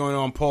 Marshall, what's going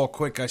on? Paul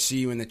Quick, I see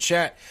you in the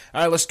chat.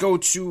 All right, let's go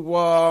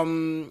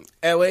to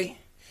L.A.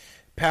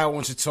 Pal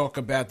wants to talk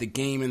about the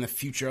game and the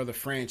future of the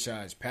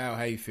franchise. Pal,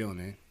 how you feeling,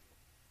 man?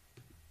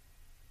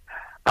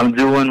 I'm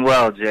doing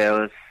well,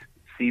 Jairus.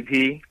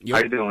 CP, how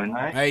you doing?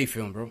 Right. How you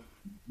feeling, bro?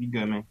 You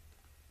good, man?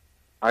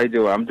 How you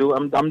doing? I'm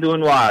doing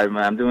well,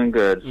 man. I'm doing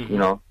good. You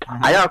know,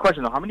 I got a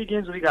question though. How many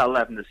games do we got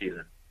left in the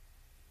season?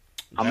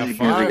 How many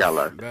games we got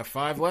left? About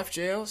 5 left,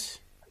 Jails.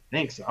 I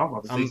think so.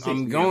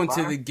 I'm going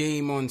to the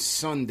game on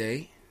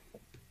Sunday.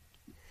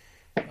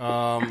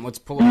 Let's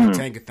pull up the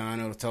Tankathon.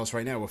 It'll tell us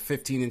right now. We're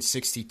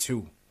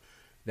 15-62.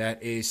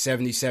 That is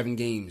 77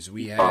 games.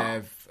 We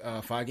have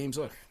 5 games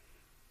left.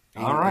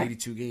 All right.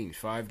 82 games.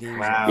 5 games.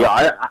 Wow.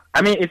 Yeah,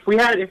 I mean, if we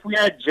had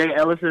Jay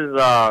Ellis's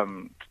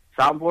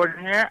soundboard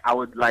in here, I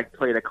would like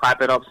play the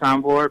Clap It Up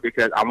soundboard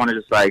because I want to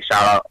just like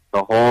shout out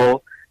the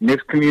whole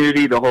Knicks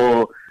community, the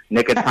whole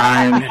Nick of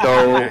Time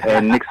show,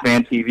 and Knicks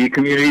Fan TV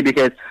community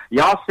because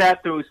y'all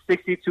sat through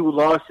 62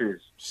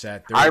 losses.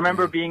 I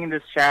remember being in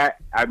this chat.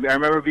 I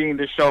remember being in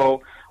the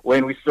show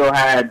when we still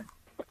had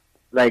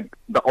like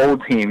the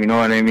old team. You know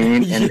what I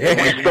mean? And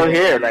we're still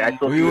here. Like I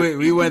still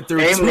we went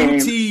through 2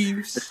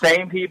 teams, the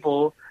same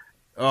people.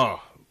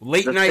 Oh,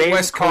 late night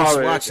West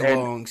Coast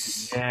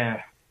watch-alongs.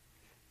 Yeah,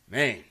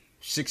 man.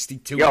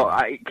 62. Yo,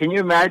 can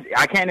you imagine?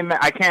 I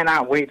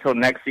cannot wait till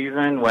next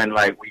season when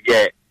like we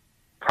get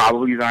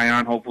probably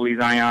Zion, hopefully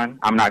Zion.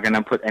 I'm not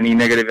gonna put any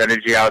negative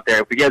energy out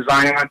there. If we get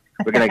Zion,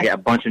 we're gonna get a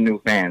bunch of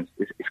new fans.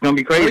 It's gonna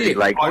be crazy,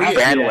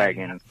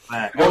 bandwagon.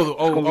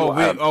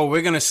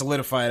 We're gonna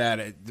solidify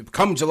that.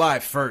 Come July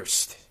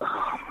 1st.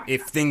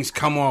 If things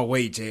come our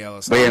way, Jay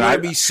Ellis, I'm gonna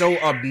be so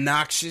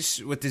obnoxious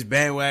with this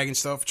bandwagon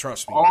stuff.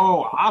 Trust me.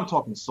 Oh, I'm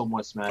talking so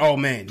much, man. Oh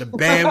man, the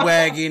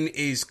bandwagon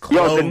is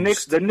closed. Yo,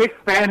 the Knicks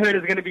fanhood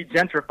is gonna be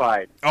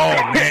gentrified. Oh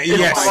man,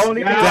 yes. The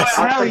only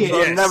thing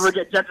will never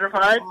get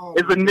gentrified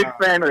is the Knicks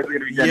fanhood is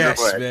gonna be gentrified.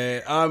 Yes,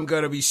 man. I'm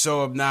gonna be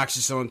so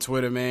obnoxious on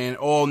Twitter, man.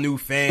 All new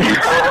fans,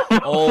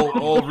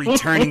 all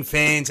returning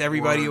fans,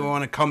 everybody who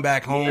want to come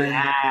back home.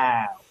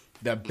 Yeah.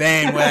 The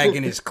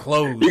bandwagon is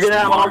closed. You're gonna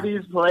have all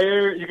these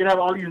players. You're gonna have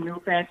all these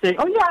new fans saying,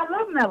 "Oh yeah, I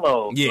love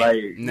Melo." Yeah,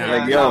 you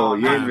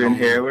ain't been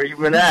here. Where you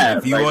been at?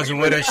 If you wasn't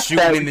with us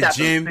shooting in the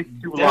gym,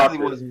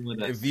 wasn't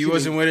with us. If you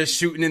wasn't with us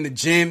shooting in the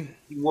gym,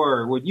 you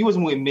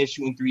wasn't with me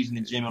shooting threes in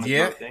the gym on his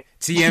birthday.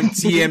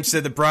 TM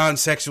said the Brown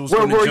sexual was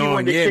going to join. Where were you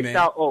when they kicked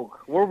out Oak?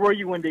 Where were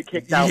you when they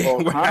kicked out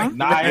Oak? Huh?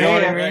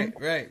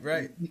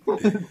 Right.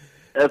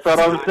 That's what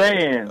I'm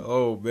saying.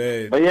 Oh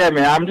man. But yeah,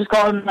 man, I'm just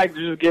calling like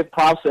to just give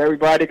props to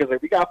everybody because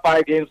like we got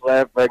 5 games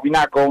left. Like we're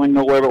not going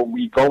nowhere, but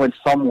we going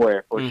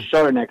somewhere for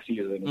sure next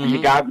season.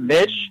 We got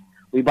Mitch.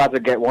 We about to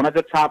get one of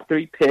the top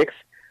 3 picks.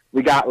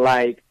 We got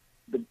like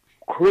the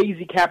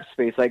crazy cap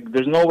space. Like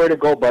there's nowhere to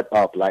go but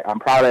up. Like I'm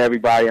proud of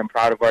everybody. I'm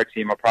proud of our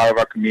team. I'm proud of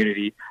our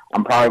community.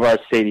 I'm proud of our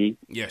city.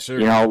 Yes, sir.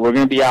 You know we're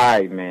gonna be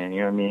alright, man.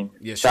 You know what I mean?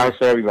 Yes, shout out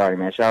to everybody,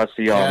 man. Shout out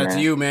to y'all, man. Shout out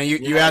to you, man.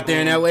 You out there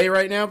in LA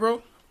right now,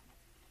 bro?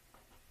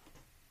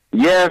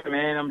 Yeah,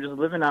 man, I'm just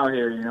living out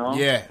here, you know?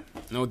 Yeah,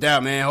 no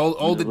doubt, man.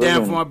 Hold it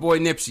down for my boy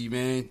Nipsey,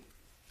 man.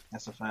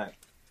 That's a fact.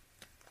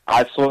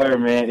 I swear,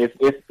 man.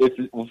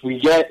 If we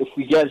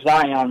get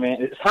Zion,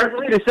 man, it's hard for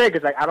me to say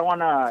because like I don't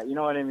want to, you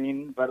know what I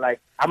mean. But like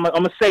I'm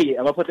gonna say it.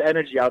 I'm gonna put the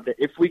energy out there.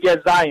 If we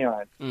get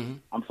Zion,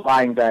 I'm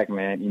flying back,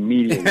 man,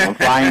 immediately. I'm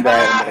flying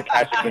back. I'm gonna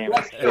catch a game.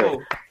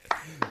 Sure.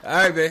 All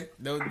right, man.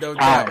 No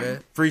doubt, man.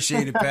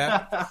 Appreciate it,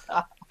 Pat.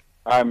 All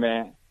right,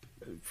 man.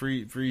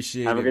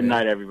 Appreciate it. Have a good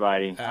night,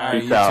 everybody. All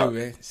right, you out. too,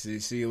 man.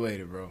 See you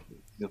later, bro.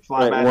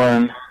 Fly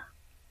back.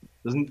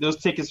 Those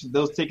tickets are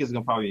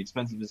gonna probably be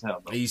expensive as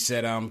hell, though. He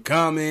said, "I'm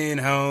coming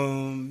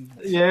home."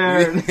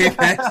 Yeah.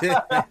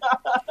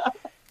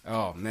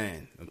 Oh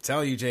man, I'm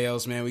telling you,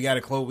 JLs, man, we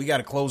gotta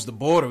close the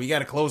border. We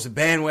gotta close the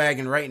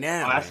bandwagon right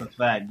now. Oh, that's a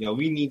fact, yo.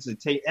 We need to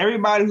take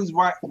everybody who's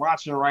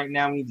watching right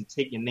now. We need to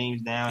take your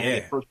names down.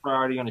 Yeah. First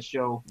priority on the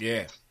show.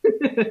 Yeah.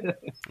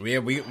 Yeah,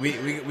 we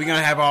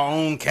gonna have our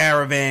own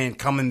caravan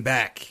coming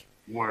back.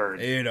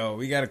 Word. You know,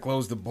 we gotta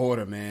close the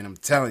border, man. I'm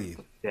telling you,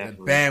 definitely.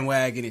 The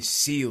bandwagon is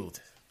sealed,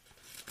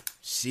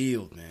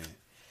 man.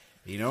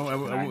 You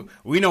know,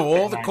 we know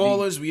all the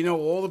callers. We know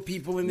all the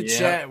people in the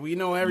chat. We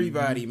know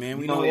everybody, man.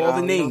 We know all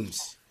the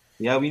names.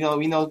 Yeah, we know,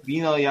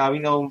 y'all. We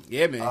know.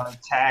 Yeah, man.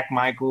 Tack,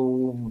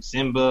 Michael,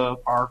 Simba,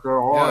 Parker,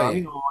 all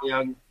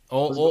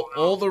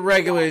the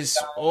regulars.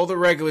 All the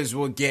regulars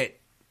will get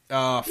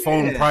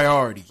phone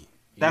priority.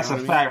 That's a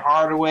fact.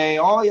 Hardaway,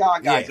 all y'all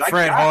guys. Yeah,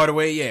 Fred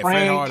Hardaway.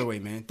 Fred Hardaway,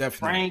 man,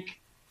 definitely.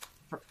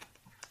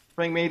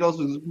 Frank Mados,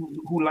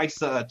 who likes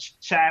to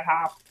chat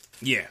hop.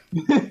 Yeah,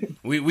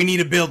 we need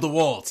to build the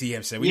wall.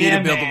 TM said we need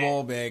to build the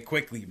wall, man.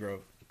 Quickly, bro.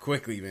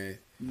 Quickly, man.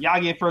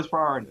 Y'all get first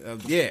priority.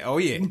 Yeah. Oh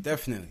yeah.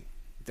 Definitely.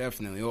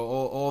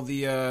 All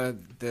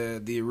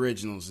the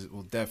originals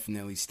will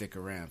definitely stick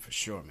around for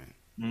sure, man.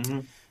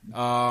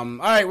 All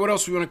right. What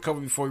else we want to cover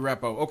before we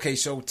wrap up? Okay.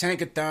 So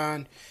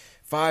Tankathon,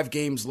 5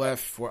 games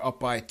left. We're up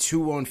by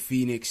 2 on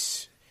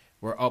Phoenix.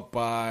 We're up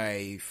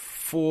by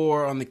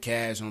 4 on the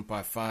Cavs. And up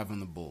by 5 on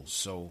the Bulls.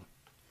 So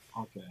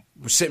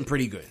we're sitting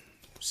pretty good.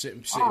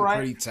 Sitting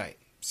pretty tight.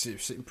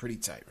 Sitting pretty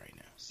tight right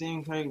now.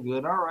 Sitting pretty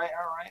good. All right.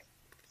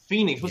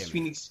 Phoenix. What's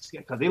Phoenix?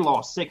 Because they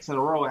lost 6 in a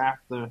row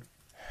after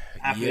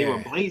they were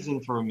blazing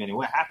for a minute.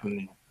 What happened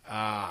there?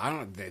 I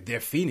don't know.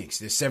 They're Phoenix.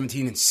 They're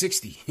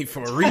 17-60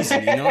 for a reason,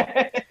 you know?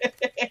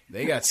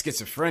 They got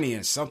schizophrenia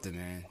or something,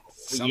 man.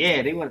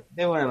 Yeah, they went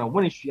on a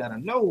winning streak out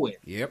of nowhere.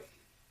 Yep.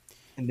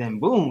 And then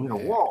boom, hit a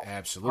wall.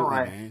 Absolutely,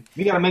 man.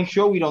 We got to make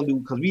sure we don't do,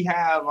 because we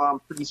have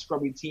pretty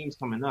scrubby teams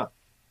coming up.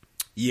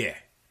 Yeah,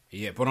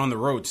 but on the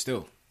road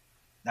still.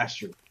 That's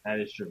true. That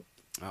is true.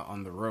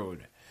 on the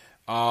road.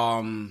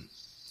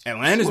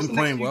 Atlanta's been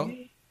playing well.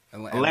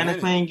 Atlanta's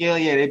playing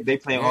good. Yeah, they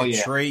play. Oh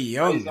yeah, Trae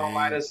Young. Don't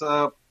light us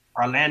up.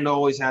 Orlando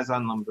always has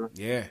our number.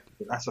 Yeah,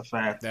 that's a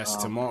fact. That's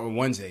tomorrow,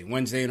 Wednesday.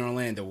 Wednesday in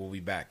Orlando, we'll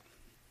be back.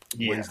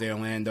 Yeah. Wednesday,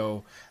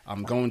 Orlando.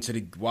 I'm going to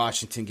the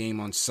Washington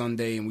game on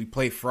Sunday, and we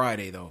play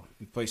Friday though.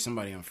 We play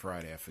somebody on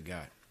Friday. I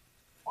forgot.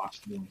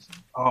 Washington.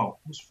 Oh,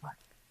 who's Friday?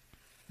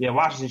 Yeah,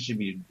 Washington should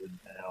be the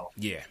hell.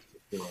 Yeah.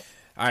 All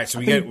right, so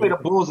we play the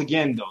Bulls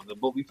again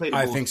though. We play the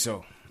Bulls. I think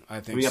so.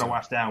 We gotta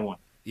watch that one.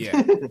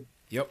 Yeah.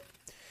 Yep.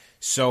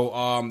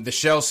 So the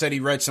Shell said he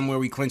read somewhere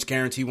we clinch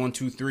guarantee 1,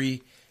 2,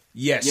 3.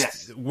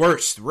 Yes.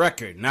 Worst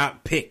record,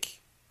 not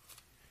pick.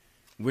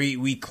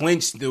 We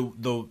clinched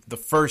the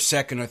first,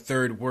 second, or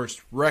third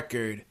worst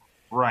record.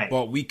 Right.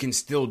 But we can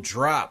still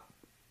drop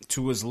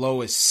to as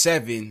low as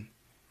 7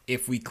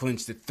 if we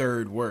clinch the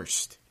third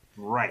worst.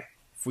 Right.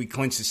 If we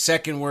clinch the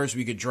second worst,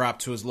 we could drop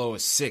to as low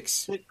as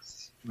 6.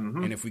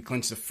 Mm-hmm. And if we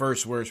clinch the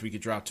first worst, we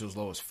could drop to as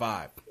low as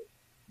 5.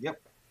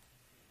 Yep.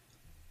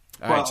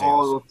 But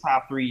all the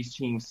top 3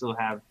 teams still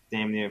have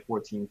damn near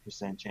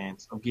 14%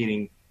 chance of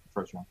getting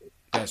first round pick.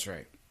 That's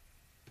right.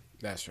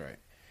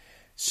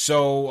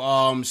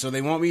 So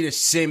they want me to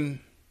sim.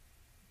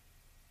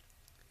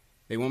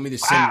 They want me to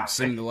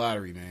sim the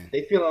lottery, man.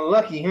 They feeling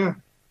lucky, huh?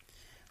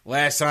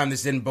 Last time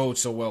this didn't bode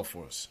so well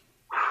for us.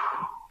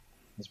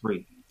 Let's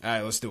breathe. All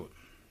right, let's do it.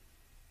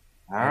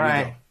 All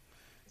right.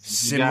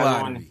 Sim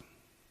lottery.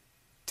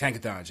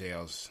 Tankathon,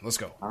 JLs. Let's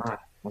go. All right.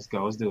 Let's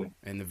go. Let's do it.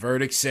 And the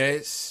verdict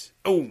says,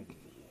 4th.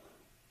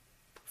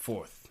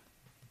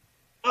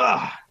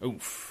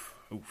 Oof.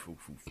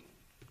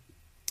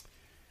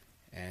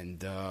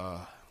 And,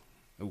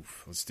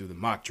 let's do the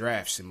mock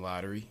draft sim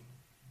lottery.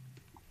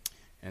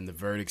 And the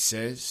verdict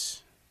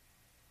says,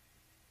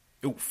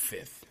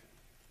 5th.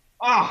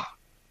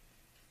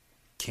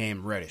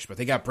 Cam Reddish. But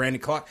they got Brandon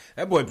Clark.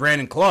 That boy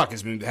Brandon Clark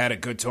had a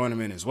good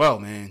tournament as well,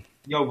 man.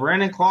 Yo,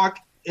 Brandon Clark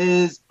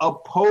is a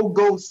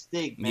pogo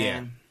stick,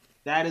 man. Yeah.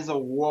 That is a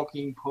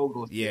walking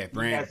pogo stick. Yeah,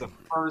 Brandon. He has the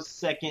first,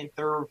 second,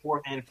 third,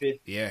 fourth, and fifth.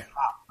 Yeah.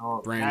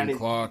 Brandon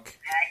Clark.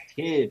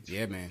 Active.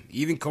 Yeah, man.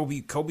 Even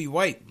Kobe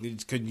White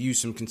could use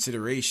some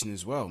consideration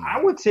as well, man.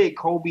 I would take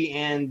Kobe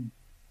and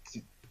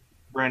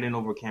Brandon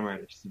over Cam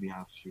Reddish, to be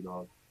honest with you,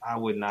 dog. I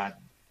would not.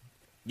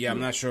 Yeah, I'm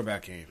not sure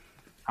about Cam.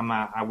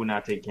 I would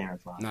not take Cam.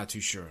 Not too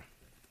sure.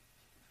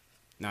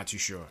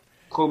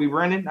 Kobe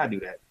Brandon, I'd do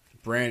that.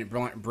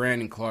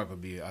 Brandon Clark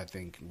would be a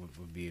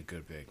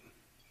good pick.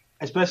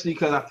 Especially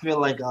because I feel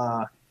like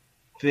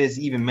Fizz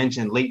even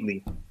mentioned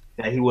lately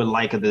that he would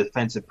like a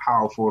defensive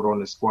power forward on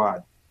the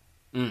squad.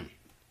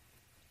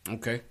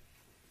 Okay.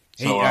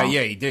 So,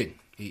 he did.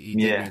 He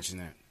did mention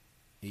that.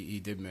 He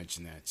did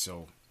mention that.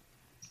 So,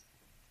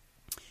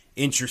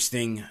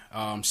 interesting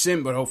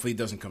sim, but hopefully it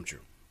doesn't come true.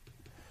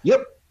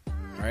 Yep. All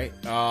right.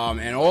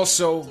 And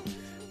also,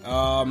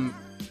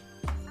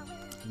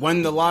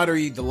 when the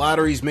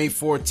lottery's May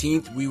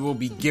 14th, we will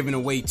be giving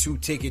away 2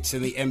 tickets to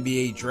the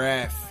NBA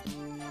draft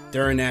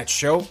during that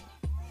show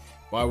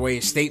by way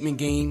of statement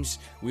games.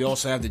 We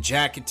also have the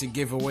jacket to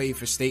give away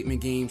for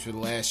statement games for the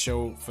last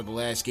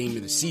game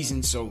of the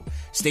season. So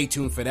stay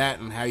tuned for that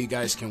and how you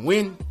guys can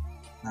win.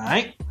 All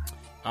right.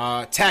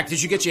 Tack,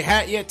 did you get your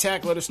hat yet?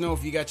 Tack, let us know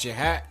if you got your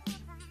hat.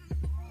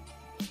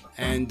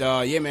 And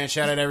yeah, man,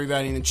 shout out to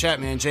everybody in the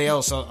chat, man.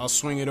 JL, so I'll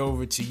swing it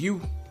over to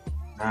you.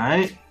 All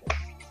right.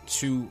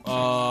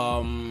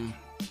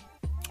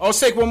 Let's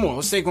take one more.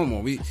 Let's take one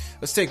more.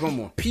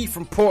 Pete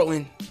from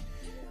Portland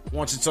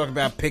wants to talk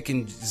about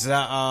picking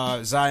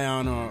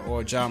Zion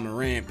or John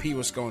Morant. Pete,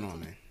 what's going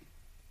on, man?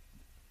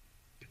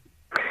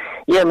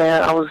 Yeah,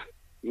 man.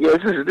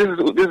 This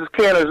is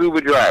Canner's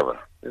Uber driver.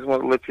 Just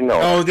want to let you know.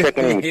 Oh, this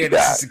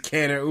is a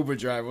Canner Uber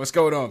driver. What's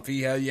going on,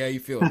 Pete? How you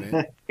feeling,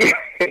 man?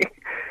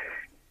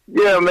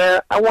 Yeah,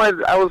 man. I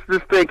was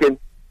just thinking.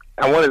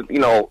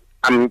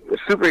 I'm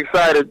super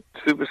excited,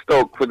 super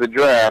stoked for the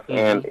draft,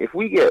 and if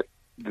we get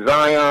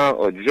Zion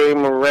or Jay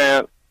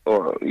Morant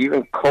or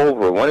even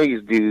Culver, one of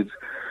these dudes,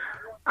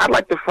 I'd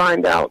like to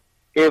find out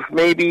if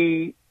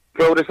maybe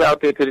throw this out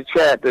there to the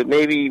chat that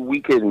maybe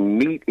we can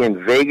meet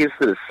in Vegas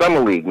for the Summer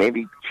League.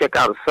 Maybe check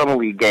out a Summer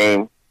League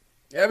game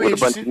with a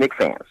bunch of Knicks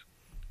fans.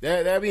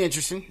 That'd be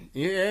interesting.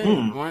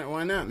 Yeah,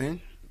 why not,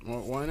 man?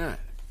 Why not?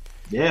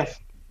 Yeah.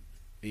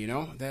 You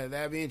know,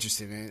 that'd be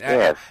interesting, man.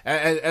 Yes.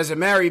 As a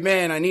married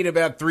man, I need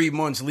about 3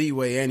 months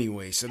leeway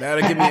anyway, so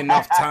that'll give me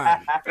enough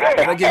time.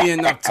 That'll give me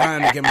enough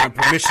time to get my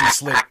permission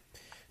slip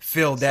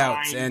filled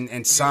out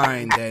and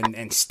signed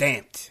and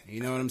stamped. You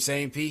know what I'm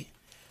saying, P?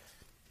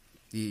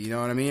 You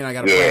know what I mean? I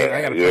gotta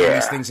plan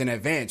these things in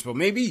advance. But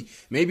maybe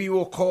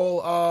we'll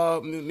call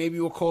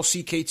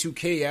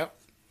CK2K out.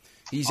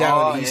 He's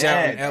out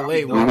in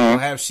LA. We'll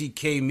have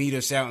CK meet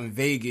us out in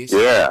Vegas.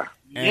 Yeah.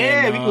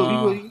 And, that's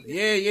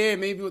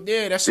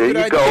a good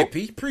idea,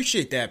 Pete.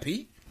 Appreciate that,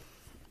 Pete.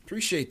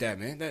 Appreciate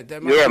that, man. That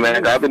yeah,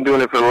 man. I've been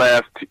doing it for the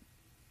last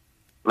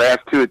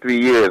 2 or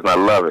 3 years, and I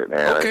love it,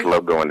 man. Okay. I just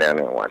love going down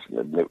there and watching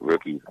the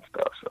rookies and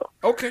stuff. So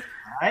okay,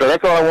 So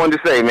that's all I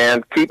wanted to say,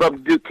 man. Keep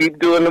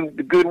doing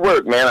the good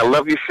work, man. I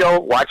love your show.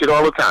 Watch it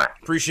all the time.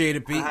 Appreciate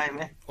it, Pete. All right,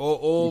 man.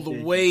 All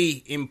the way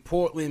in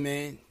Portland,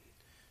 man.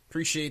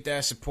 Appreciate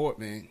that support,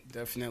 man.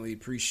 Definitely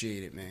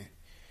appreciate it, man.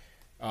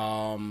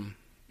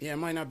 Yeah, it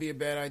might not be a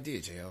bad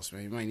idea, JLs,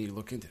 man. You might need to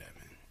look into that,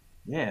 man.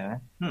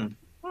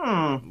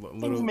 Yeah.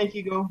 Things make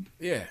you go.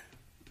 Yeah.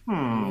 A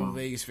little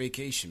Vegas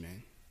vacation,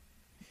 man.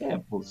 Yeah,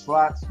 pull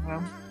slots, you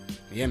know.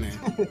 Yeah, man.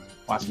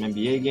 Watch some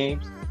NBA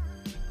games.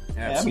 Absolutely,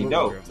 that'd be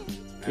dope.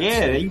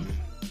 Yeah,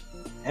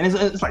 and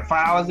it's like 5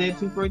 hours there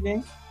too for a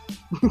game.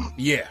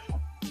 Yeah,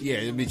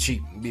 it'd be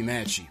cheap. It'd be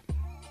mad cheap.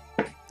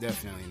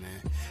 Definitely,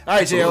 man. All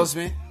right, JLs,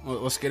 man.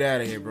 Let's get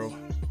out of here, bro.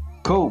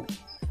 Cool.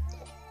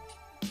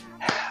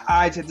 All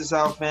right, check this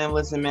out, fam.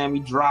 Listen, man, we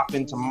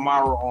dropping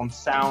tomorrow on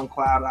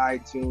SoundCloud,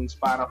 iTunes,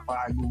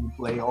 Spotify, Google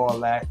Play, all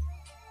that.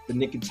 The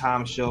Nick and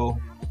Tom Show.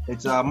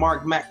 It's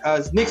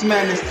Nick's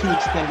Madness 2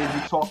 Extended.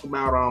 We talked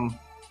about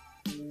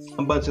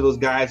a bunch of those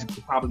guys who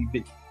could probably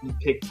be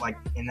picked like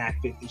in that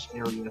 5th-ish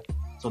area.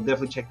 So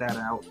definitely check that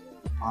out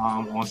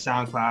on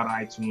SoundCloud,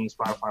 iTunes,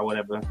 Spotify,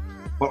 whatever.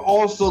 But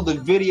also the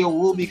video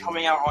will be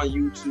coming out on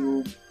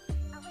YouTube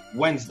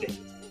Wednesday.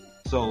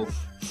 So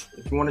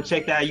if you want to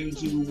check that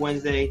YouTube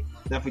Wednesday,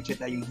 definitely check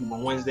that YouTube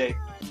on Wednesday.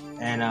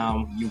 And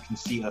you can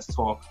see us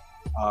talk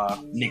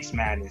Nick's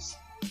Madness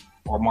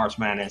or March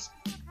Madness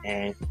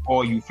and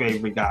all you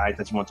favorite guys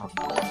that you want to talk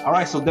about. All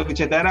right, so definitely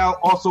check that out.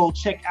 Also,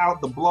 check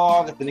out the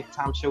blog at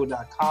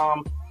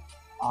thenicktomshow.com.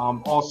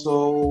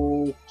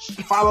 Also,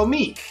 follow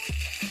me.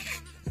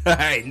 All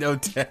right, no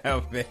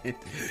doubt, man.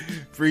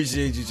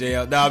 Appreciate you,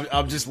 JL. No,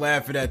 I'm just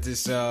laughing at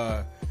this.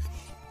 The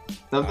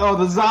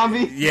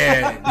zombie?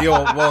 Yeah.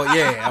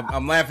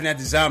 I'm laughing at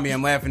the zombie.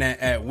 I'm laughing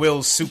at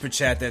Will's super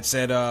chat that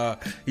said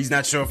he's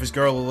not sure if his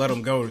girl will let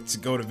him go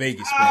to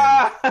Vegas,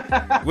 man.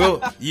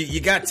 Will,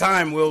 you got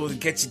time, Will, to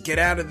get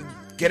out of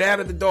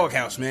the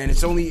doghouse, man.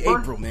 It's only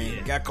April, man.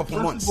 You got a couple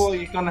months. First of all,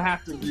 you're gonna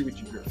have to agree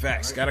with your girl.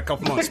 Facts. Got a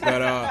couple months. But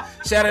shout out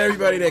to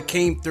everybody that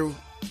came through.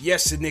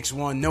 Yes, the Knicks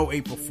won. No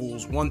April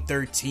Fools.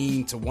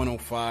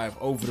 113-105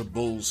 over the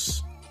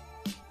Bulls.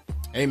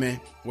 Hey, man,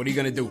 what are you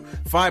going to do?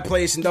 5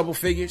 players in double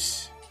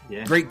figures.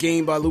 Yeah. Great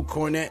game by Luke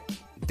Cornett.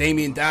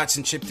 Damian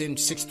Dotson chipped in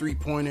 6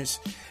 3-pointers.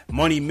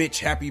 Money Mitch,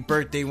 happy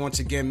birthday once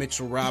again.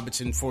 Mitchell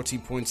Robinson,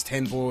 14 points,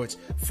 10 boards,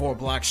 4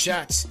 block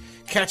shots.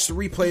 Catch the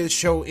replay of the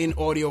show in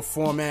audio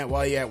format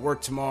while you're at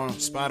work tomorrow.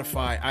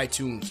 Spotify,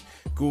 iTunes,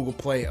 Google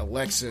Play,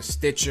 Alexa,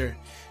 Stitcher.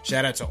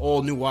 Shout out to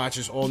all new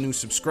watchers, all new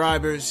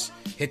subscribers.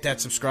 Hit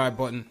that subscribe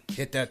button.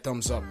 Hit that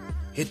thumbs up.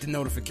 Hit the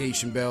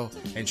notification bell.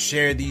 And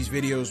share these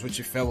videos with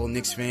your fellow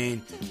Knicks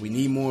fan. We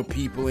need more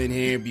people in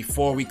here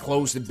before we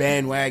close the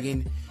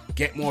bandwagon.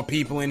 Get more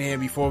people in here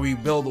before we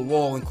build a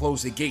wall and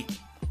close the gate.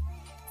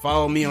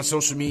 Follow me on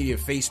social media,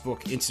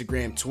 Facebook,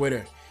 Instagram,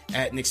 Twitter,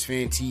 at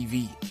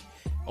KnicksFanTV.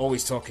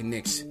 Always talking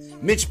Knicks.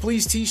 Mitch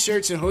Please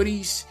t-shirts and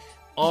hoodies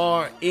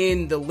are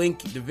in the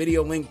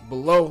video link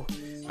below.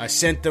 I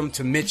sent them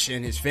to Mitch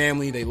and his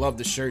family. They love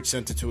the shirt.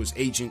 Sent it to his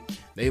agent.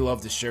 They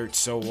love the shirt.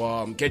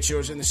 So get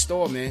yours in the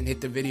store, man.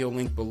 Hit the video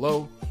link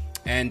below.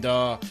 And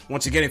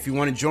once again, if you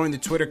want to join the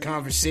Twitter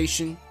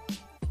conversation,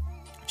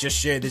 just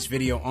share this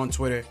video on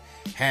Twitter.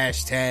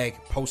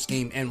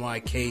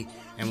 #PostgameNYK,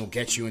 and we'll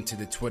get you into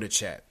the Twitter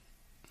chat.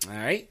 All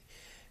right?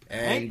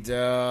 And,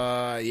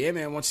 yeah,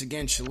 man, once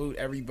again, salute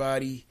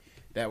everybody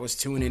that was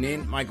tuning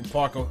in. Michael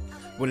Parker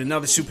with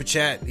another super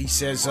chat. He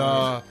says,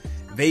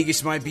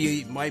 Vegas might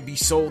be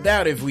sold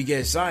out if we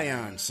get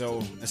Zion.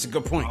 So that's a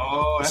good point.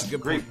 Oh, that's a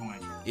good point.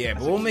 Yeah,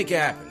 but we'll make it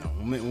happen, though.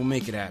 We'll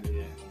make it happen.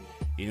 Yeah.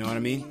 You know what I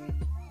mean?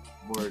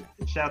 Word.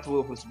 And shout out to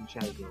Will for the super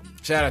chat, bro.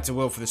 Shout out to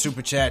Will for the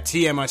super chat.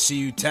 TM, I see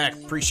you. Tack,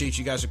 appreciate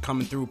you guys for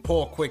coming through.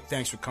 Paul Quick,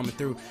 thanks for coming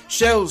through.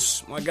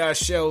 Shells, my guy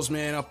Shells,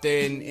 man, up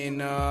there in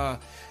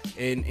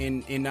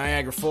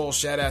Niagara Falls.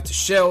 Shout out to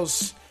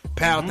Shells.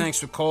 Pal, thanks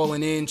for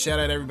calling in. Shout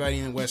out to everybody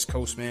in the West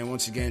Coast, man.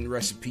 Once again,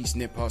 rest in peace,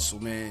 Nip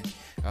Hustle, man.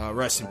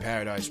 Rest in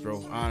paradise,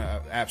 bro.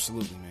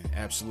 Absolutely, man.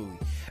 Absolutely.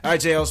 All right,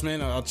 JLs,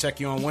 man. I'll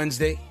check you on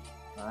Wednesday.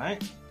 All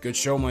right. Good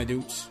show, my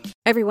dudes.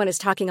 Everyone is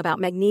talking about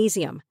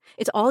magnesium.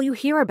 It's all you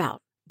hear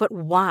about. But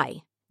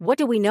why? What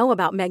do we know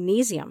about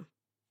magnesium?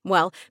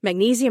 Well,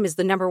 magnesium is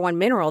the #1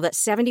 mineral that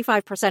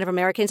 75% of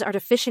Americans are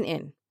deficient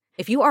in.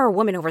 If you are a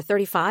woman over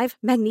 35,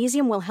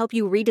 magnesium will help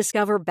you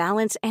rediscover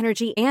balance,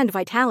 energy, and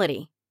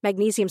vitality.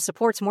 Magnesium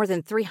supports more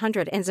than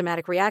 300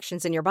 enzymatic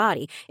reactions in your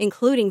body,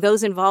 including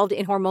those involved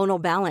in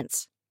hormonal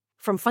balance.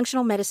 From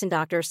functional medicine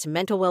doctors to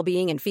mental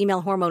well-being and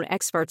female hormone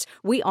experts,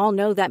 we all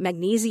know that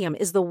magnesium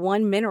is the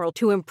one mineral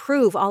to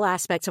improve all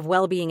aspects of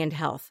well-being and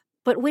health.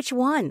 But which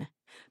one?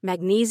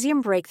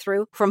 Magnesium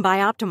Breakthrough from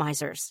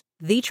Bioptimizers,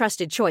 the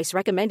trusted choice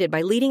recommended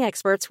by leading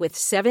experts with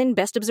 7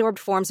 best-absorbed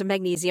forms of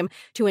magnesium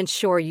to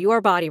ensure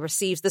your body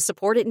receives the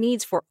support it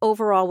needs for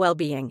overall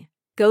well-being.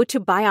 Go to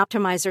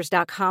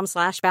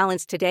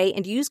bioptimizers.com/balance today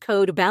and use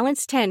code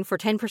BALANCE10 for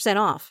 10%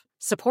 off.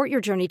 Support your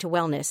journey to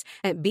wellness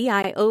at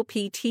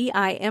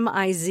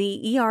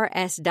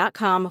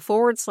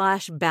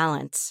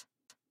bioptimizers.com/balance.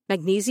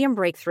 Magnesium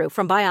Breakthrough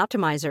from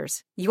Bioptimizers,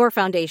 your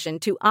foundation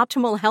to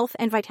optimal health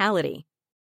and vitality.